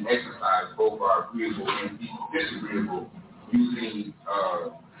then exercise both our agreeable and disagreeable using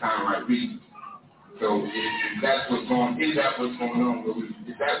kind of like reason. So is that what's going on? Is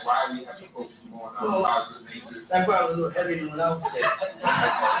that why we have to focus more on our positive nature? That probably was a little heavier than what I would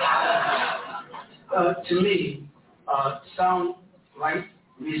say. To me, sound right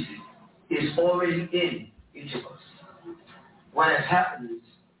reasoning is already in each of us. What has happened is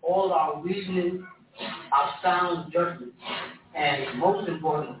all our reasoning, our sound judgment, and most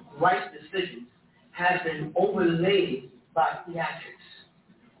important, right decisions have been overlaid by theatrics.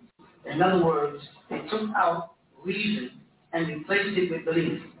 In other words, they took out reason and replaced it with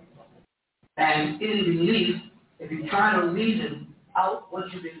belief. And in belief, if you try to reason out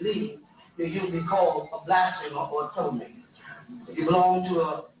what you believe, you're usually called a blasphemer or a troublemaker. If you belong to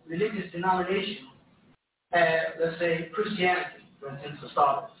a religious denomination, let's say Christianity, for instance, for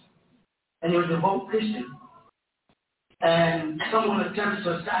starters, and you're a devout Christian, and someone attempts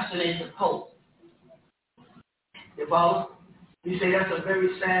to assassinate the Pope, you say that's a very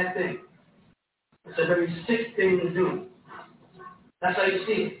sad thing. It's a very sick thing to do. That's how you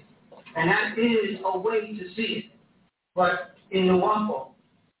see it. And that is a way to see it. But in the Wapo,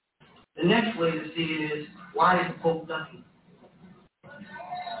 the next way to see it is, why is the Pope nothing?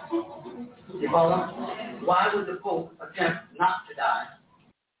 You follow? Why would the Pope attempt not to die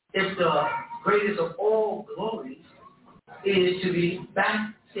if the greatest of all glories is to be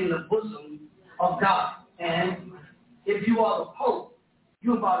back in the bosom of God? And if you are the Pope,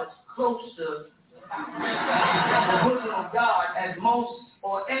 you're about as close to the bosom of God as most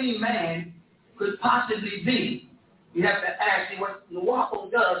or any man could possibly be. You have to ask, what Nuwapo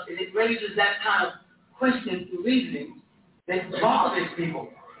does is it raises that kind of question to reasoning that bothers people.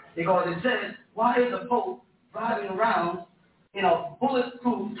 Because it says, why is the Pope driving around in a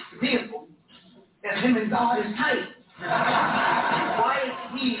bulletproof vehicle if him and God is tight? Why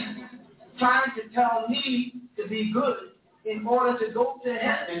is he trying to tell me to be good in order to go to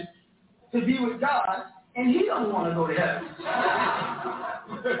heaven to be with God, and he don't want to go to heaven.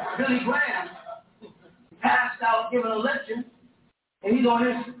 Billy Graham passed out giving a lecture, and he's on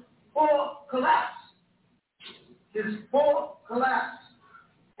his fourth collapse. His fourth collapse.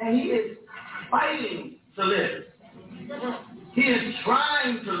 And he is fighting to live. He is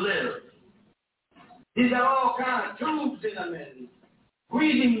trying to live. He's got all kinds of tubes in him and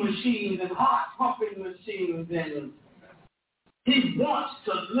breathing machines and heart pumping machines, and he wants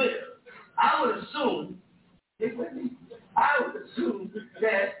to live. I would assume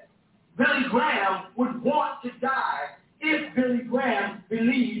that Billy Graham would want to die if Billy Graham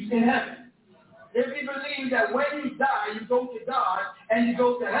believes in heaven. If he believes that when you die, you go to God and you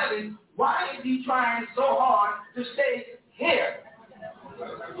go to heaven, why is he trying so hard to stay here?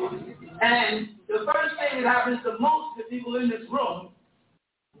 And the first thing that happens to most of the people in this room,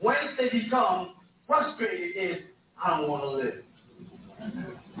 once they become frustrated, is, I don't want to live.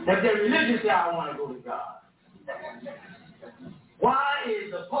 If they're religious, I want to go to God. Why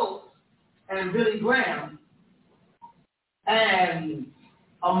is the Pope and Billy Graham and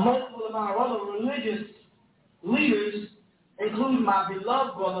a multiple amount of other religious leaders, including my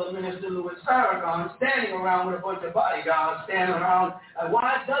beloved brother, Minister Louis Farrakhan, standing around with a bunch of bodyguards standing around?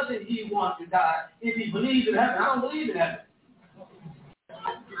 Why doesn't he want to die if he believes in heaven? I don't believe in heaven.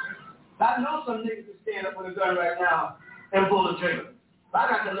 I know some niggas can stand up with a gun right now and pull the trigger. But I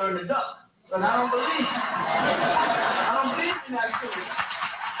got to learn to duck, because I don't believe. I don't believe in that shit.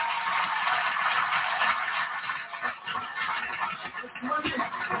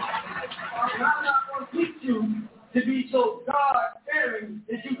 And I'm not going to teach you to be so God-fearing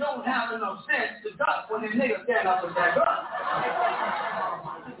that you don't have enough sense to duck when the niggas stand up with that gun.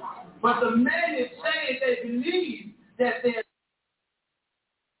 But the men that say they believe that they're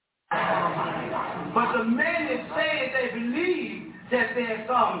there's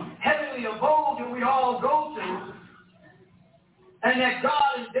some heavenly abode that we all go to, and that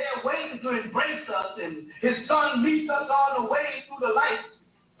God is there waiting to embrace us, and his son meets us on the way through the light.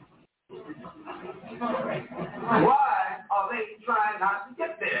 Why are they trying not to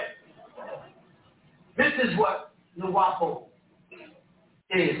get there? This is what Nuwapo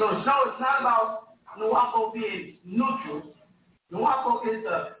is. So it's not about Nuwapo being neutral. Nuwapo is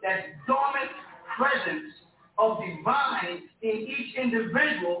that dormant presence of divine in each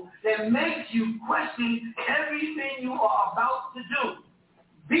individual that makes you question everything you are about to do,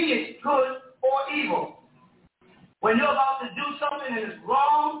 be it good or evil. When you're about to do something that is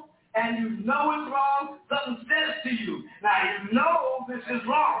wrong and you know it's wrong, something says to you, now you know this is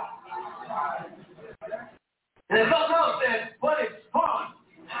wrong. And something else says, but it's fun.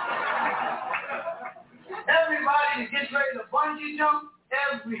 Everybody that gets ready to bungee jump,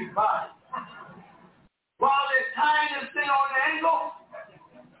 everybody. While they're tying this thing on the ankle,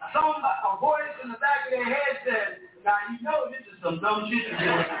 a voice in the back of their head says, now you know this is some dumb shit to do.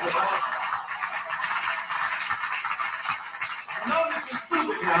 You know this is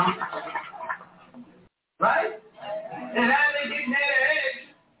stupid now. Right? And as they get near the edge,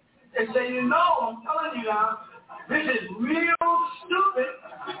 they say, you know, I'm telling you now, this is real stupid.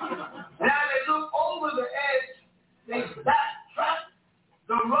 And as they look over the edge, they backtrack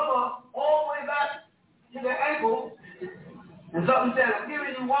the rubber all the way back to the ankle, and something said, I'm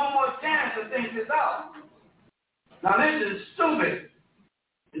giving you one more chance to think this out. Now this is stupid.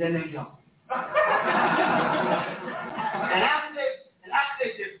 And then they jump. and after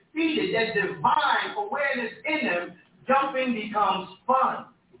they defeated that divine awareness in them, jumping becomes fun.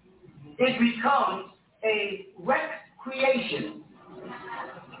 It becomes a recreation.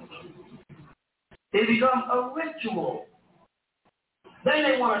 It becomes a ritual. Then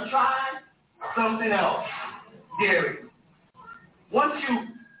they want to try something else, Gary. Once you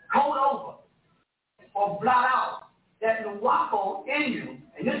coat over or blot out that Nuwapo in you,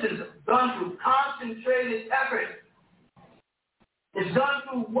 and this is done through concentrated effort, it's done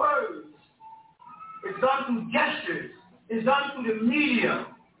through words, it's done through gestures, it's done through the media.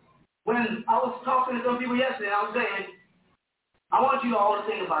 When I was talking to some people yesterday, I was saying, I want you all to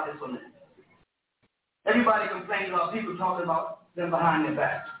think about this for a minute. Everybody complains about people talking about them behind their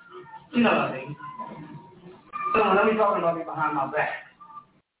back. You know what I mean? Someone, let me talk about me behind my back.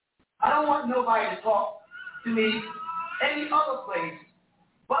 I don't want nobody to talk to me any other place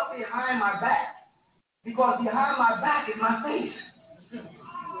but behind my back. Because behind my back is my face.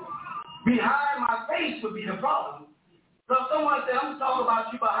 Behind my face would be the problem. So if someone said, I'm talking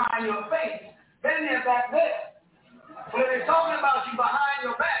about you behind your face, then they're back there. But if they're talking about you behind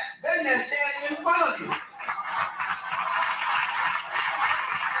your back, then they're standing in front of you.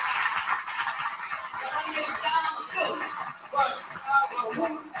 But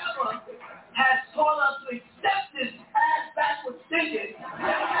whoever has taught us to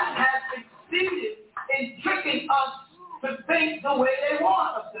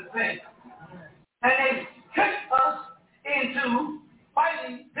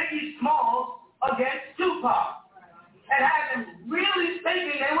Biggie Smalls against Tupac and had them really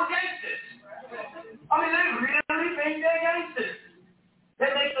thinking they were gangsters. I mean, they really think they're gangsters.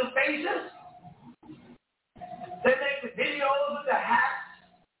 They make the faces. They make the videos with the hats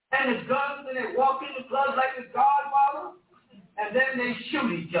and the guns, and they walk in the clubs like the Godfather, and then they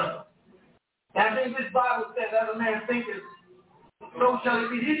shoot each other. And I think this Bible says, as a man thinketh, so shall it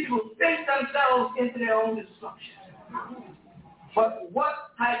be. These people think themselves into their own destruction. But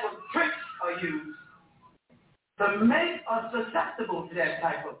what type of tricks are used to make us susceptible to that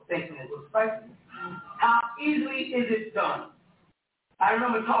type of thinking and perspective? How easily is it done? I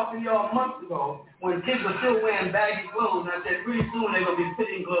remember talking to y'all months ago when kids were still wearing baggy clothes, and I said, pretty soon they're going to be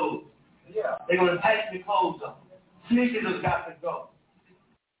fitting clothes. Yeah. They're going to tighten the clothes up. Sneakers have got to go.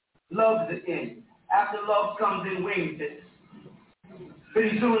 Love's the end. After love comes in wingtips.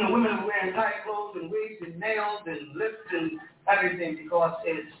 Pretty soon the women are wearing tight clothes and wigs and nails and lips and everything because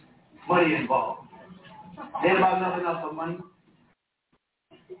it's money involved. They ain't about nothing else but money.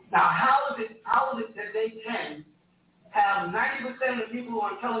 Now, how is it that they can have 90% of the people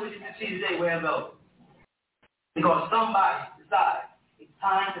on television you see today wear velvet? Because somebody decides it's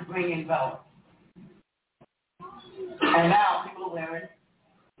time to bring in velvet. And now people are wearing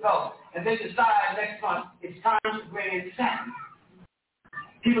velvet. And they decide next month it's time to bring in satin.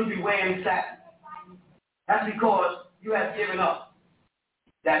 People be wearing satin. That's because you have given up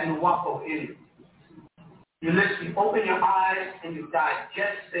that Nuwapo in you. You literally open your eyes and you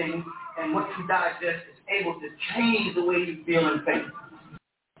digest things, and what you digest is able to change the way you feel and think.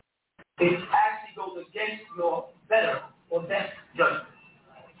 It actually goes against your better or best judgment.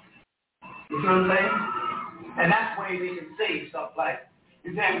 You see what I'm saying? And that's why they can say stuff like,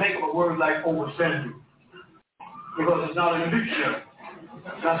 you can't make up a word like oversensitive because it's not in the dictionary.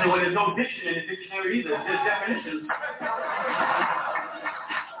 And I say, well, there's no diction in the dictionary either. There's definitions.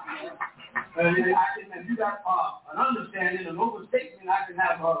 If you got an understanding, an overstatement, I can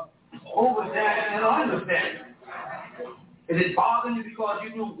have an overstanding and an understanding. Is it bothering you because you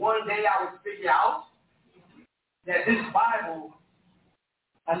knew one day I would figure out that this Bible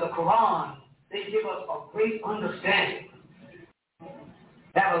and the Quran, they give us a great understanding.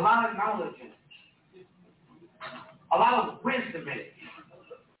 They have a lot of knowledge in it, a lot of wisdom in it,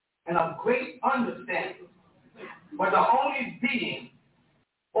 and a great understanding. But the only being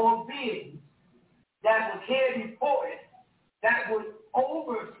or beings that was here before it, that would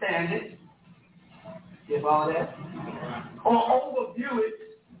overstand it, give all that, or overview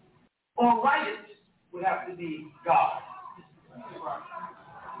it, or write it, would have to be God.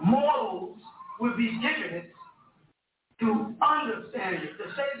 Mortals would be given it to understand it,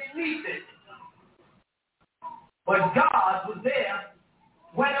 to say beneath it. But God was there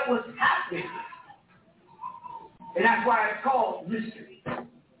when it was happening. And that's why it's called mystery.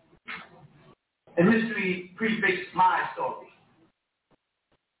 And mystery prefixes my story.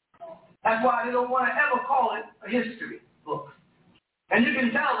 That's why they don't want to ever call it a history book. And you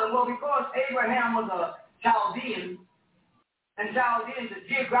can tell them, well, because Abraham was a Chaldean, and Chaldean is a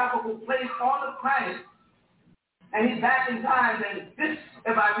geographical place on the planet, and he's back in time, and this,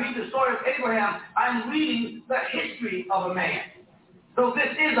 if I read the story of Abraham, I'm reading the history of a man. So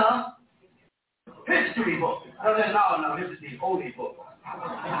this is a history book. I said, no, this is the holy book.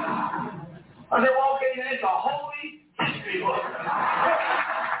 I said, well, okay, then it's a holy history book.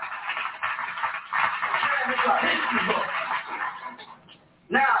 It's a history book.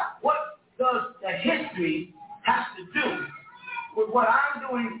 Now, what does the history have to do with what I'm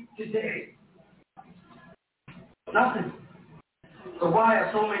doing today? Nothing. So why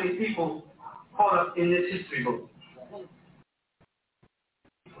are so many people caught up in this history book?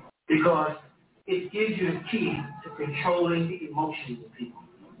 Because it gives you the key to controlling the emotions of people.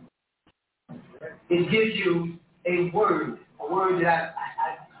 It gives you a word that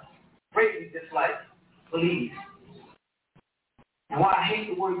I greatly dislike, believe. And why I hate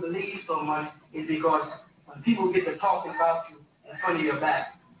the word believe so much is because when people get to talking about you in front of your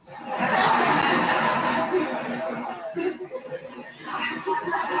back,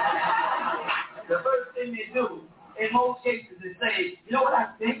 the first thing they do, in most cases, is say, you know what I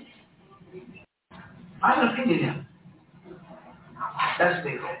think? I have an opinion. That's what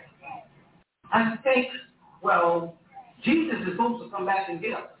they say. I think, well, Jesus is supposed to come back and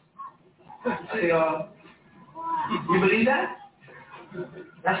get us. Say, you believe that?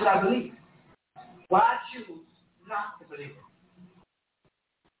 That's what I believe. Well, I choose not to believe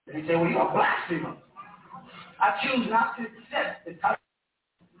it. And they say, well, you're a blasphemer. I choose not to accept the title,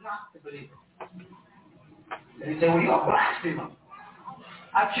 not to believe it. And they say, well, you're a blasphemer.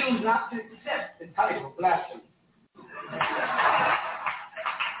 I choose not to accept the title of blasphemy.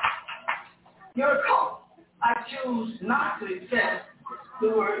 You're a cult. I choose not to accept the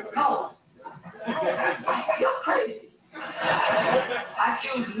word cult. You're crazy. I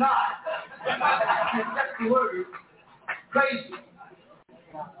choose not to accept the word crazy.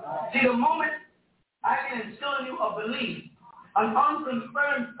 See, the moment I can instill in you a belief, an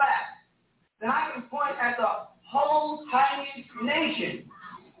unconfirmed fact, then I can point at the whole Chinese nation,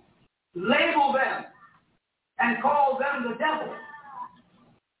 label them, and call them the devil.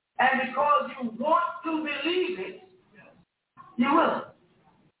 And because you want to believe it, you will.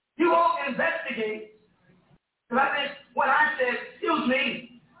 You won't investigate. Because I think when I said, excuse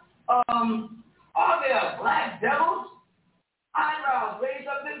me, are there black devils? Eyebrows raised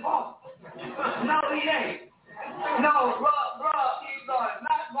up his voice. No, he ain't. No, bruh, he's not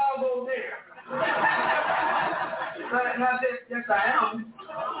Margot there. And I said, yes, I am.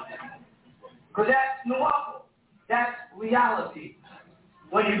 Because that's nuapo. That's reality.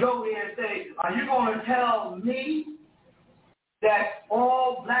 When you go there and say, are you going to tell me that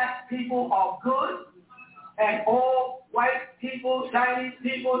all black people are good and all white people, Chinese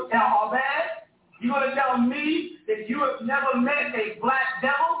people are bad? You're going to tell me that you have never met a black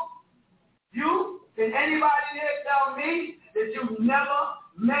devil? You? Can anybody here tell me that you've never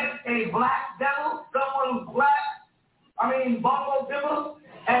met a black devil? Someone who's black, bongo dibble,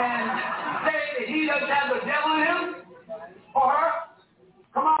 and say that he doesn't have the devil in him? Or her?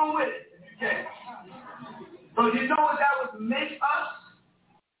 Come on with it. Okay. So you know what that would make us?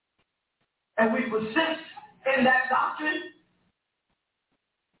 And we persist in that doctrine?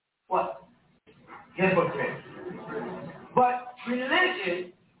 What? Hypocrite. But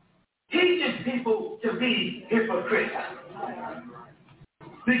religion teaches people to be hypocrites.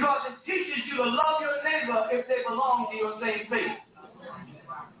 Because it teaches you to love your neighbor if they belong to your same faith.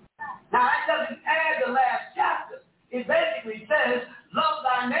 Now, that doesn't add the last chapter. It basically says, love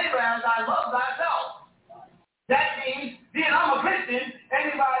thy neighbor as I love thyself. That means, being I'm a Christian,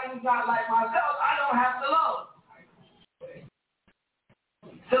 anybody who's not like myself, I don't have to love.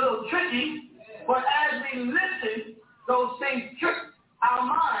 It's a little tricky, but as we listen, those things trick our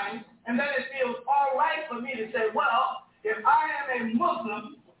minds, and then it feels all right for me to say, well, if I am a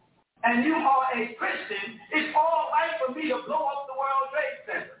Muslim and you are a Christian, it's all right for me to blow up the World Trade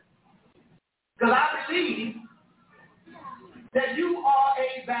Center. Because I believe that you are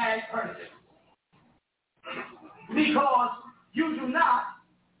a bad person. Because you do not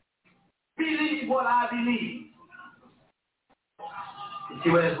believe what I believe. You see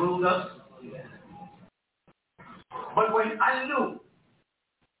where it's ruled us? But when I knew,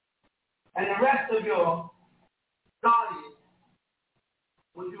 and the rest of your guardians,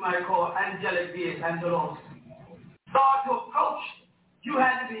 what you might call angelic beings, angelos, start to approach, you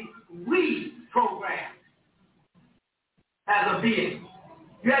had to be reprogrammed as a being.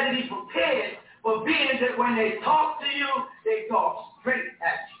 You had to be prepared for beings that when they talk to you, they talk straight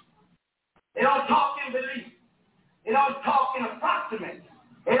at you. They don't talk in belief. They don't talk in approximate.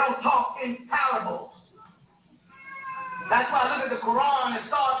 They don't talk in parables. That's why I look at the Quran, it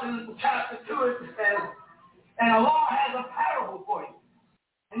starts in chapter 2, it says, and Allah has a parable for you.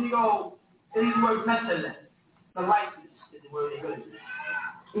 And you go, these words, messalah, the likeness is the word they use.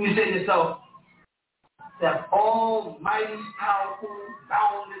 And you say to yourself, that almighty, powerful,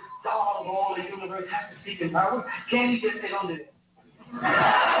 boundless God of all the universe has to speak in power. Can he just sit under it?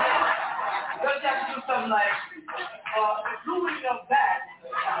 Does have to do something like a doing of that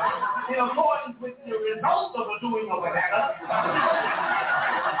in accordance with the results of a doing of another,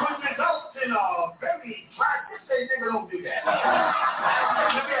 which results in a very practice. Say, nigga, don't do that.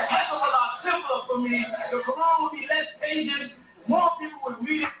 It would be a heck of a lot simpler for me. The Quran would be less pages, more people would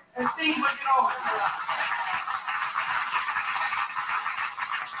read it, and things would get on.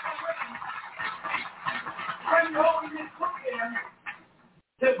 When you open this book here,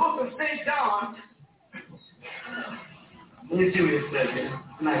 the book of St. John, let me see what it says here.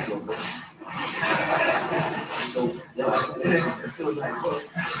 Nice little book.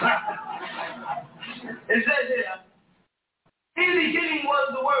 It says here, in the beginning was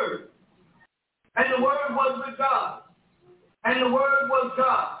the Word, and the Word was with God, and the Word was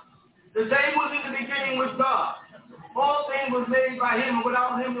God. The same was in the beginning with God. All things was made by him, and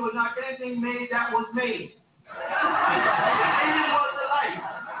without him there was not anything made that was made. In him was the light,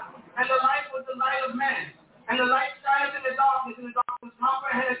 and the light was the light of man. And the light shines in the darkness, and the darkness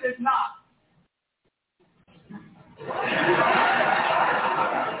comprehendeth it not.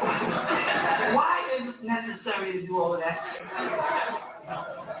 Why is it necessary to do all of that?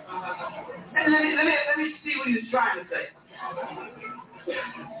 And let me see what he's trying to say.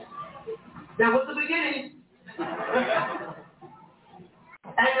 There was the beginning.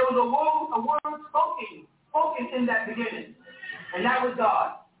 And there was a word spoken in that beginning. And that was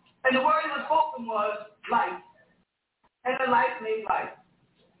God. And the word that was spoken was light. And the light made light.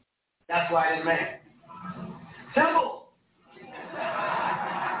 That's why it is man. Simple.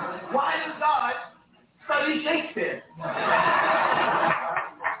 Why does God study Shakespeare? Why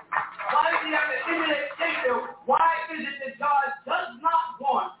does he have to emulate Shakespeare? Why is it that God does not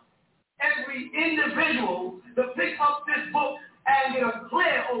want every individual to pick up this book and get a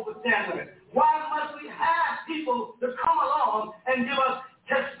clear understanding? Why must we have people to come along and give us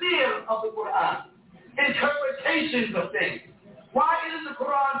tafsir of the Quran, interpretations of things? Why is the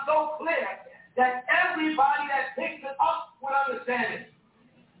Quran so clear that everybody that picks it up will understand it?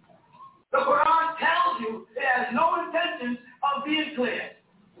 The Quran tells you it has no intentions of being clear.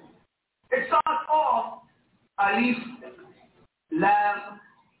 It starts off alif, lam,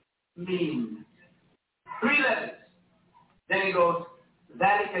 mim. 3 letters. Then it goes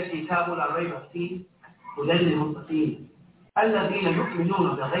ذلك الكتاب لا ريب فيه هدى للمتقين الذين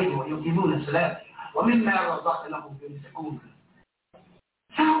يؤمنون بالغيب ويقيمون الصلاة ومما رزقناهم ينفقون.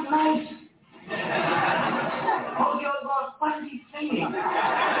 Sounds nice. Oh, God, what is he saying?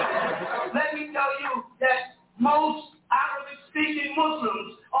 Let me tell you that most Arabic-speaking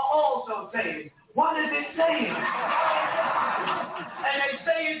Muslims are also saying, what is it saying? And they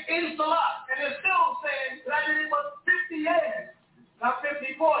say it in Salah, and they're still saying that it was 50 years, not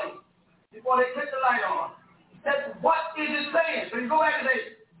 50, 40, before they put the light on. That's what is it saying? So you go back and say,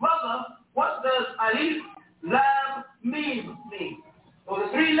 brother, what does alif, lam, mim mean? So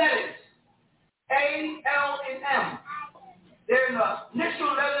the 3 letters, A, L, and M. They're the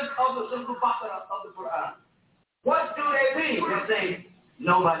initial letters of the simple Baqarah of the Quran. What do they mean? They say,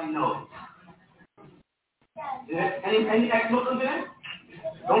 nobody knows. Any ex-Muslims in it?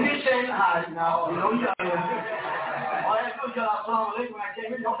 Don't be ashamed to hide now. You know you're here. All I have to do is yell out, Assalamu alaikum when I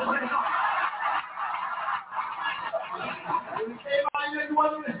came in. Don't say it. When you came out here, you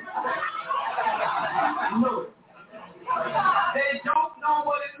wasn't in. No. They don't know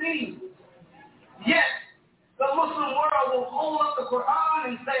what it means. Yet, the Muslim world will hold up the Quran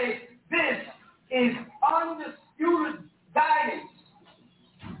and say, this is undisputed guidance.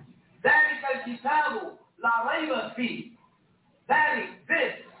 ذلك الكتاب لا ريب فيه. That is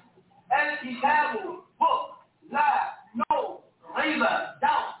this. الكتاب book. La, no, ريب,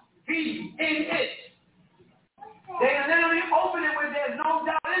 doubt, fee, in it. They literally open it when there's no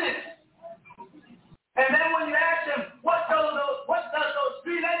doubt in it. And then when you ask them, what does those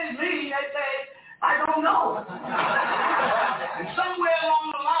 3 letters mean, they say, I don't know. And somewhere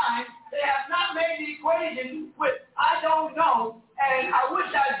along the line, they have not made the equation with I don't know and I wish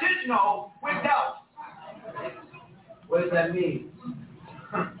I did know with doubt. What does that mean?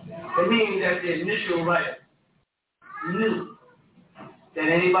 It means that the initial writer knew that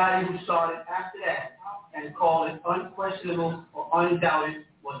anybody who started after that and called it unquestionable or undoubted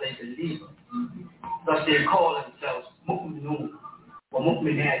was a believer. Thus they call themselves mu'minun or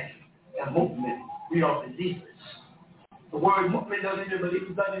mu'minat and mu'min. We are believers. The word mu'min doesn't even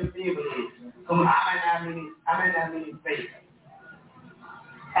mean believe. I mean faith.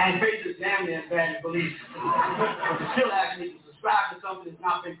 And faith is damn near as bad as belief. But you still ask me to subscribe to something that's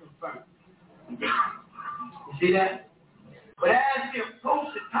not been confirmed. You see that? But as we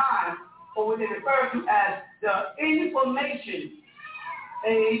approach the time, or what they refer to as the information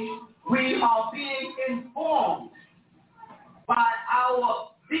age, we are being informed by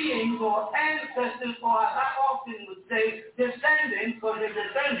our beings or ancestors, or as I often would say, descendants, because they're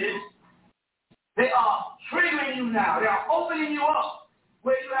descendants. They are triggering you now. They are opening you up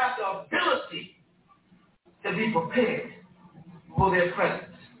where you have the ability to be prepared for their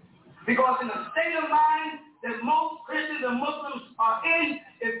presence. Because in the state of mind that most Christians and Muslims are in,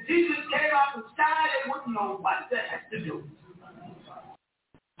 if Jesus came out the sky, they wouldn't know what the heck to do.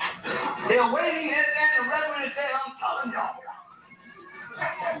 They're waiting here and the reverend said, I'm telling y'all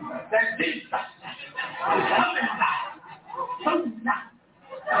that Jesus is coming back. Tonight.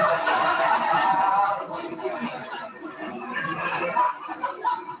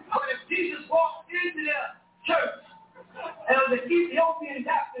 But if Jesus walked into their church, and it was the Ethiopian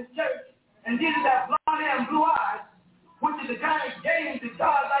Baptist church, and Jesus had blonde hair and blue eyes, which is the kind of games that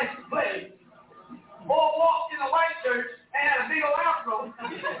God likes to play, or walked in a white church and had a big old afro,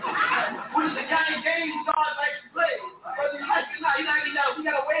 which is the kind of games God likes to play. But he likes it not. We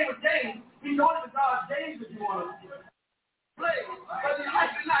got away with games. We know it's God's games if you want to play. But he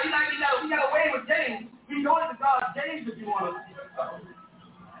likes it not. We got away with games. We know it's God's games if you want to.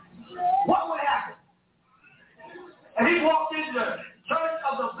 What would happen? And he walked into the church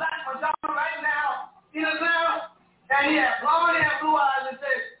of the Black Madonna right now in Atlanta, and he had blonde hair, blue eyes, and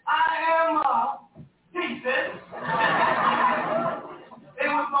said,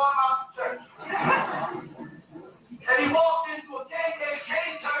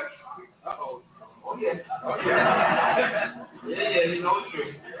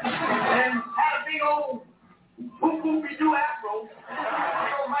 and had a big old whoop-whoopy-doo afro.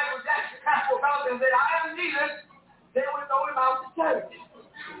 Michael Jackson afro about there and said, I am Jesus. They would throw him out the church.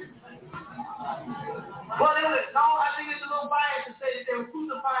 Well, no, I think it's a little biased to say that they would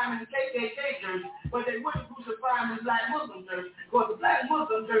crucify him in the KKK church, but they wouldn't crucify him in the Black Muslim church, because the Black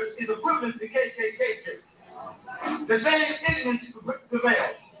Muslim church is equivalent to the KKK church. The same ignorance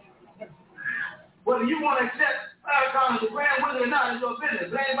prevails. Whether you want to accept Farrakhan as the Grand Wizard or not is your business.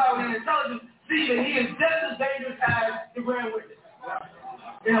 But anybody with intelligence see that he is just as dangerous as the Grand Wizard.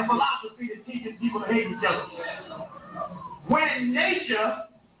 In a philosophy that teaches people to hate each other. When nature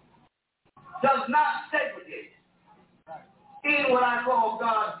does not segregate in what I call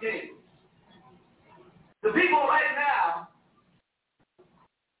God's game. The people right now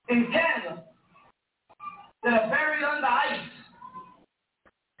in Canada that are buried under ice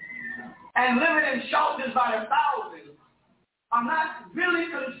and living in shelters by the thousands are not really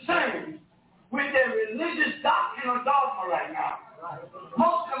concerned with their religious doctrine or dogma right now.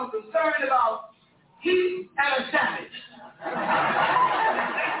 Most of them are concerned about heat and a sandwich.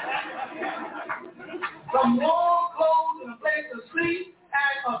 Some warm clothes and a place to sleep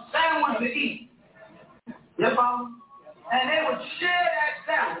and a sandwich to eat. Yes, Mama? And they would share that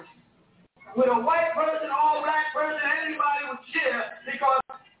sandwich with a white person, all black person, anybody would share because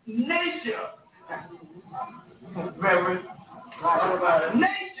nature, Reverend,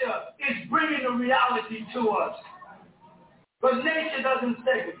 nature is bringing the reality to us. But nature doesn't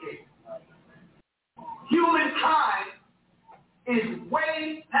segregate. Humankind is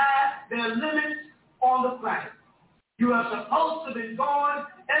way past their limits on the planet. You are supposed to be gone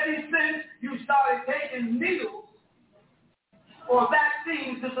ever since you started taking needles or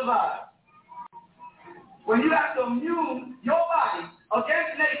vaccines to survive. When you have to immune your body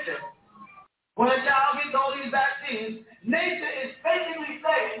against nature, when a child gets all these vaccines, nature is basically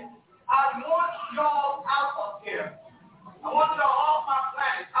saying, I want y'all out of here. I want y'all off my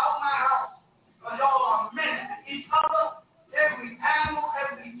planet, out my house. Because y'all are meant to each other, every animal,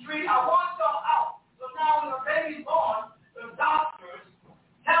 every tree. I want y'all out. So now when the baby's born, the doctors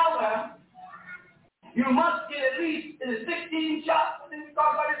tell them, you must get at least 16 shots. Didn't we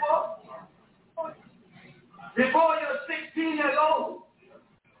talk about it before? Before you're 16 years old.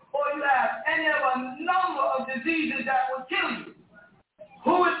 Or you have any of a number of diseases that will kill you.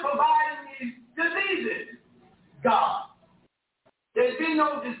 Who is providing these diseases? God. There'd be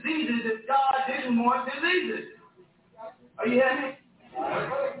no diseases if God didn't want diseases. Are you hearing me?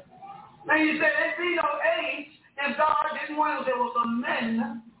 Now you say there'd be no AIDS if God didn't want it. There were some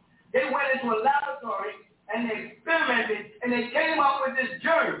men, they went into a laboratory and they experimented and they came up with this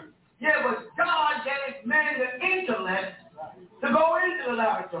germ. Yeah, but God gave man the intellect to go into the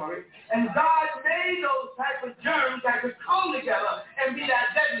laboratory, and God made those type of germs that could come together and be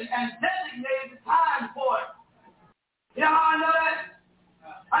that deadly and designated the time for it. You know how I know that?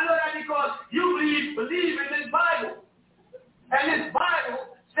 I know that because you believe in this Bible. And this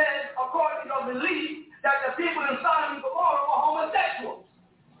Bible says, according to your belief, that the people in Sodom and Gomorrah were homosexuals.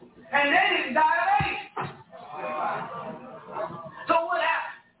 And they didn't die of AIDS. So what happened?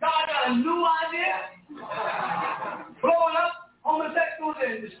 God got a new idea? Blowing up homosexuals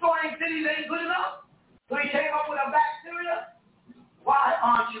and destroying cities ain't good enough? So he came up with a bacteria? Why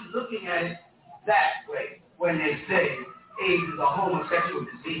aren't you looking at it that way when they say AIDS is a homosexual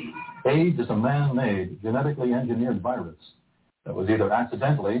disease? AIDS is a man-made, genetically engineered virus that was either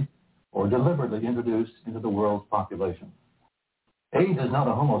accidentally or deliberately introduced into the world's population. AIDS is not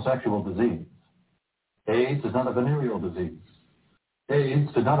a homosexual disease. AIDS is not a venereal disease.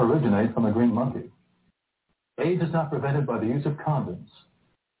 AIDS did not originate from a green monkey. AIDS is not prevented by the use of condoms.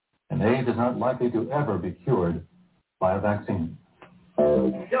 And AIDS is not likely to ever be cured by a vaccine.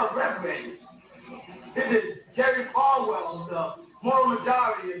 Yo, Reverend, this is Jerry Falwell, the Moral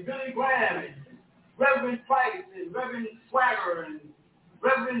Majority, and Billy Graham, and Reverend Price, and Reverend Swagger, and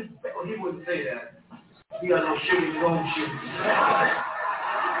Reverend... Oh, he wouldn't say that. He got no shit in his own shit.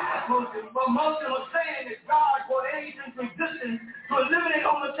 But most of them are saying that God brought AIDS into existence to eliminate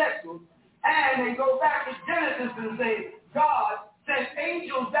homosexuals. And they go back to Genesis and say, God sent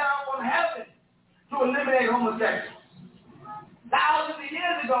angels down from heaven to eliminate homosexuals. Thousands of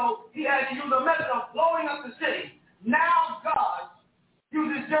years ago, he had to use a method of blowing up the city. Now God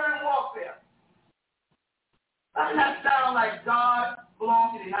uses germ warfare. Doesn't that sound like God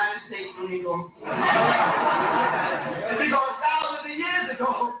belongs to the United States of Negro? Because thousands of years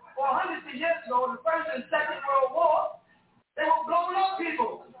ago, or hundreds of years ago, in the First and Second World War, they were blowing up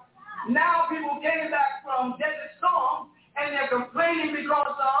people. Now people came back from Desert Storm, and they're complaining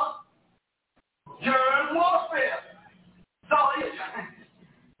because of germ warfare. So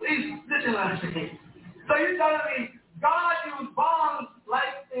listen what I'm saying. So you're telling me God used bombs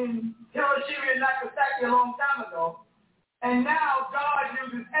like in Hiroshima and Nagasaki a long time ago, and now God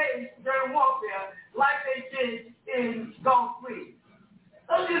uses AIDS during warfare like they did in Gulf War.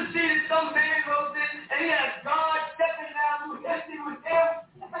 Don't you see that some man wrote this and he has God stepping down through history with him?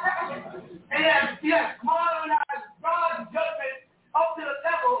 And he has modernized God's judgment up to the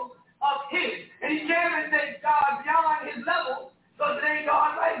level of his. And he can't even take God beyond his level because it ain't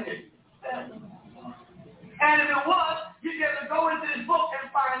God like him. And if it was, you get to go into this book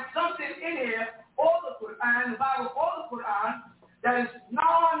and find something in here, or the Quran, the Bible, or the Quran, that is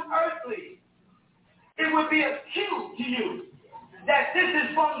non-earthly. It would be a cue to you that this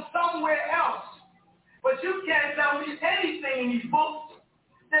is from somewhere else. But you can't tell me anything in these books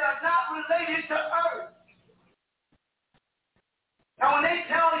that are not related to earth. Now when they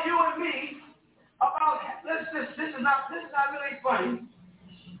tell you and me about, this is not really funny,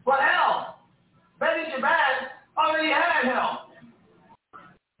 but hell, Betty Shabazz already had hell.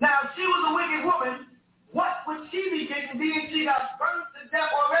 Now if she was a wicked woman, what would she be getting being she got burned to death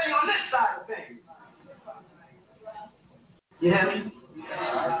already on this side of things? You hear me?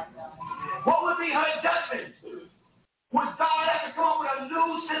 What would be her judgment? Would God have to come up with a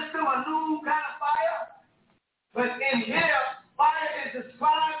new system, a new kind of fire? But in here, fire is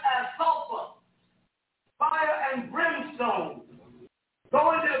described as sulfur, fire and brimstone.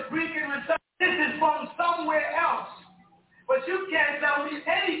 Go into the Greek and research. This is from somewhere else. But you can't tell me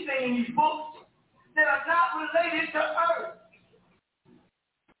anything in these books that are not related to earth.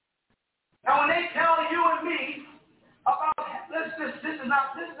 Now when they tell you and me about, this is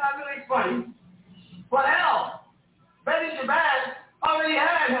not really funny, but hell, Betty Shabazz already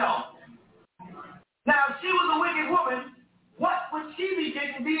had hell. Now if she was a wicked woman, what would she be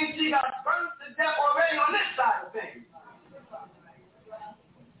getting being she got burned to death already on this side of things?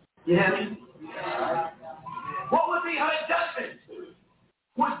 You hear me? What would be her judgment?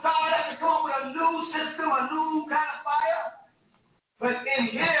 Would God have to come up with a new system, a new kind of fire? But in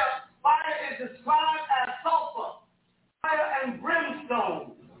here, fire is described as sulfur, fire and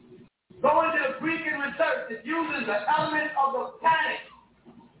brimstone. Go into the Greek and research. It uses the element of the planet.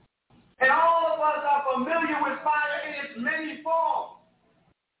 And all of us are familiar with fire in its many forms.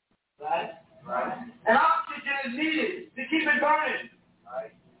 Right? Right. And oxygen is needed to keep it burning.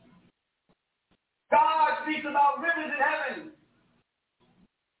 Right. God speaks about rivers in heaven.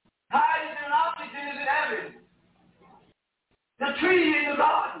 Hydrogen and oxygen is in heaven. The tree in the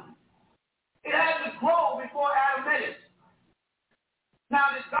garden, it had to grow before Adam made it.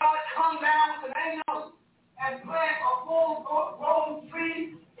 Now, did God come down with an angel and plant a full-grown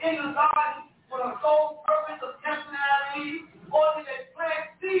tree in the garden for the sole purpose of tempting Adam and Eve? Or did they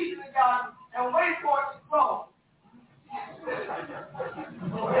plant seeds in the garden and wait for it to grow?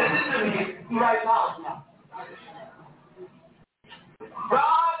 Listen to me right now.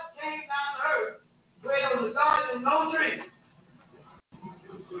 God came down to earth where there was a garden and no tree.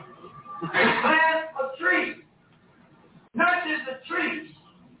 And plant a tree. Nurtures the tree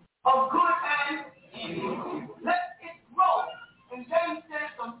of good and evil. Let it grow. And then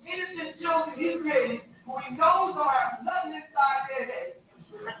send some innocent children he created who he knows don't have nothing inside their head.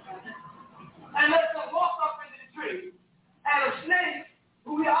 And let them walk up into the tree. And a snake,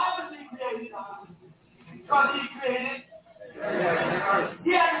 who he obviously created, because he created,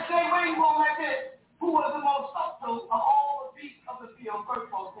 he had the same rainbow like this, who was the most subtle of all the beasts of the field. First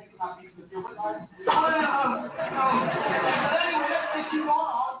of all, snakes are not beasts of the field, but anyway, let's keep going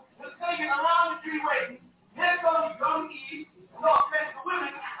on. The snake is around the tree waiting. Here comes young Eve, no offense to women.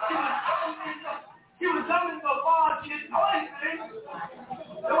 She was jumping so far, she didn't know anything.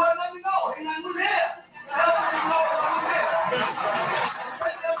 They wouldn't let me know. Ain't nothing new there.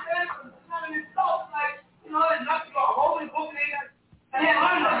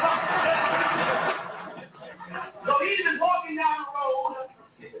 So he's just walking down the road,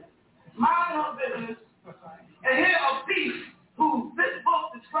 minding her business, and here a beast who this book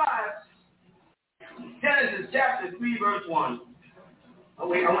describes, Genesis chapter 3, verse 1. Oh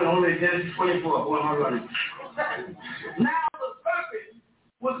wait, I went all the way to Genesis 24. Boy, am I running. Now the serpent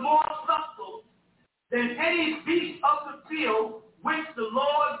was more subtle than any beast of the field which the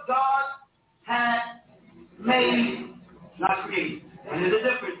Lord God had made, not created. And there's a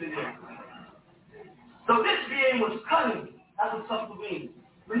difference in there. So this being was cunning. That's what subtle means.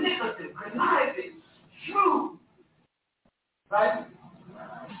 Manipulative, conniving, shrewd. Right?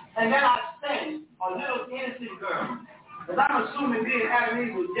 And then I send a little innocent girl. Because I'm assuming being Adam and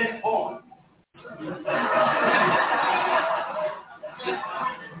Eve was just born.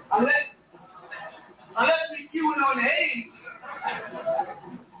 Unless we queuing on the age.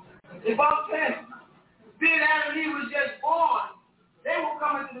 If I'm saying, being Adam and Eve was just born, they will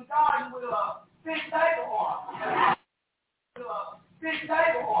come into the garden with a big diaper on. With a big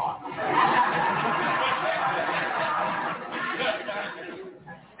diaper on.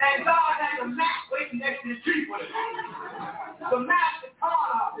 And God had a map waiting next to the tree for them. The map, the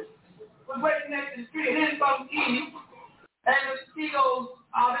card artist, was waiting next to the tree. And then comes Eve. And he goes,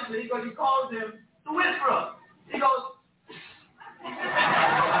 obviously, because he calls him the whisperer. He goes,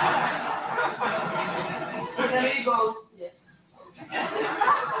 and he goes, yes.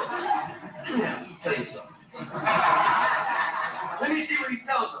 Tell you something. Let me see what he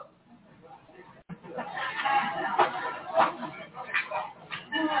tells her.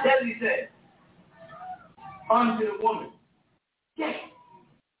 Then he said, unto the woman, yes.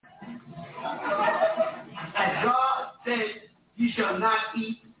 And God said, you shall not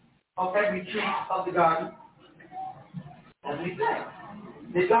eat of every tree of the garden. That's what he said.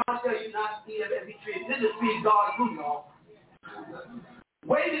 Did God tell you not to eat of every tree? This is a tree God grew, y'all.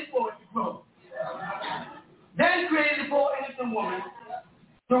 Waited for it to grow. Then created the poor innocent woman,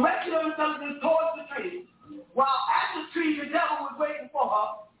 directed her intelligence towards the tree, while at the tree the devil was waiting for her,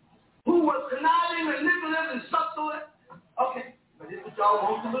 who was conniving, manipulative, and subtle. Okay, but this is what y'all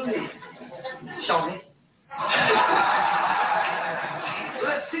want to believe. Show me.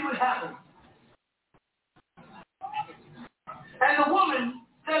 Let's see what happens. And the woman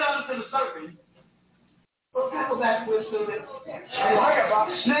said unto the serpent, okay, go back to it so that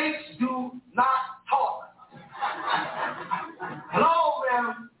snakes do not talk. Hello,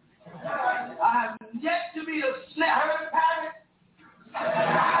 ma'am. I have yet to be a snake. I heard a parrot.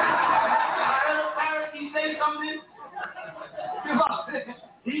 He say something.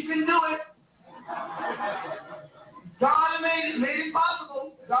 He can do it. God made it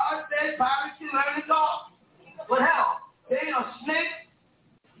possible. God said parrots can learn to talk. But hell, there ain't a snake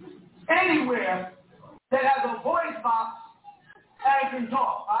anywhere that has a voice box and can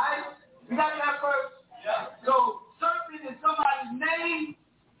talk. All right? You got that first? Yeah. So serpent is somebody's name.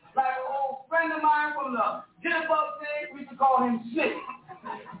 Like an old friend of mine from the Jitterbug thing, we used to call him Snake.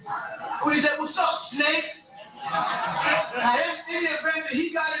 We said, what's up, Snake? Now, any event that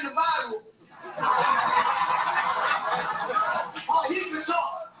he got in the Bible, oh, he can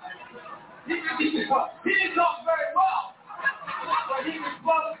talk. He can talk very well. But he can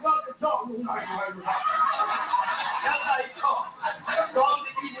love to talk. That's how he talks. So all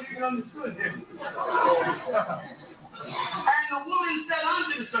the people even understood him. And the woman said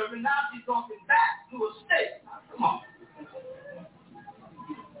unto the serpent, now she's talking back to a snake. Come on.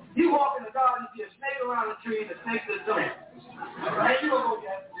 You walk in the garden, you see a snake around the tree, the snake is doing it. Hey, you don't go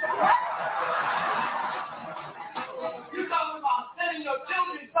yet. You're talking about sending your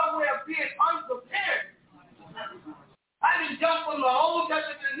children somewhere being unprepared. I didn't jump from the Old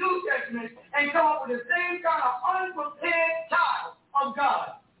Testament to the New Testament and come up with the same kind of unprepared child of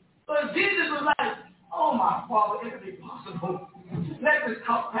God. So Jesus was like, oh my Father, if it be possible, let this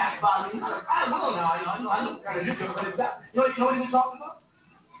cup pass by me. I will now, I know kind of different, but it's that. You know what he was talking about?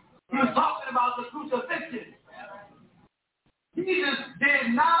 He was talking about the crucifixion. Jesus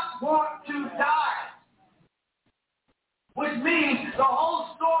did not want to die, which means the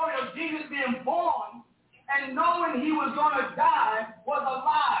whole story of Jesus being born and knowing he was going to die was a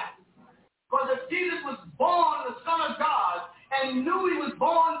lie. Because if Jesus was born the Son of God and knew he was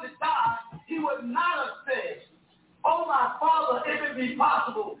born to die, he would not have said, oh my Father, if it be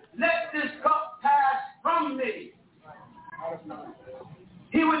possible, let this cup pass from me.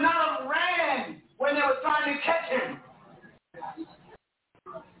 He would not have ran when they were trying to catch him.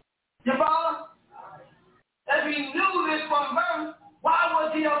 Your father, if he knew this from birth, why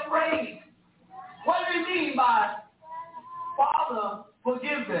was he afraid? What do you mean by, Father,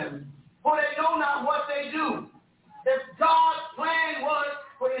 forgive them, for they know not what they do? If God's plan was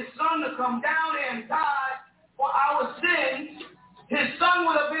for his son to come down and die for our sins, his son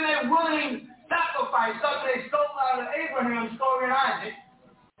would have been a willing sacrifice, something they stole out of Abraham's story in Isaac.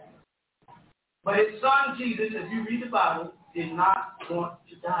 But his son, Jesus, if you read the Bible, did not want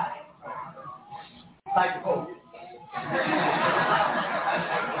to die. Like the Pope.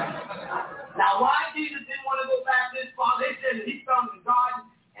 Now, why Jesus didn't want to go back this far? They said that he found the garden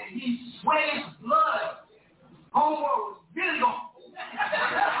and he sweated blood. Homework was really gone.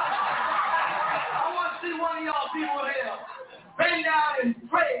 I want to see one of y'all people here bend down and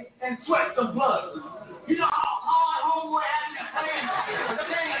pray and sweat some blood. You know how hard homeboy had to be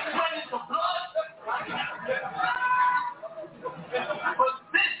praying and sweating some blood? But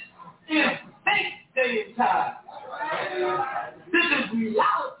this is faith day time. This is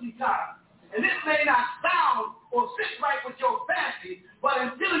reality time. And this may not sound or sit right with your fancy, but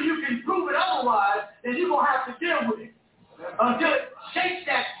until until you can prove it otherwise, then you're going to have to deal with it. Until it shakes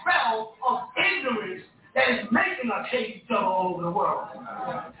that spell of ignorance that is making us hate each other all over the world.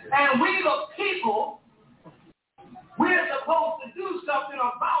 And we the people, we're supposed to do something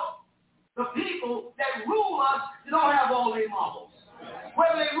about the people that rule us that don't have all their marbles.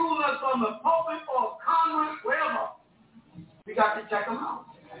 Whether they rule us from the pulpit or Congress, wherever, we got to check them out.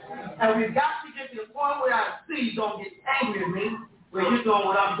 And we've got to get to the point where I see don't get angry at me, where you're doing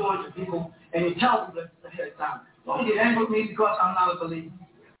what I'm doing to people, and you tell people ahead of time. Don't get angry with me because I'm not a believer.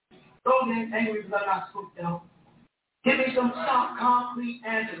 Don't get angry because I'm not spooked out. Give me some soft, concrete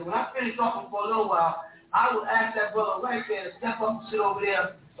answers. When I finish talking for a little while, I will ask that brother right there to step up and sit over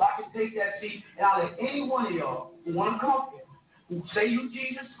there so I can take that seat, and I'll let any one of y'all who want to come up here, who say you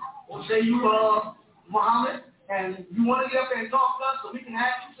Jesus, or say you Muhammad, and you want to get up there and talk to us so we can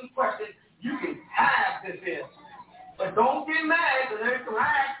ask you some questions, you can have this here. But don't get mad, because every time I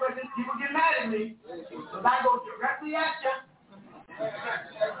ask questions, people get mad at me. So I go directly at you.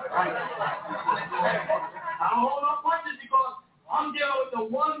 I don't hold no punches because I'm dealing with the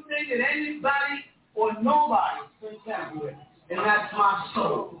one thing that anybody or nobody can tell with, and that's my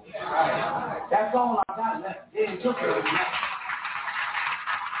soul. That's all I got left. It took it.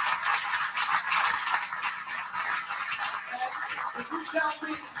 If you tell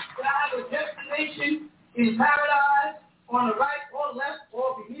me that I have a destination in paradise, on the right or left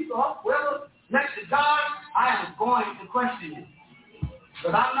or beneath or up, wherever, next to God, I am going to question you.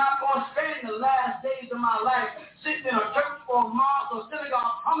 But I'm not going to spend the last days of my life sitting in a church or a mosque or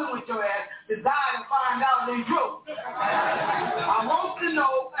synagogue coming with your ass to die and find out they drew. I want to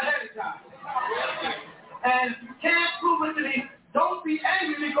know ahead of time. And if you can't prove it to me, don't be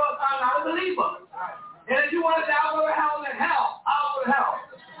angry because I'm not a believer. And if you want to say, I'll go to hell, then hell, I'll go to hell.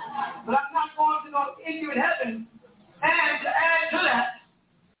 But I'm not going to no ignorant heaven. And to add to that,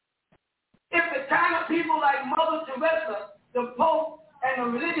 if the kind of people like Mother Teresa, the Pope, and the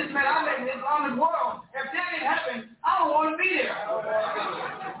religious men I met in the Islamic world, if they're in heaven, I don't want to be there.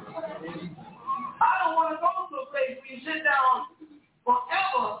 I don't want to go to a place where you sit down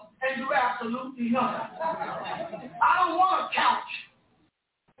forever and do absolutely nothing. I don't want a couch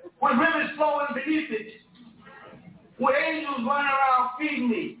with rivers flowing beneath it, with angels running around feeding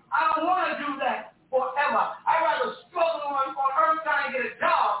me. I don't want to do that forever. I'd rather struggle on earth trying to get a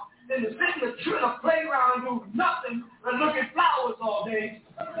job than to sit in the playground and do nothing but look at flowers all day.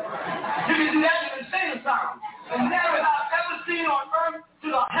 You can do that in the insane asylum. And never I've ever seen on earth to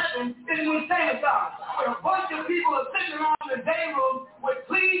the heaven is an insane asylum, where a bunch of people are sitting around in the day room with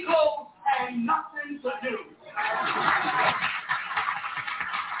clean clothes and nothing to do.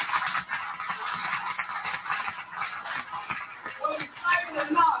 Whether you like it or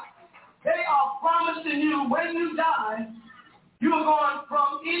not, they are promising you when you die, you are going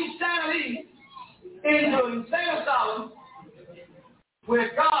from insanity into an insane asylum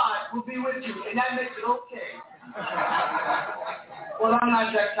where God will be with you, and that makes it okay. Well, I'm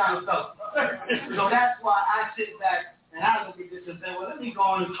not that kind of stuff. So that's why I sit back and I look at this and say, well, let me go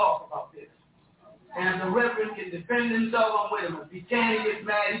on and talk about this. And if the reverend can defend himself, I'm with him. If he can't, he gets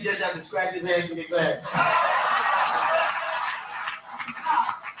mad, he just has to scratch his head and get glad.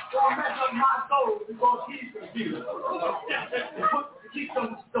 Don't mess up my soul because he's confused. Keep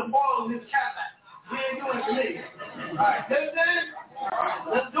some oil in his Cadillac. He ain't doing it to me. All right,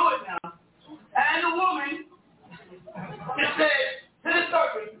 let's do it now. And the woman just said to the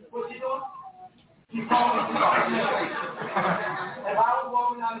serpent, what's she doing? She's talking to God. If I was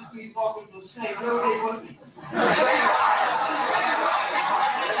walking down the street talking to a snake, where would they put me?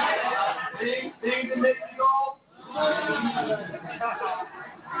 Things that make you go.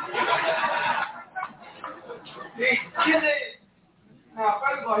 Now,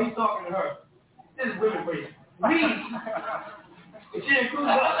 first of all, he's talking to her. This is women for you. We, if she includes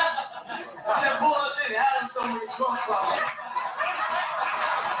us, she didn't pull us in. Adam told me to talk about it.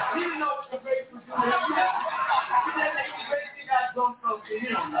 He didn't know what the grace was doing. He didn't think the grace he got drunk from to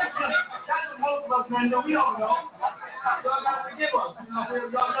him. That's what most of us men do. We don't know. Y'all got to forgive us.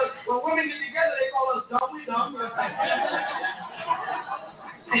 When women get together, they call us dumb. We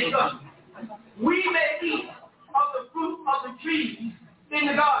dumb. We may eat of the fruit of the trees in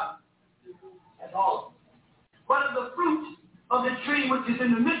the garden. That's all. But of the fruit of the tree which is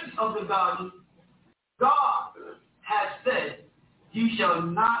in the midst of the garden, God has said, ye shall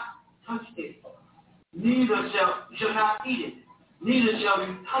not touch it, neither shall not eat it, neither shall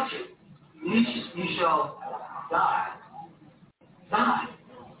you touch it, ye shall die. Die.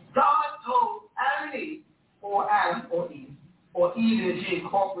 God told Adam and Eve, or Adam or Eve, or even if she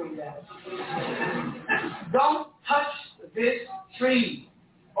incorporated that, don't touch this tree.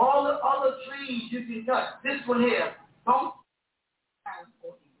 All the other trees you can touch. This one here, don't,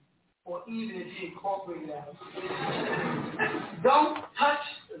 or even if you incorporate that. Don't touch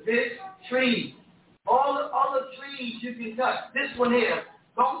this tree. All the other trees you can touch. This one here,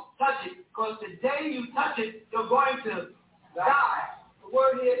 don't touch it, because the day you touch it, you're going to die. The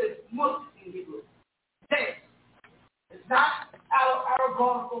word here is mut in Hebrew. Dead. It's not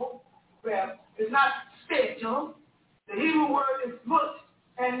allegorical. It's not spiritual. The Hebrew word is mut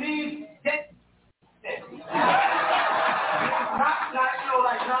and means dead. Not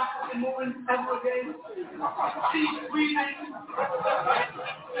like not moving ever again. Cease breathing.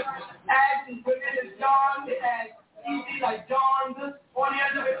 As in women is John, they add easy like John's on the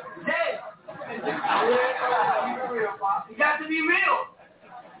end of it. Dead. You got to be real.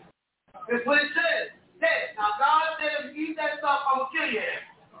 That's what it says. Dead. Now God said if you eat that stuff, I'm gonna kill you.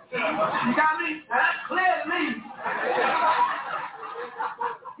 You got me? Now that's clear to me.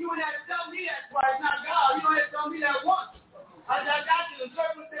 You would have to tell me that twice, not God. You don't have to tell me that once. I got you. The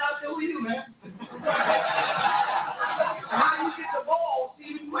servant said, I'll tell you, man. How do you get the balls to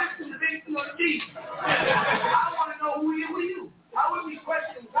even question the big thing on the teeth? I want to know who you. I wouldn't be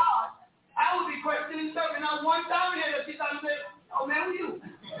questioning God. I would be questioning servant. Not one time here that she thought and say, oh, man, who you?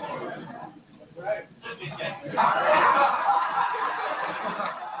 Right.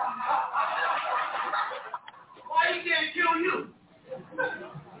 Why he can't kill you?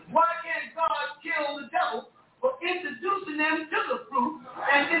 Why can't God kill the devil for introducing them to the fruit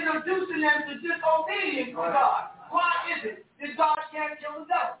and introducing them to disobedience to God? Why is it that God can't kill the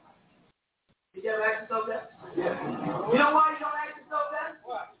devil? Did you ever ask yourself that? Yeah. You know why you don't ask yourself that?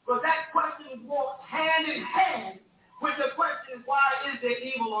 Because that question walks hand in hand with the question, why is there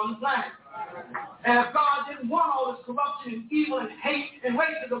evil on the planet? And if God didn't want all this corruption and evil and hate and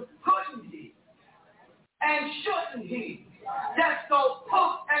racism, couldn't he? And shouldn't he? Just go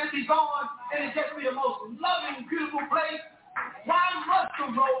poof and it be gone and it just be the most loving, beautiful place. Why must the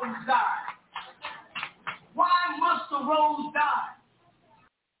rose die? Why must the rose die?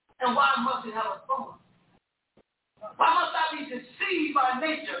 And why must it have a thorn? Why must I be deceived by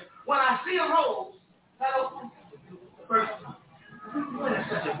nature when I see a rose that opens the first time? It's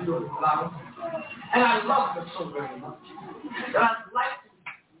such a beautiful flower. And I love it so very much. That I'd like to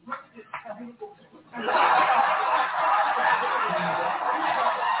rip this beautiful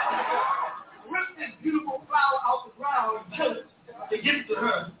rip this beautiful flower out the ground and kill it to give it to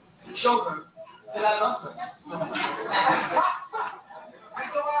her, to show her that I love her. And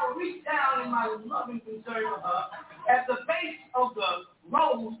so I reach down in my loving concern for her at the base of the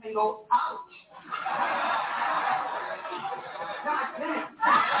rose and go, ouch. God damn.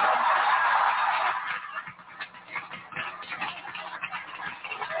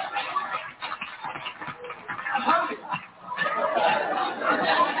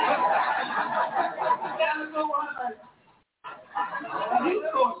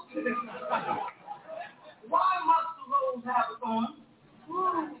 Why must the rose have a thorn?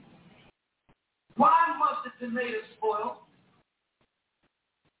 Why must the tomato spoil?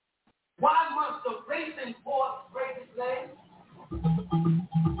 Why must the racing horse break its leg?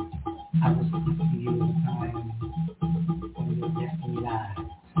 I was speaking to you in a time when your destiny lies.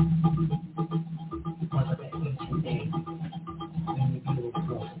 Because of that ancient day when you blew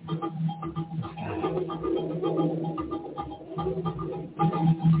across the sky.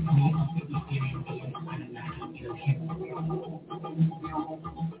 Me of the beginning, the Anunnaki will hear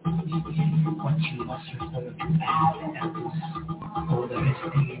what you must refer to as the elders or the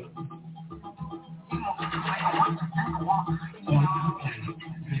history on our planet.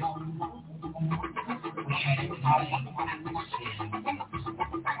 We had a rising atmosphere.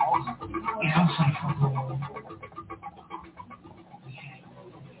 And outside of the world,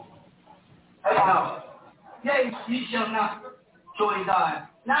 Yea, ye shall not surely die.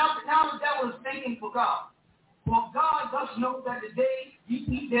 Now the devil is thinking for God. For God does know that the day ye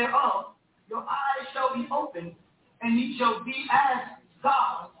eat thereof, your eyes shall be opened, and ye shall be as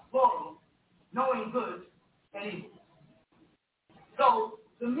gods, plural, knowing good and evil. So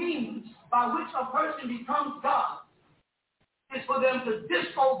the means by which a person becomes God is for them to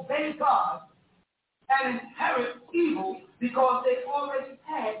disobey God and inherit evil because they already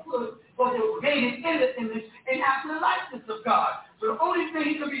had good, but they were created in the image and after the likeness of God. So the only thing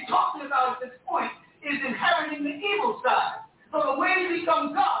he could be talking about at this point is inheriting the evil side. So the way to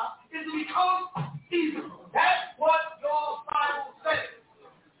become God is to become evil. That's what your Bible says.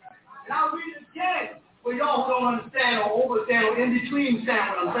 And I'll read it again for y'all who don't understand or overstand or in between understand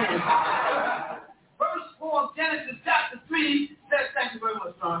what I'm saying. Verse 4 of Genesis chapter 3 says, thank you very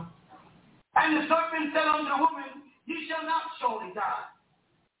much, son. And the serpent said unto the woman, ye shall not surely die.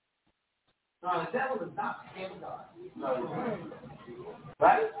 Now, the devil is not scared of God.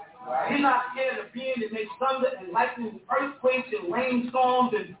 Right? He's not scared of being that makes thunder and lightning and earthquakes and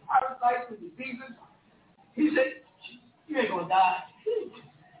rainstorms and parasites and diseases. He said, you ain't going to die.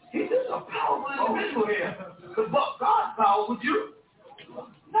 He's just a powerful individual here. But God's power with you?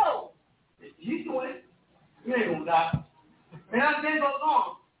 No. He's doing it. You ain't going to die. And as the day goes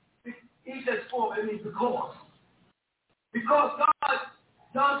on, he says for, it means because. Because God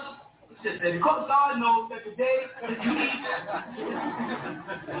does, because God knows that the day that you eat, at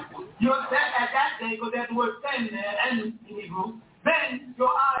that day, because there's the word then there, and in Hebrew, then your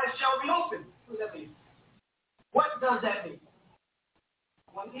eyes shall be opened. What does that mean? What does that mean?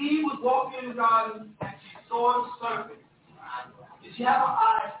 When Eve was walking in the garden and she saw the serpent, did she have her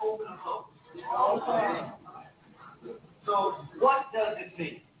eyes open or closed? Okay. So what does it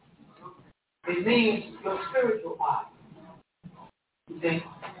mean? It means your spiritual eye. You see?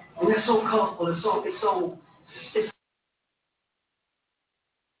 And it's so colorful, it's so you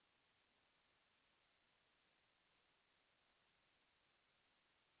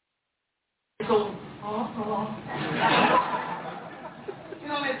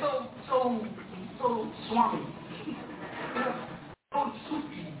know what I mean, so swami, so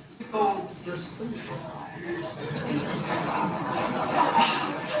soupy, so just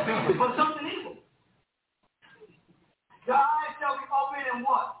but something evil. Your eyes shall be open and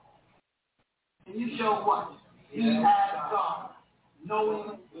what? And you shall what? He has God,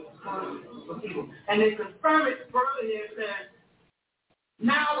 knowing good from evil. And they confirm it further here, it says,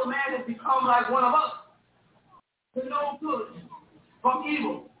 now the man has become like one of us, to know good from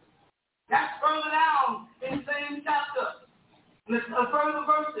evil. That's further down in the same chapter. In the further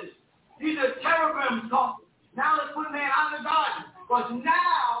verses. These are cherubims talking. Now let's put man out of the garden. Because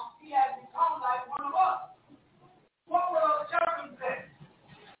now he has become like one of us. What were those cherubims say?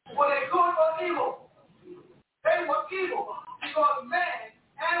 Were they good or evil? They were evil. Because man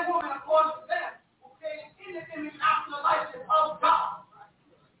and woman, according to them, were created in the image after the likeness of God.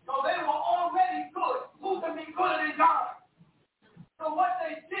 So they were already good. Who can be good than God? So what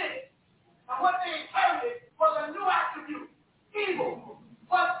they did and what they inherited was a new attribute, evil.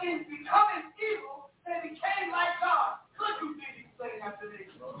 But in becoming evil, they became like God. Could you please explain that to me?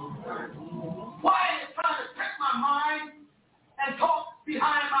 Why are you trying to trick my mind and talk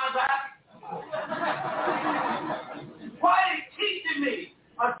behind my back? Why are you teaching me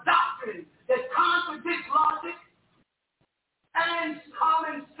a doctrine that contradicts logic and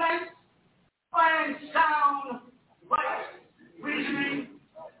common sense and sound right reasoning?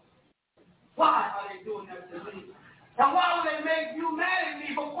 Why are they doing that to me? And why would they make you mad at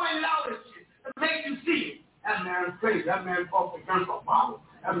me for pointing out at you to make you see it? That man's crazy. That man's off against the Bible.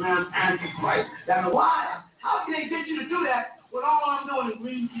 That man's antichrist. That's why. How can they get you to do that when all I'm doing is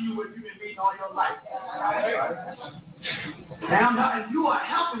reading to you what you've been reading all your life? And you are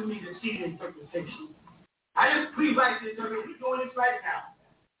helping me to see the interpretation. I just pre-write the interpretation. We're doing this right now.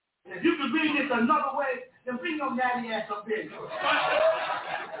 And if you can read this another way, then bring your daddy ass up here.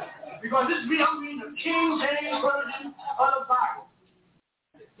 Because I'm reading the King James Version of the Bible.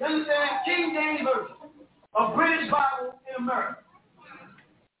 You understand? King James Version. A British Bible in America.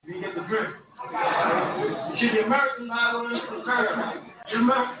 You get the drift. It should be American Bible in America.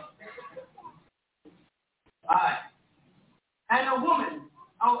 American. All right. And a woman,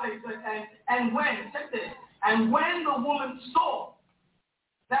 and when the woman saw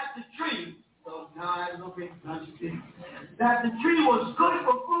that the tree, so now I look at that the tree was good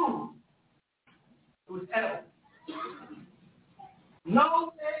for food, it was edible.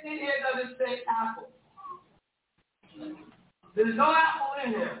 No, in here doesn't say apple. There's no apple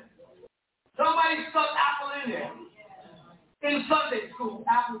in there. Somebody stuck apple in there. In Sunday school,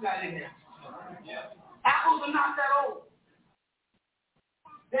 apple got in there. Apples are not that old.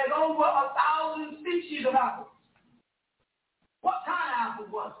 There's over 1,000 species of apples. What kind of apple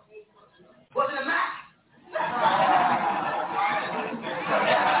was it? Was it a Mac?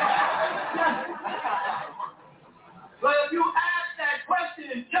 But if you ask that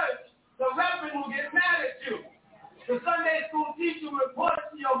question in church, the reverend will get mad at you. The Sunday school teacher will report it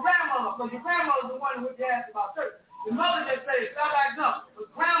to your grandmother, because your grandmother is the one who would ask about church. The mother just says, stop acting up.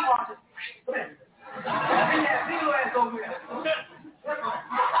 But grandma just, come here. Yeah, see your ass over there.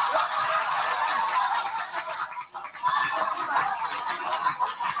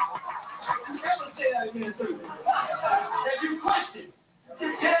 Never say that again, too. If you question,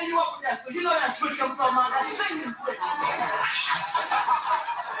 just tear you up with that. So you know that switch comes from my singing switch.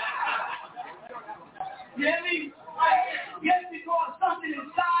 You hear me? Yes, because something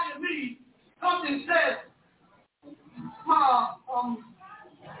inside of me, something says,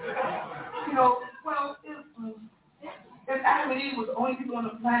 You know, well, if Adam and Eve was the only people on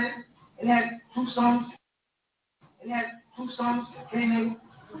the planet and had two sons, Cain,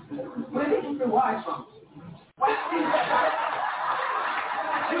 where did you get wives from?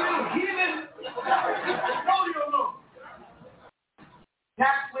 You know, heathen, no, you don't know.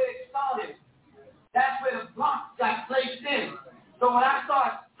 That's where it started. That's where the block got placed in. So when I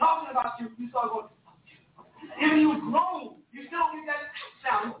start talking about you, you start going, even you grown, you still get that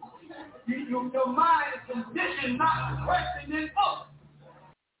sound. Your mind is conditioned not to question this book.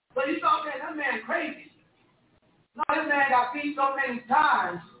 So you start saying, that man crazy. No, this man got beat so many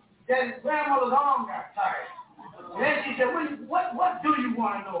times that his grandmother's arm got tired. And then she said, what do you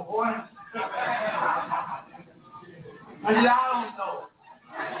want to know, boy? I said, I don't know.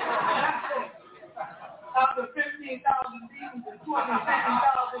 After 15,000 beatings and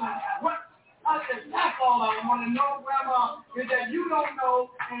 250,000, what? I said, that's all I want to know, Grandma, is that you don't know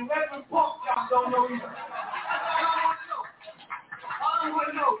and Reverend Pork Chop don't know either. I don't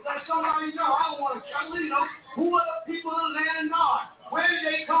want to know. Let somebody know. I don't want to tell you, who are the people of the land of Nod? Where did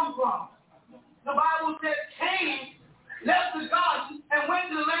they come from? The Bible says Cain left the garden and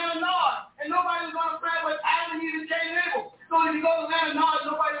went to the land of Nod. And nobody was going to pray with Adam and Eve and Cain and Abel. So if you go to the land of Nod,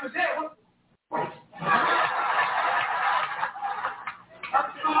 nobody was there.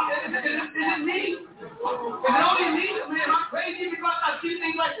 Is it me? Is it only me? Am I crazy because I see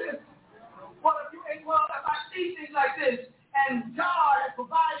things like this? Well, if I see things like this, and God has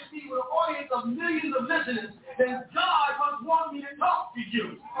provided me with an audience of millions of listeners, then God must want me to talk to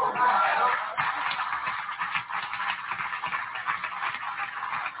you.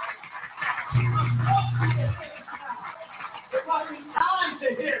 It must be time to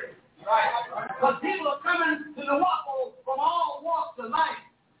hear it. Because people are coming to the Waco from all walks of life.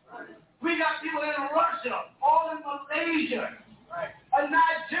 We got people in Russia, all in Malaysia. In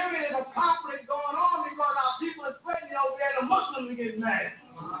Nigeria, there's a conflict going on because our people are spreading over there and the Muslims are getting mad.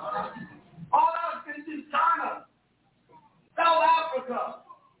 All out in China, South Africa,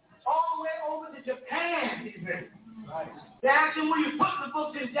 all the way over to Japan even. They're asking will you put the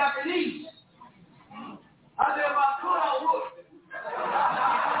books in Japanese. I said, if I could, I would.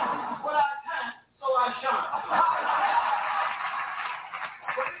 But I can't, so I shan't.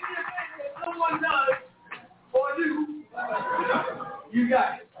 But if someone does, for you, you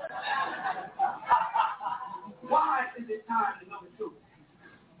got it. Why is it time to number two?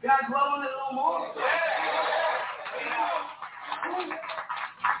 Can I dwell on it a little more?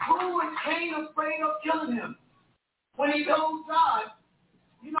 Who was Cain afraid of killing him? When he told God,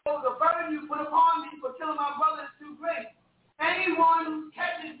 the burden you put upon me for killing my brother is too great. Anyone who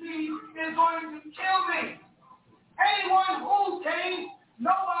catches me is going to kill me. Anyone who came,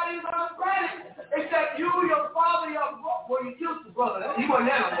 nobody's on the planet except you, your father, your brother. Well, you killed your brother. He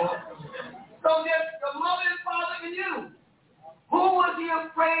wasn't there no more. So there's the mother and father and you. Who was he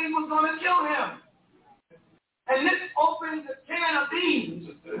afraid was going to kill him? And this opens a can of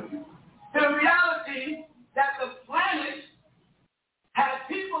beans to the reality that the planet had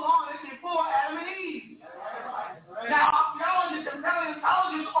people on it before Adam and Eve. Now, archaeologists and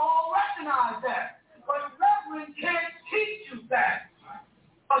paleontologists all recognize that. But Reverend can't teach you that.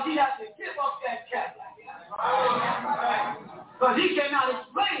 Because he has to give up that cat. Because he cannot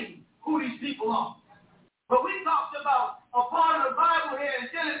explain who these people are. But we talked about a part of the Bible here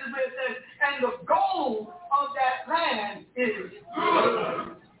in Genesis where it says, and the goal of that land is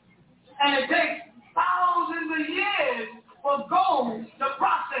good. And it takes thousands of years for gold to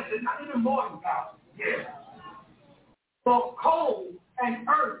process it, not even more than 1,000 years. For coal and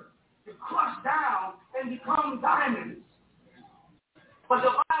earth to crush down and become diamonds. But the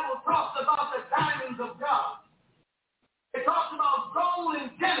Bible talks about the diamonds of God. It talks about gold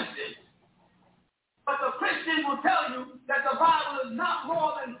in Genesis. But the Christian will tell you that the Bible is not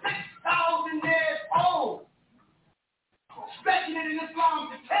more than 6,000 years old. Stretching it in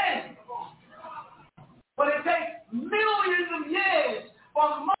Islam to 10. But it takes millions of years for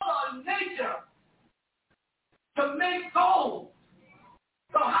Mother Nature to make gold.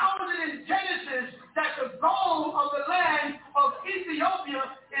 So how is it in Genesis that the gold of the land of Ethiopia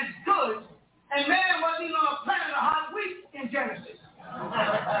is good, and man wasn't even on a planet of hot wheat in Genesis?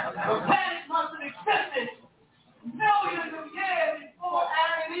 The planet must have existed millions of years before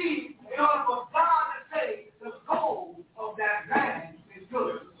Adam and Eve in order for God to say the gold of that land is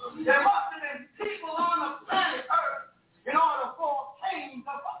good. There must have been people on the planet Earth in order for Cain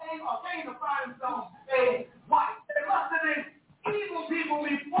to find himself a wife. There must have been evil people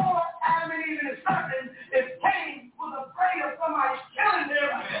before Adam and Eve in the serpent if Cain was afraid of somebody killing him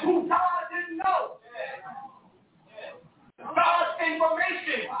who God didn't know. God's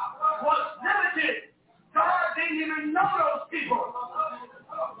information was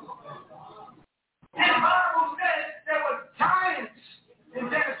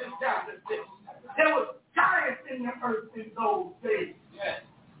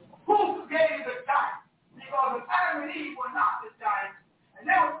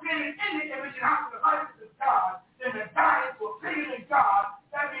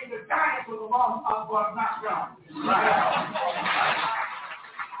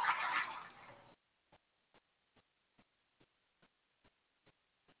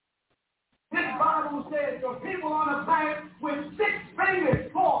says the people on the planet with 6 fingers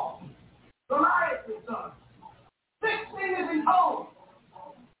fall. Goliath's son. 6 fingers in total.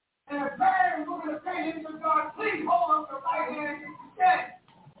 And a prayer is looking to pray him to God, please hold up the right hand instead.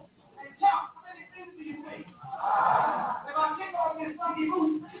 And count how many things do you think? If I kick off this funky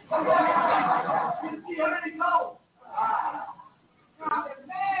boot, you see how many toes. Now, the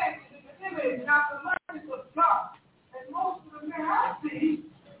man is the image, not the likeness of God. And most of the men I see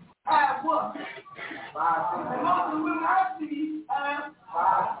have what? 5. And most of the women I see have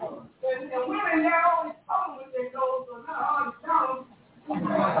 5. And women, they're always talking with their toes, so it's not hard to count them.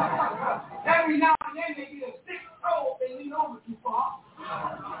 Every now and then they get a 6 toe, they lean over too far.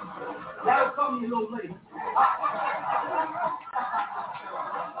 That'll come to you a little later.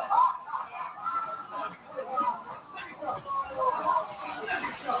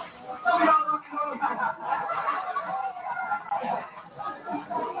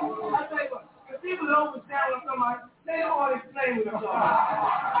 I tell you what, if people don't understand what I'm talking about, they don't want to explain what I'm talking about.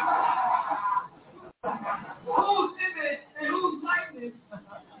 Whose image and whose likeness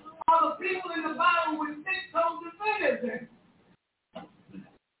are the people in the Bible with 6 toes and fingers then?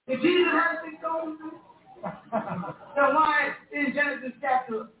 Did Jesus have 6 toes and fingers? Then why in Genesis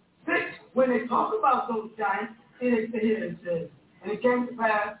chapter 6, when they talk about those giants, it says, and it came to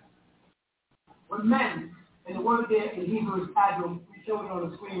pass when men, and the word there in Hebrew is ATUM, we show it on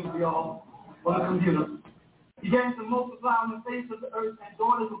the screen for y'all on the computer, began to multiply on the face of the earth, and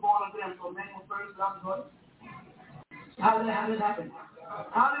daughters were born unto them. So men were first, not daughters. How did it happen?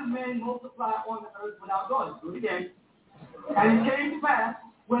 How did men multiply on the earth without daughters? Do it again. And it came to pass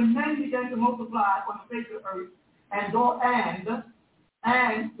when men began to multiply on the face of the earth, and daughters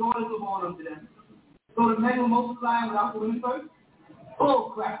were born unto them. So the men were multiplying without the women first?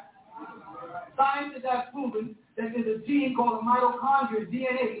 Bull crap. Scientists have proven that there's a gene called a mitochondria,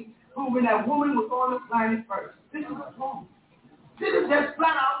 DNA, proving that woman was on the planet first. This is wrong. This is just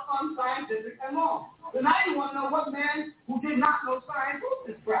flat out unscientific and wrong. So now you want to know what man who did not know science wrote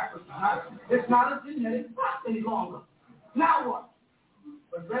this crap. It's not a genetic fact any longer. Now what?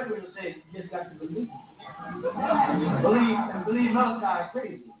 But brethren say you just got to believe. Believe Malachi is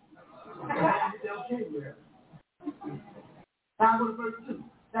crazy. They'll change there. Now go to verse 2.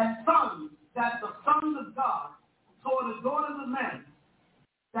 That the sons of God saw the daughters of men,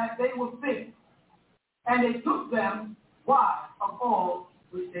 that they were fit, and they took them wives of all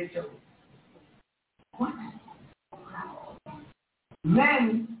which they chose. What?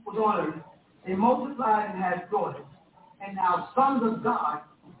 Men were daughters, they multiplied and had daughters, and now sons of God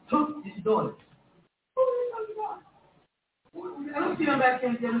took his daughters. Who are the sons of God? I don't see them back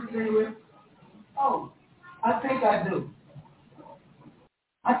in Genesis anywhere. Oh, I think I do.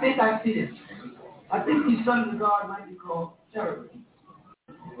 I think I see this. I think these sons of God might be called cherubim.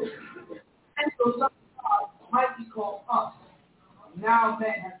 And so sons of God might be called us. Now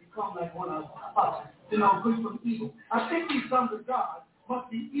men have become like one of us, to know good from evil. I think these sons of God must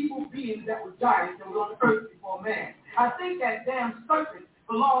be evil beings that were giants that were on the earth before man. I think that damn serpent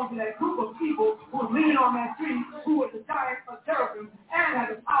belongs to that group of people who were leaning on that tree, who was the giant of cherubim, and had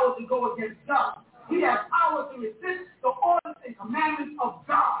the power to go against God. He has power to resist the orders and commandments of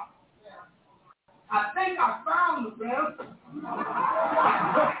God. I think I found the bell.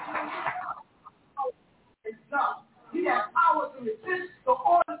 He has power to resist the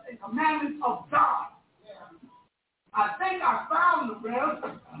orders and commandments of God. I think I found the bell.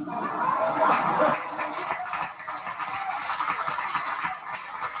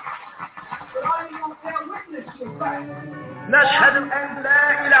 But are you going to bear witness to the fact? نشهد أن لا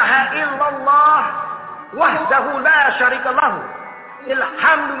إله إلا الله وحده لا شريك له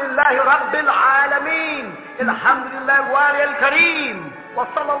الحمد لله رب العالمين الحمد لله الوالي الكريم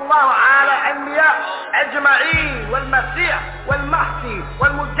وصلى الله على الأنبياء أجمعين والمسيح والمهدي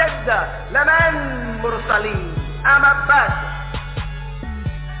والمجدد لمن مرسلين أما بعد.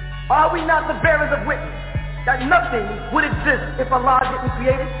 Are we not the bearers of witness that nothing would exist if Allah didn't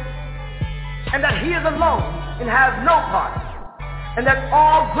create it? And that He is alone and has no part, and that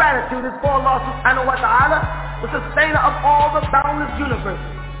all gratitude is for Allah subhanahu wa ta'ala, the sustainer of all the boundless universes.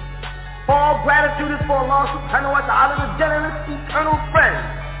 All gratitude is for Allah subhanahu wa ta'ala, the generous eternal friend,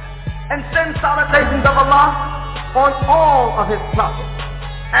 and send salutations of Allah on all of His prophets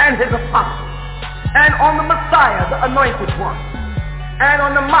and His apostles, and on the Messiah, the anointed one, and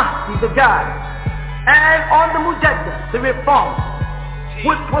on the Mahdi, the guide, and on the Mujaddid, the reformer,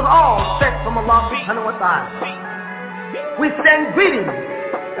 which was all sent from Allah subhanahu wa ta'ala. We send greetings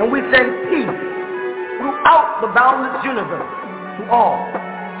and we send peace throughout the boundless universe to all.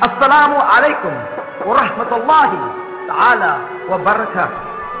 Assalamu alaikum wa rahmatullahi ta'ala wa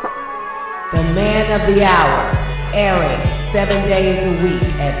barakatuh. The Man of the Hour, airing 7 days a week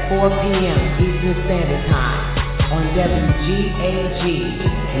at 4 p.m. Eastern Standard Time on WGAG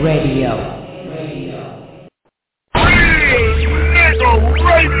Radio. Real Nigga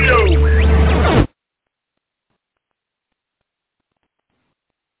Radio.